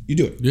 You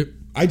do it. Yep.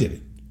 I did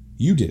it.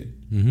 You did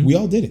it. Mm-hmm. We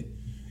all did it.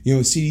 You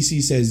know,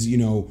 CDC says, you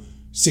know,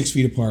 6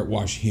 feet apart,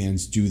 wash your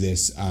hands, do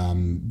this,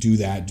 do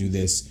that, do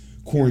this,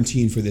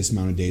 quarantine for this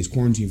amount of days,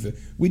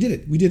 we did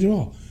it. We did it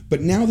all.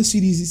 But now the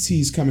CDC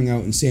is coming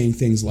out and saying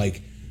things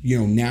like, you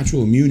know,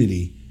 natural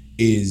immunity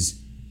is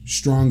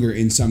stronger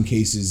in some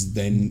cases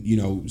than, you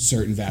know,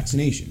 certain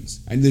vaccinations.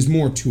 And there's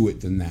more to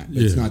it than that.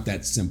 It's not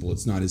that simple.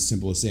 It's not as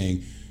simple as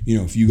saying, you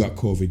know, if you got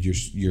COVID,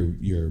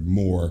 you're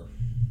more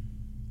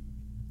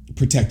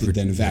protected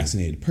than a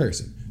vaccinated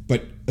person.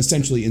 But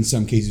essentially, in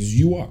some cases,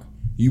 you are.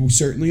 You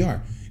certainly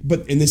are.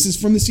 And this is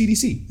from the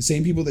CDC, the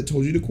same people that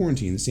told you to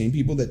quarantine, the same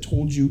people that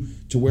told you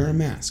to wear a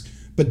mask.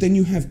 But then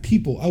you have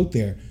people out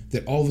there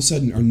that all of a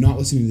sudden are not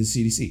listening to the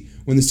CDC.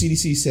 When the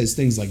CDC says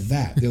things like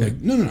that, they're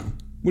like, no.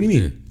 What do you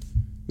mean?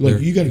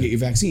 Like, you got to get your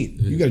vaccine.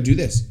 You got to do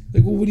this.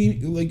 Like, well, what do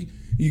you, like,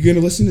 you're going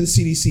to listen to the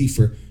CDC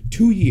for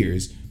 2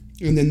 years,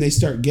 and then they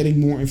start getting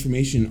more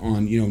information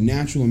on, you know,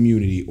 natural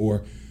immunity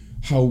or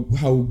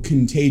how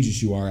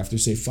contagious you are after,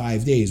 say,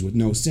 5 days with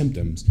no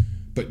symptoms.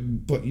 But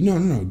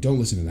no, don't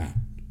listen to that.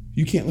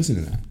 You can't listen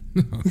to that.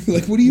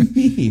 Like, what do you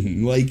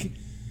mean? Like,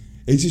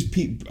 it's just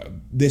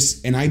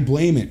this, and I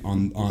blame it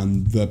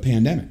on the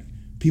pandemic.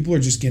 People are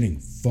just getting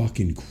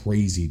fucking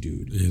crazy,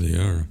 dude. Yeah, they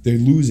are. They're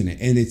losing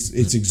it, and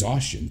it's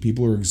exhaustion.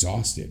 People are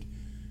exhausted,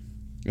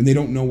 and they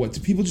don't know what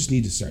to. People just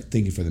need to start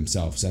thinking for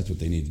themselves. That's what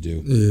they need to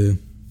do. Yeah.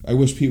 I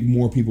wish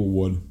more people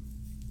would.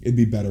 It'd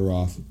be better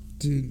off.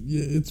 Dude,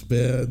 yeah, it's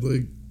bad.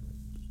 Like,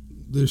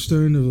 they're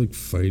starting to, like,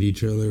 fight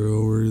each other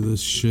over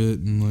this shit,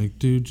 and, like,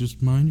 dude,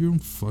 just mind your own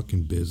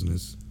fucking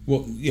business.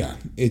 Well, yeah,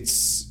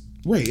 it's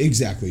right,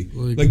 exactly.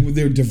 Like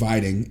they're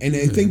dividing, and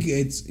I think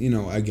it's, you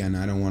know, again,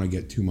 I don't want to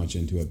get too much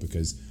into it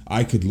because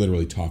I could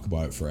literally talk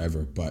about it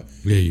forever. But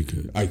yeah, you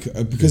could.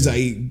 Because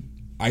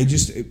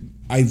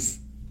I've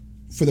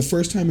for the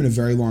first time in a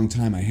very long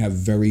time, I have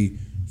very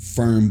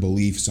firm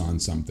beliefs on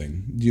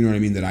something. Do you know what I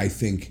mean? That I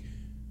think.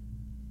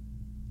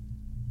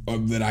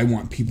 That I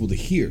want people to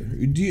hear.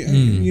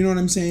 You know what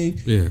I'm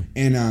saying? Yeah.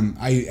 And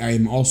I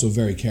am also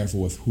very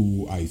careful with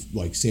who I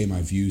like say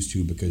my views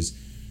to, because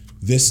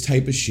this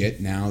type of shit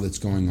now that's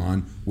going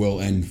on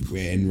will end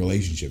in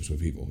relationships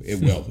with people.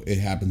 It will. It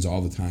happens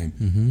all the time.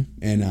 Mm-hmm.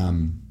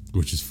 And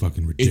which is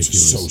fucking ridiculous.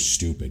 It's so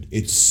stupid.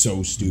 It's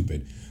so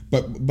stupid.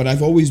 But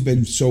I've always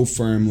been so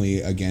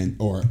firmly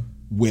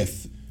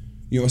with,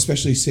 you know,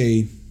 especially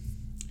say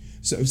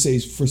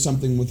for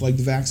something with like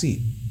the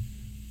vaccine.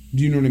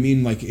 Do you know what I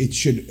mean? Like, it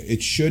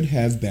should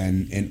have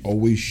been and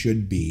always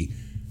should be,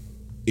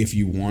 if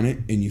you want it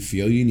and you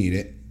feel you need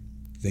it,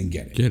 then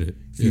get it. Get it.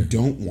 If you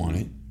don't want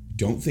it,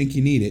 don't think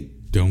you need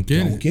it, don't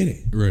get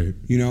it. Right.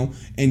 You know?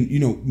 And, you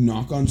know,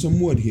 knock on some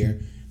wood here.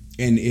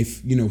 And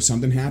if, you know,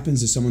 something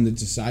happens to someone that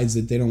decides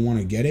that they don't want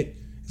to get it,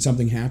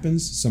 something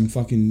happens, some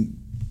fucking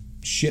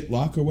shit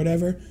luck or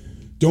whatever,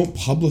 don't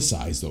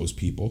publicize those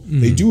people.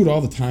 They do it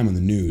all the time on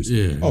the news.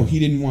 Yeah. Oh, he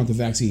didn't want the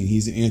vaccine.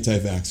 He's an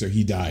anti-vaxxer.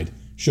 He died.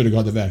 Should have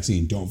got the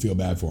vaccine. Don't feel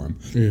bad for him.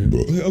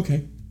 Yeah.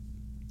 Okay.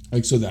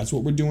 Like, so that's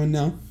what we're doing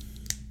now?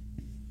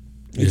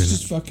 It's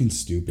just fucking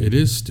stupid. It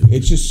is stupid.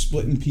 It's just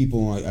splitting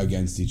people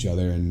against each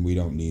other, and we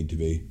don't need to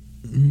be.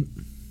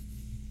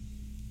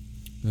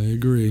 I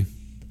agree.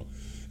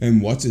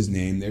 And what's his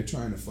name? They're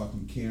trying to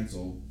fucking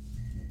cancel.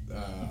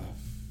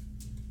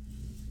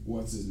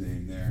 What's his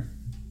name there?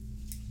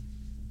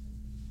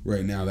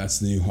 Right now, that's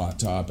the new hot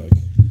topic.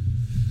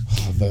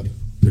 Oh,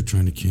 They're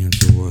trying to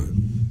cancel what?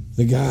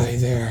 the guy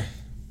there.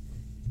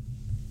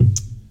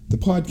 The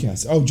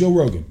podcast. Oh, Joe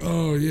Rogan.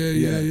 Oh, yeah.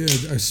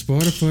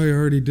 Spotify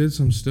already did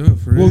some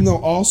stuff, right? Well, no,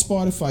 all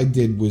Spotify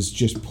did was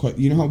just put,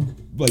 you know how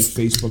like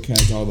Facebook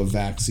has all the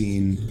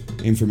vaccine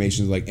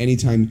information, like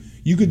anytime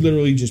you could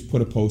literally just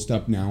put a post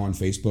up now on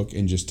Facebook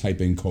and just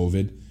type in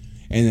COVID,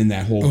 and then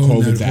that whole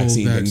COVID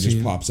vaccine thing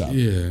just pops up.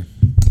 Yeah.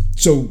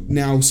 So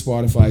now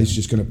Spotify is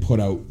just going to put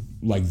out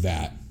like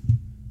that.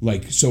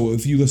 Like, so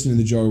if you listen to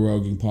the Joe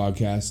Rogan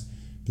podcast,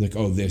 be like,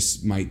 oh,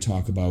 this might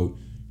talk about,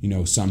 you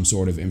know, some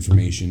sort of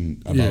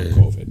information about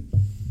COVID.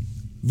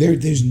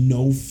 There's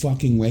no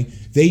fucking way.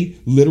 They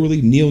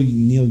literally, Neil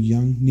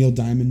Young.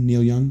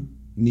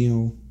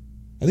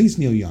 I think it's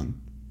Neil Young.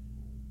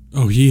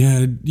 Oh, he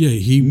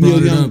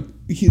brought it up.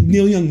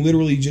 Neil Young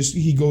literally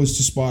he goes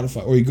to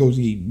Spotify, or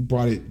he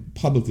brought it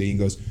publicly and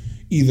goes,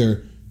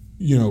 either,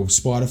 you know,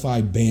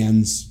 Spotify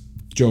bans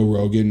Joe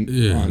Rogan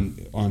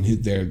on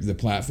the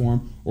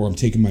platform, or I'm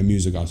taking my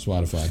music off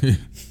Spotify.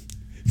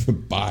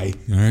 Bye.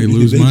 All right,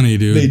 lose money,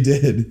 dude. They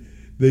did.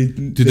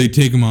 Did they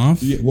take him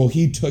off? Yeah, well,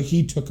 he took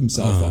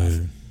himself off. Yeah.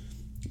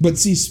 But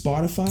see,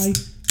 Spotify,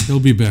 he'll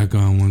be back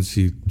on once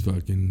he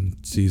fucking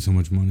sees how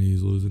much money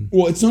he's losing.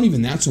 Well, it's not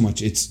even that so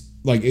much. It's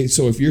like,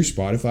 so if you're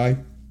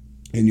Spotify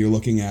and you're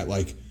looking at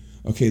like,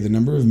 okay, the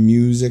number of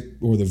music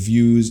or the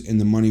views and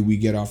the money we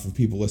get off of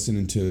people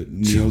listening to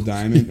Neil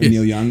Diamond or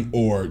Neil Young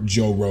or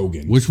Joe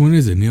Rogan. Which one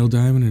is it? Neil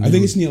Diamond? I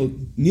think it's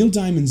Neil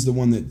Diamond's the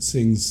one that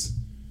sings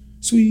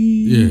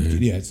Sweet.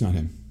 Yeah, it's not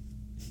him.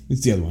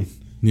 It's the other one.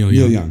 Neil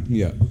Young.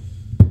 Yeah.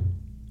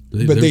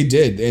 But they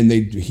did, and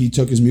he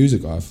took his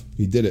music off.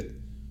 He did it.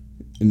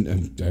 And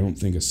I don't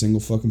think a single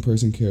fucking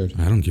person cared.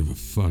 I don't give a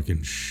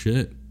fucking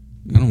shit.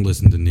 I don't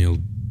listen to Neil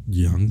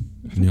Young,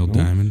 Neil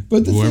Diamond.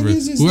 But the thing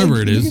is whoever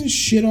they're it is. They're going to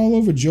shit all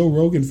over Joe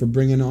Rogan for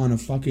bringing on a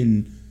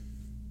fucking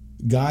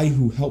guy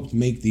who helped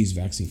make these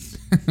vaccines.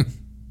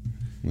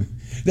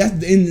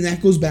 That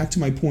goes back to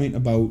my point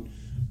about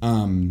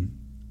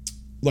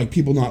like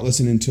people not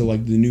listening to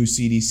like the new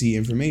CDC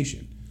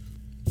information.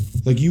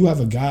 Like, you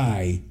have a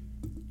guy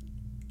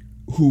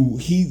who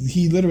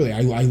he literally,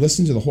 I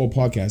listened to the whole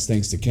podcast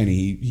thanks to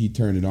Kenny. He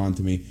turned it on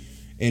to me.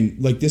 And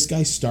like, this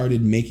guy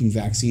started making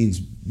vaccines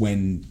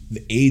when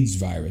the AIDS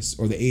virus,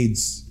 or the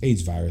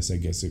AIDS virus, I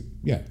guess.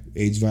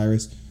 AIDS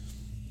virus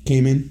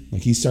came in.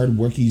 Like, he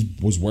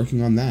was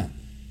working on that.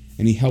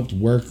 And he helped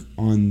work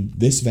on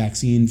this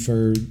vaccine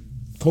for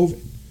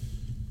COVID.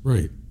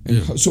 Right.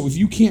 And so if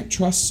you can't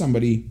trust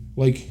somebody,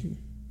 like,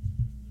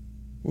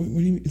 what do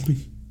you mean? Like,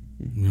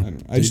 I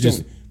don't know.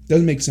 It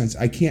doesn't make sense.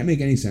 I can't make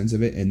any sense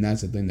of it, and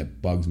that's the thing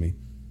that bugs me.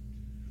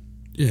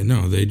 Yeah,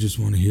 no, they just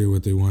want to hear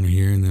what they want to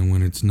hear, and then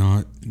when it's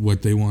not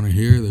what they want to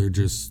hear, they're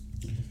just,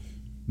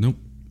 nope,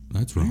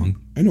 that's wrong.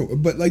 I know,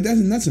 but like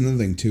that's another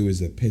thing too, is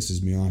that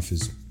pisses me off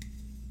is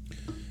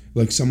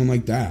like someone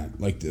like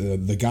that, like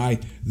the guy,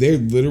 they're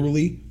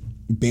literally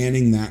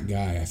banning that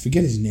guy. I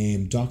forget his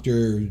name,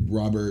 Dr.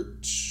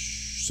 Robert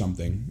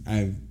something.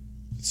 I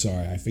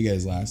forget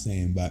his last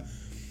name, but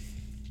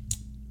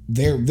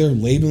they're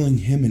labeling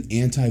him an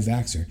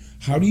anti-vaxxer.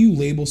 How do you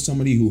label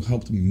somebody who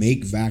helped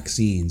make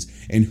vaccines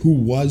and who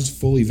was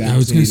fully vaccinated? I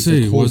was going to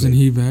say, wasn't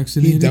he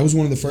vaccinated? That was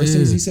one of the first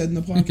things he said in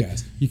the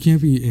podcast. You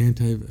can't be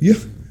anti-vaxxer. Yeah,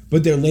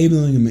 but they're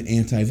labeling him an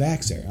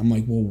anti-vaxxer. I'm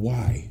like, well,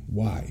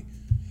 why?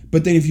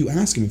 But then if you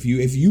ask him, if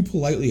you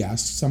politely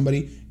ask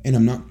somebody, and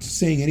I'm not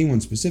saying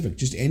anyone specific,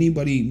 just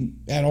anybody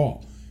at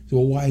all, so,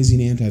 well, why is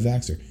he an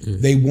anti-vaxxer? Yeah.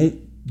 They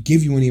won't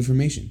give you any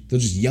information. They'll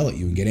just yell at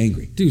you and get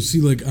angry. Dude,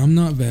 see, like, I'm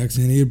not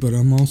vaccinated, but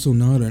I'm also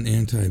not an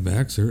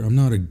anti-vaxxer. I'm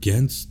not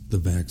against the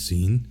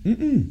vaccine.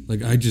 Mm-mm.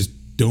 Like, I just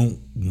don't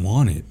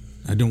want it.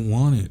 I don't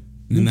want it.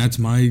 And that's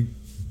my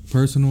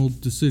personal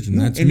decision.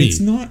 That's me. And it's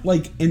not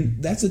like,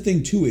 and that's the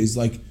thing too, is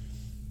like,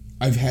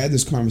 I've had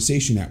this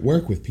conversation at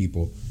work with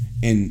people,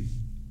 and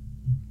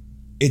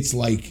it's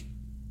like,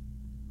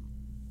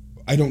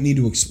 I don't need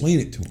to explain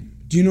it to them.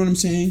 Do you know what I'm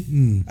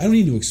saying? I don't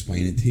need to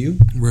explain it to you.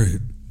 Right.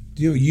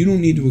 You don't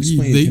need to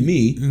explain it to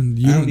me. I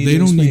don't need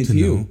to explain it to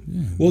you.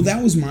 Yeah. Well,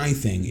 that was my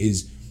thing.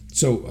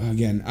 So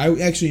again, I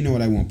actually know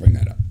what, I won't bring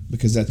that up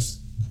because that's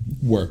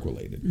work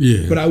related.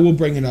 Yeah. But I will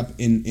bring it up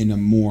in a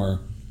more,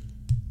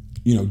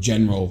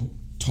 general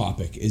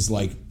topic. Is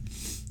like,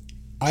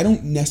 I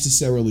don't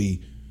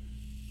necessarily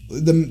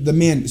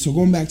So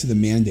going back to the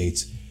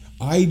mandates,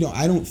 I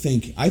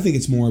think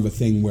it's more of a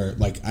thing where,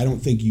 like, I don't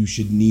think you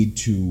should need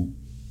to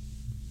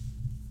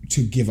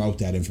give out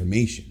that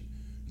information.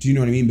 Do you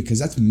know what I mean? Because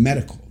that's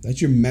medical.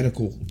 That's your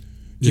medical.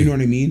 Do you know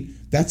what I mean?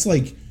 That's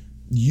like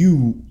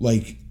you,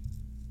 like,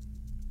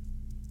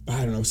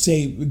 I don't know,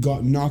 say,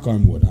 knock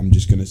on wood, I'm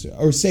just going to say,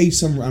 or say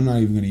I'm not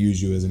even going to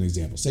use you as an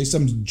example. Say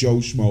some Joe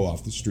Schmo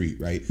off the street,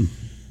 right?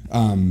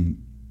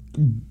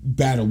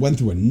 Went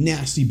through a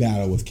nasty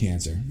battle with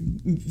cancer.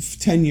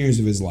 10 years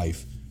of his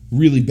life.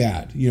 Really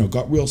bad.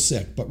 Got real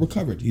sick, but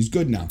recovered. He's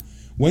good now.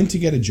 Went to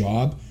get a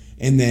job,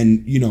 and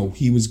then,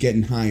 he was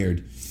getting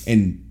hired.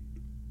 And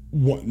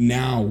what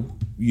now,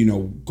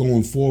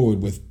 going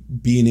forward with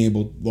being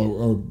able,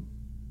 or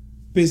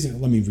business,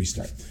 let me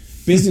restart.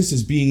 Business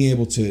is being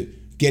able to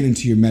get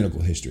into your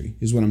medical history,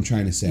 is what I'm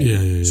trying to say.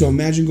 Yeah. So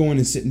imagine going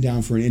and sitting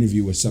down for an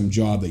interview with some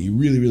job that you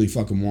really, really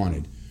fucking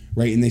wanted,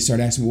 right? And they start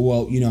asking,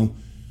 well, have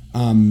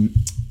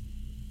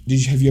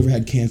you ever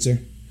had cancer?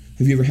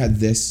 Have you ever had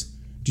this?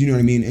 Do you know what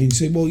I mean? And you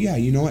say, well, yeah,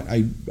 you know what?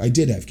 I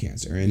did have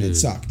cancer, and it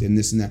sucked, and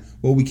this and that.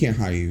 Well, we can't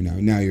hire you now.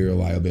 Now you're a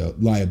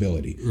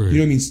liability. Right. You know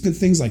what I mean?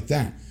 Things like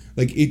that.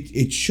 Like,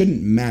 it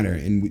shouldn't matter,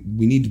 and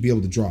we need to be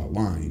able to draw a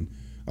line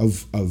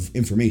of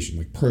information,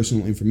 like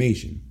personal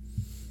information.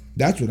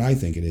 That's what I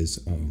think it is.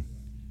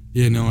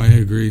 Yeah, no, I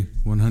agree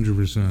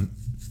 100%.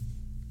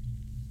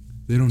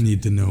 They don't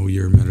need to know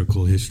your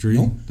medical history.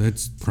 No.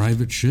 That's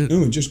private shit.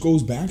 No, it just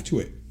goes back to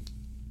it.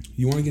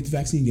 You want to get the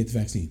vaccine, get the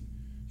vaccine.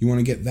 You want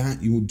to get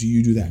that, you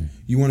do that.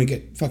 You want to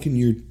get fucking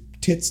your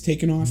tits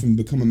taken off and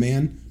become a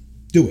man,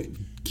 do it.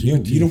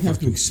 You don't have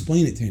to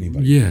explain it to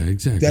anybody. Yeah,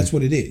 exactly. That's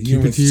what it is.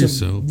 Keep it to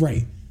yourself.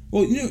 Right.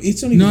 Well,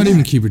 it's not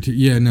even keep it to.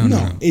 Yeah,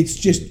 no. It's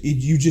just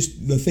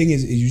the thing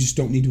is you just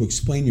don't need to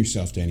explain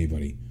yourself to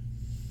anybody.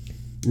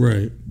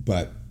 Right.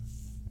 But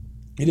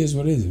it is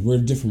what it is. We're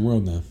in a different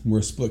world now. We're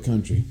a split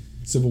country.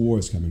 Civil war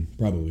is coming,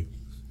 probably.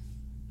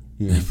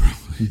 Yeah,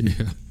 probably.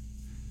 Yeah.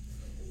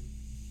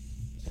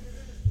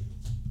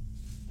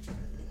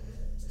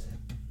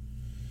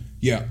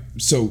 Yeah.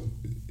 So,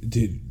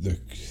 dude,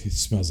 it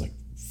smells like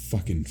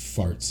fucking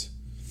farts.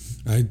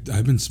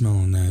 I've been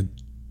smelling that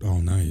all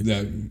night.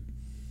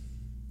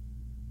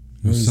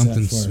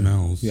 Something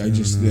smells. Yeah, I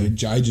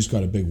just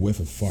got a big whiff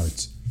of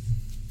farts.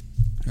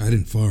 I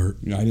didn't fart.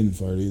 No, I didn't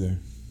fart either.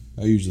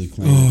 I usually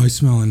claim. Oh, I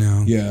smell it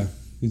now. Yeah,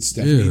 it's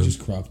Stephanie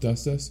just crop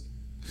dust us.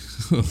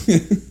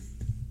 It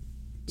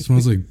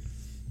smells like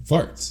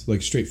farts,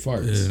 like straight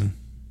farts. Yeah.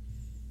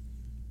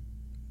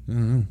 I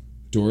don't know.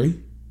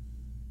 Dory.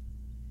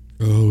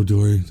 Oh,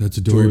 Dory. That's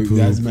a Dory poop.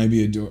 That might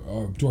be a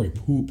Dory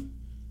poop.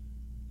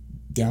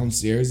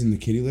 Downstairs in the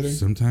kitty litter?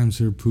 Sometimes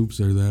her poops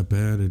are that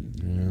bad.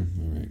 Yeah,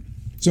 all right.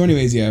 So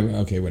anyways, yeah,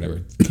 okay,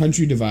 whatever.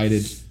 Country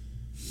divided.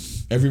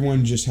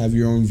 Everyone just have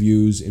your own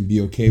views and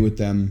be okay with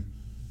them.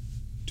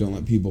 Don't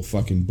let people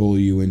fucking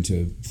bully you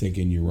into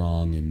thinking you're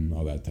wrong and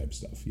all that type of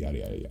stuff. Yada,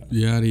 yada, yada.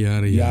 Yada,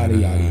 yada, yada. Yada,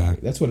 yada,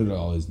 yada. That's what it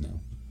all is now.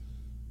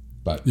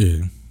 But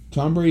yeah.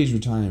 Tom Brady's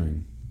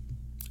retiring.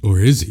 Or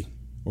is he?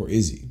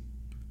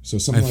 So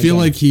something I feel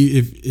like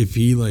if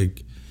he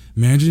like,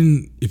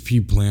 imagine if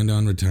he planned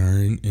on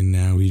retiring and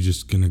now he's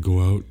just gonna go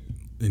out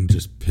and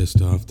just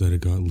pissed off that it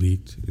got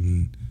leaked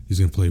and he's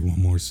gonna play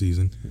one more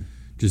season,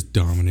 just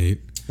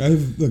dominate.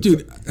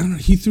 Dude, I don't know,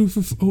 he threw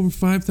for over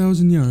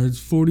 5,000 yards,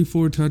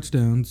 44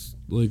 touchdowns,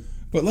 like.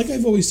 But like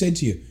I've always said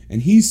to you,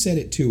 and he's said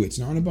it too, it's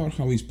not about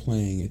how he's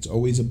playing. It's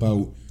always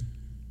about.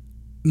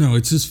 No,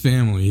 it's his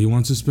family. He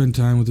wants to spend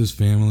time with his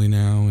family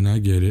now, and I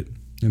get it.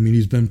 I mean,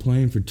 he's been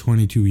playing for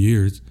 22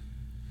 years.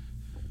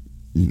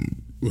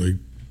 Like,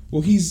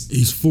 well,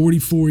 he's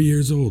 44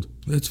 years old.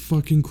 That's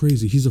fucking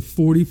crazy. He's a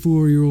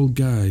 44-year-old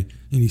guy,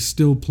 and he's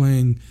still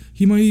playing.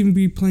 He might even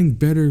be playing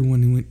better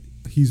when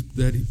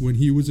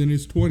he was in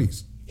his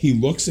 20s. He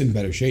looks in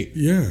better shape.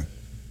 Yeah,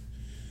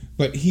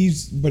 but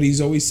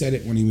he's always said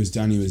it. When he was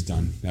done, he was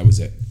done. That was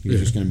it. He was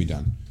just going to be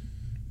done.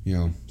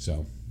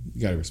 So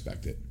you got to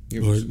respect it.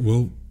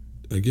 Well,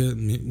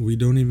 again, we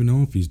don't even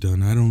know if he's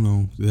done. I don't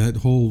know. That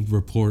whole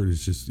report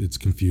is it's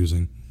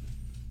confusing.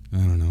 I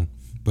don't know.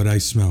 But I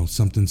smell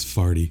something's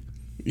farty.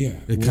 Yeah.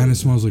 It kind of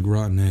smells like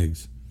rotten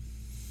eggs.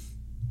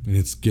 And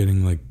it's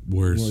getting like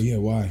worse. Well, yeah,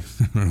 why?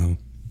 I don't know.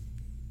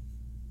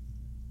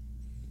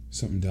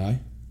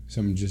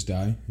 Something just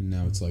die, and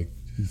now it's like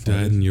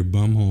died in your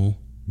bum hole.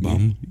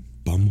 Bum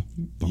hole.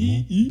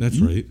 That's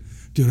right.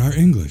 Dude, our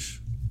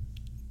English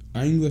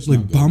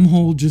like bum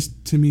hole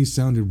just to me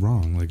sounded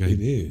wrong. Like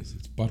it is.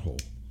 It's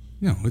butthole.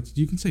 No,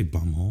 you can say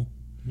bum hole.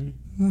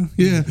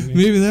 Yeah,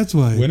 maybe that's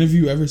why. When have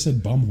you ever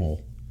said bum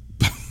hole?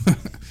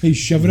 Hey,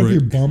 shove it up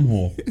your bum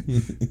hole.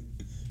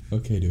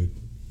 Okay, dude.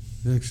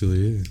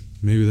 Actually, yeah.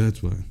 Maybe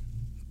that's why.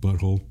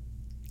 Butthole.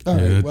 All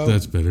right,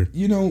 that's better.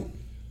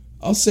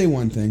 I'll say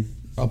one thing.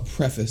 I'll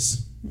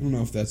preface. I don't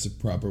know if that's a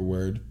proper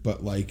word,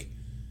 but like,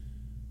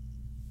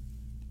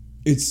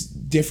 it's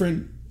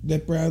different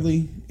that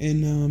Bradley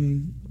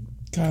and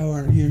Kyle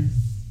aren't here.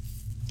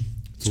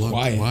 It's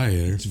quiet.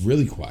 It's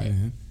really quiet.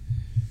 Mm-hmm.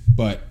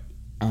 But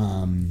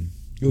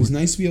it was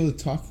nice to be able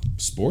to talk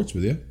sports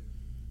with you.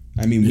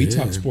 I mean, we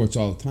talk sports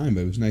all the time,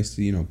 but it was nice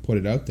to, put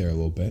it out there a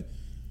little bit.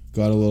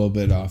 Got a little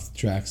bit off the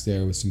tracks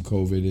there with some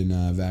COVID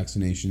and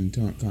vaccination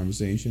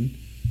conversation.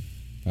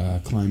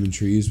 Climbing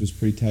trees was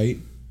pretty tight.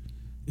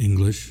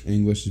 English.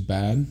 English is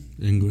bad.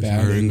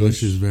 Our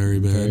English is very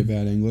bad. Very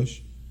bad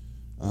English.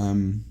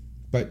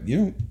 But, you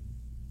know,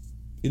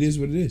 it is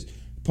what it is.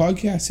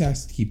 Podcast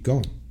has to keep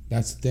going.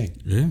 That's the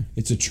thing. Yeah.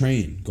 It's a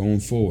train going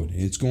forward.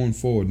 And it's going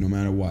forward no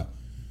matter what.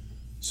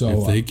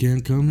 So if they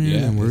can't come here,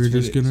 then we're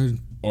just going to...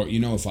 Or, you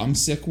know, if I'm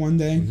sick one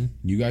day,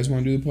 you guys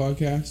want to do the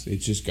podcast,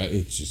 it's just got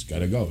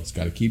to go. It's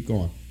got to keep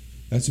going.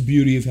 That's the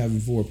beauty of having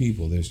 4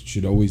 people. There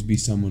should always be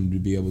someone to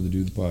be able to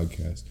do the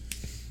podcast.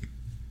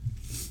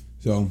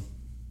 So,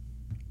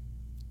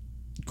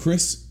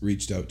 Chris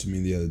reached out to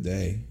me the other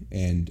day,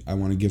 and I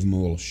want to give him a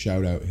little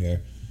shout out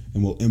here,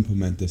 and we'll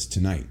implement this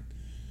tonight.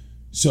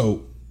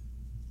 So,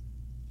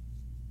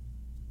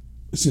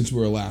 since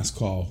we're a last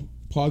call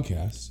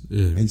podcast,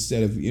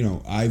 instead of, you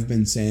know, I've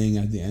been saying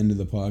at the end of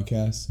the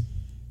podcast,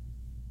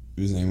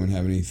 does anyone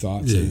have any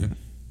thoughts? Yeah.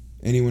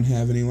 Anyone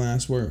have any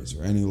last words?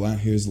 Or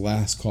here's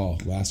last call.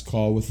 Last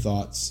call with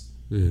thoughts.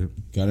 Yeah.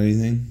 Got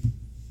anything?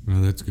 Well,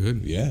 that's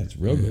good. Yeah, it's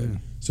real good.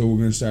 So we're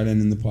going to start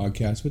ending the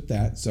podcast with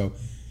that. So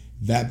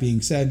that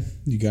being said,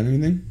 you got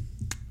anything?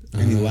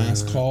 Any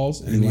last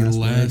calls? Any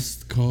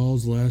last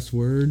calls, last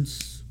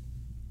words?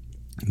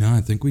 No, I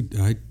think we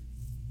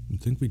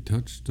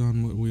touched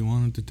on what we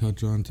wanted to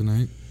touch on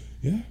tonight.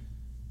 Yeah.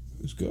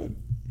 It was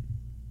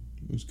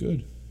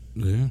good.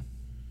 Yeah.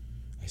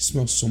 I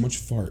smell so much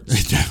farts.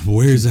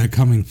 Where is that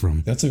coming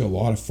from? That's like a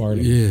lot of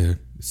farting. Yeah.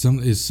 Is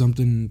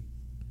something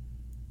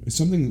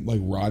like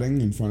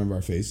rotting in front of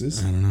our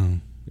faces? I don't know.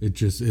 It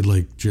just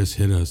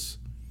hit us.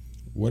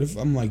 What if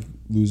I'm like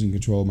losing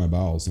control of my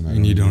bowels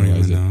and you don't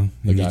even know?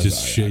 Like you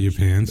just shit your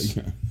pants?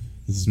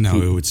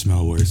 No, it would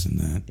smell worse than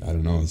that. I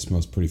don't know. It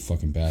smells pretty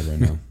fucking bad right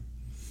now.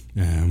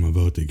 Yeah, I'm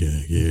about to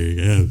gag.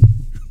 Yeah.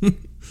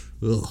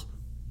 Ugh.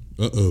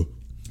 Uh-oh.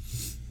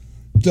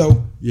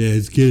 So yeah,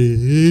 it's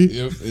kidding.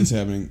 Yep, it's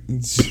happening.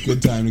 It's a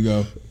good time to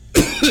go.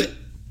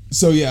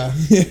 So yeah,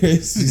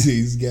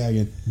 he's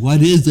gagging.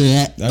 What is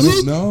that? I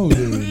don't know,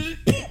 dude.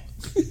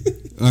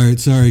 All right,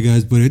 sorry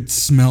guys, but it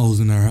smells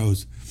in our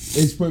house.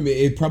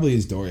 It probably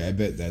is Dory. I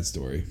bet that's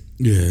Dory.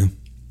 Yeah,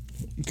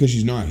 because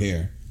she's not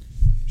here.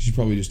 She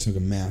probably just took a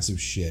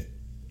massive shit.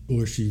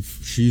 Or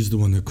she's the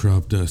one that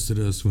crop dusted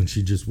us when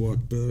she just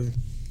walked by.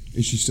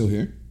 Is she still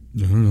here?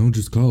 I don't know.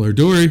 Just call her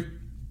Dory.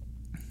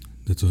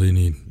 That's all you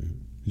need. Yeah.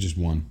 Just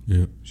one.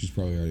 Yeah. She's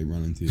probably already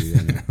running to you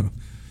right now.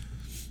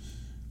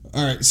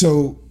 All right,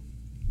 so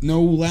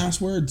no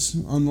last words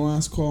on the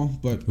last call,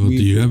 but do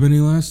you have any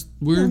last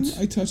words?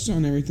 I touched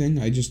on everything.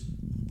 I just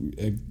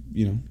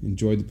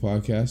enjoyed the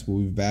podcast.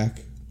 We'll be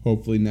back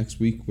hopefully next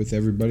week with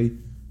everybody.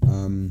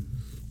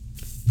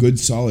 Good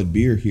solid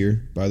beer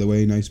here, by the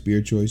way. Nice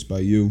beer choice by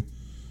you,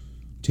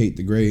 Tate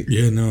the Great.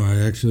 Yeah, no, I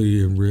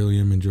actually really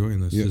am enjoying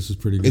this. Yep. This is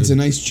pretty good. It's a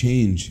nice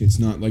change. It's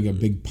not like a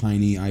big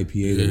piney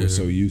IPA that we're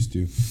so used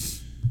to.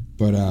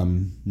 But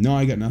no,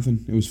 I got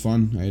nothing. It was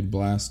fun. I had a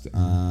blast.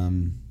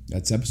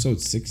 That's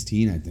episode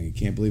 16, I think. I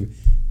can't believe it.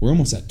 We're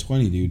almost at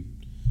 20, dude.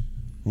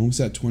 Almost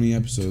at 20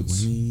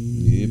 episodes. 20.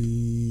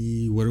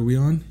 Yep. What are we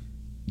on?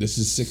 This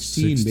is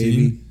 16,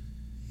 baby.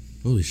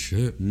 Holy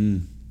shit.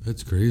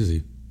 That's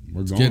crazy.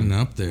 It's getting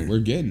up there. We're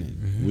getting it.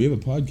 Yeah. We have a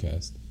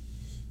podcast.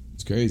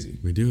 It's crazy.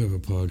 We do have a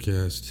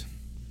podcast.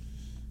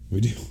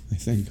 We do, I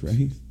think,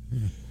 right?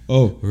 Yeah.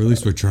 Oh, or at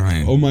least we're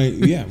trying. Oh my,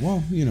 yeah.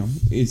 Well,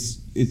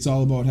 it's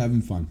all about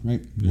having fun,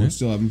 right? Yeah. We're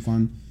still having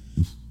fun.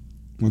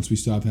 Once we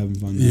stop having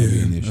fun, that'll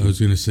be an issue. I was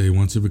gonna say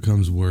once it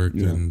becomes work,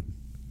 then.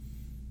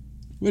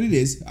 But it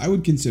is. I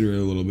would consider it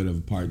a little bit of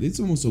a part. It's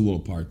almost a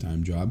little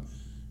part-time job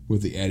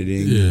with the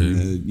editing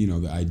and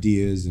the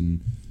ideas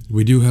and.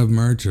 I do have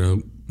merch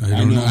out. I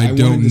don't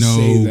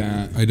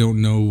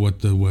know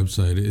what the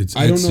website is.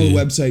 I don't know the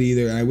website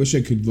either. And I wish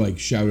I could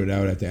shout it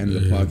out at the end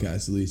of the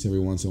podcast at least every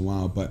once in a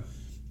while. But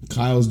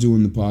Kyle's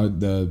doing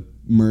the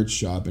merch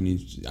shop, and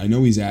I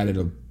know he's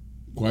added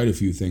quite a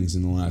few things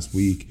in the last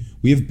week.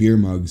 We have beer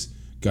mugs.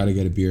 Got to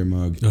get a beer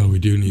mug. Oh, we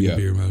do need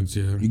beer mugs.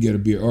 Yeah, you get a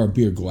beer or a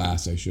beer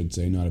glass, I should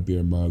say, not a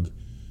beer mug.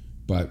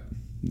 But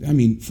I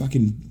mean,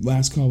 fucking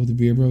last call with the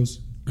Beer Bros.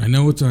 I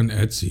know it's on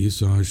Etsy,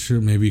 so I'm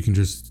sure maybe you can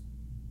just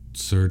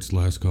search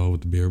Last Call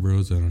with the Beer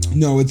Bros. I don't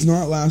know. No, it's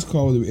not Last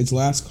Call. It's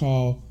Last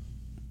Call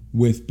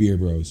with Beer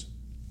Bros.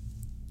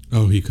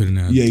 Oh, he couldn't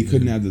add. Yeah, he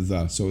couldn't add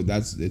the. So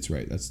it's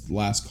right. That's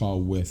Last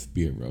Call with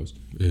Beer Bros.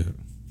 Yeah.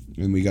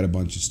 And we got a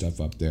bunch of stuff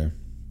up there.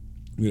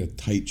 We got a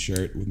tight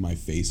shirt with my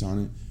face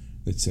on it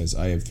that says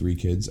 "I have 3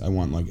 kids." I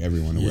want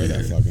everyone to wear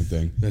that fucking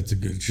thing. That's a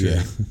good shirt.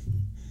 Yeah.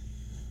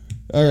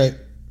 All right.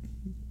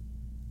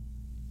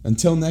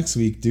 Until next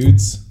week,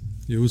 dudes.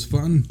 It was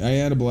fun. I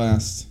had a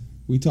blast.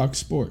 We talk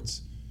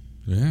sports.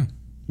 Yeah.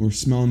 We're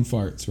smelling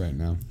farts right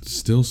now.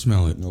 Still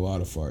smell it. A lot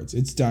of farts.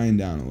 It's dying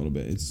down a little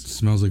bit. It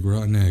smells like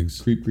rotten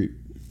eggs. Creep, creep.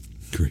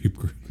 Creep,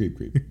 creep. Creep,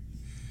 creep.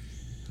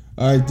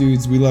 All right,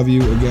 dudes. We love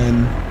you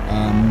again.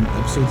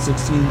 Episode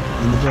 16 in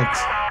the books.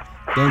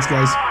 Thanks,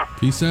 guys.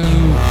 Peace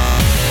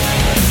out.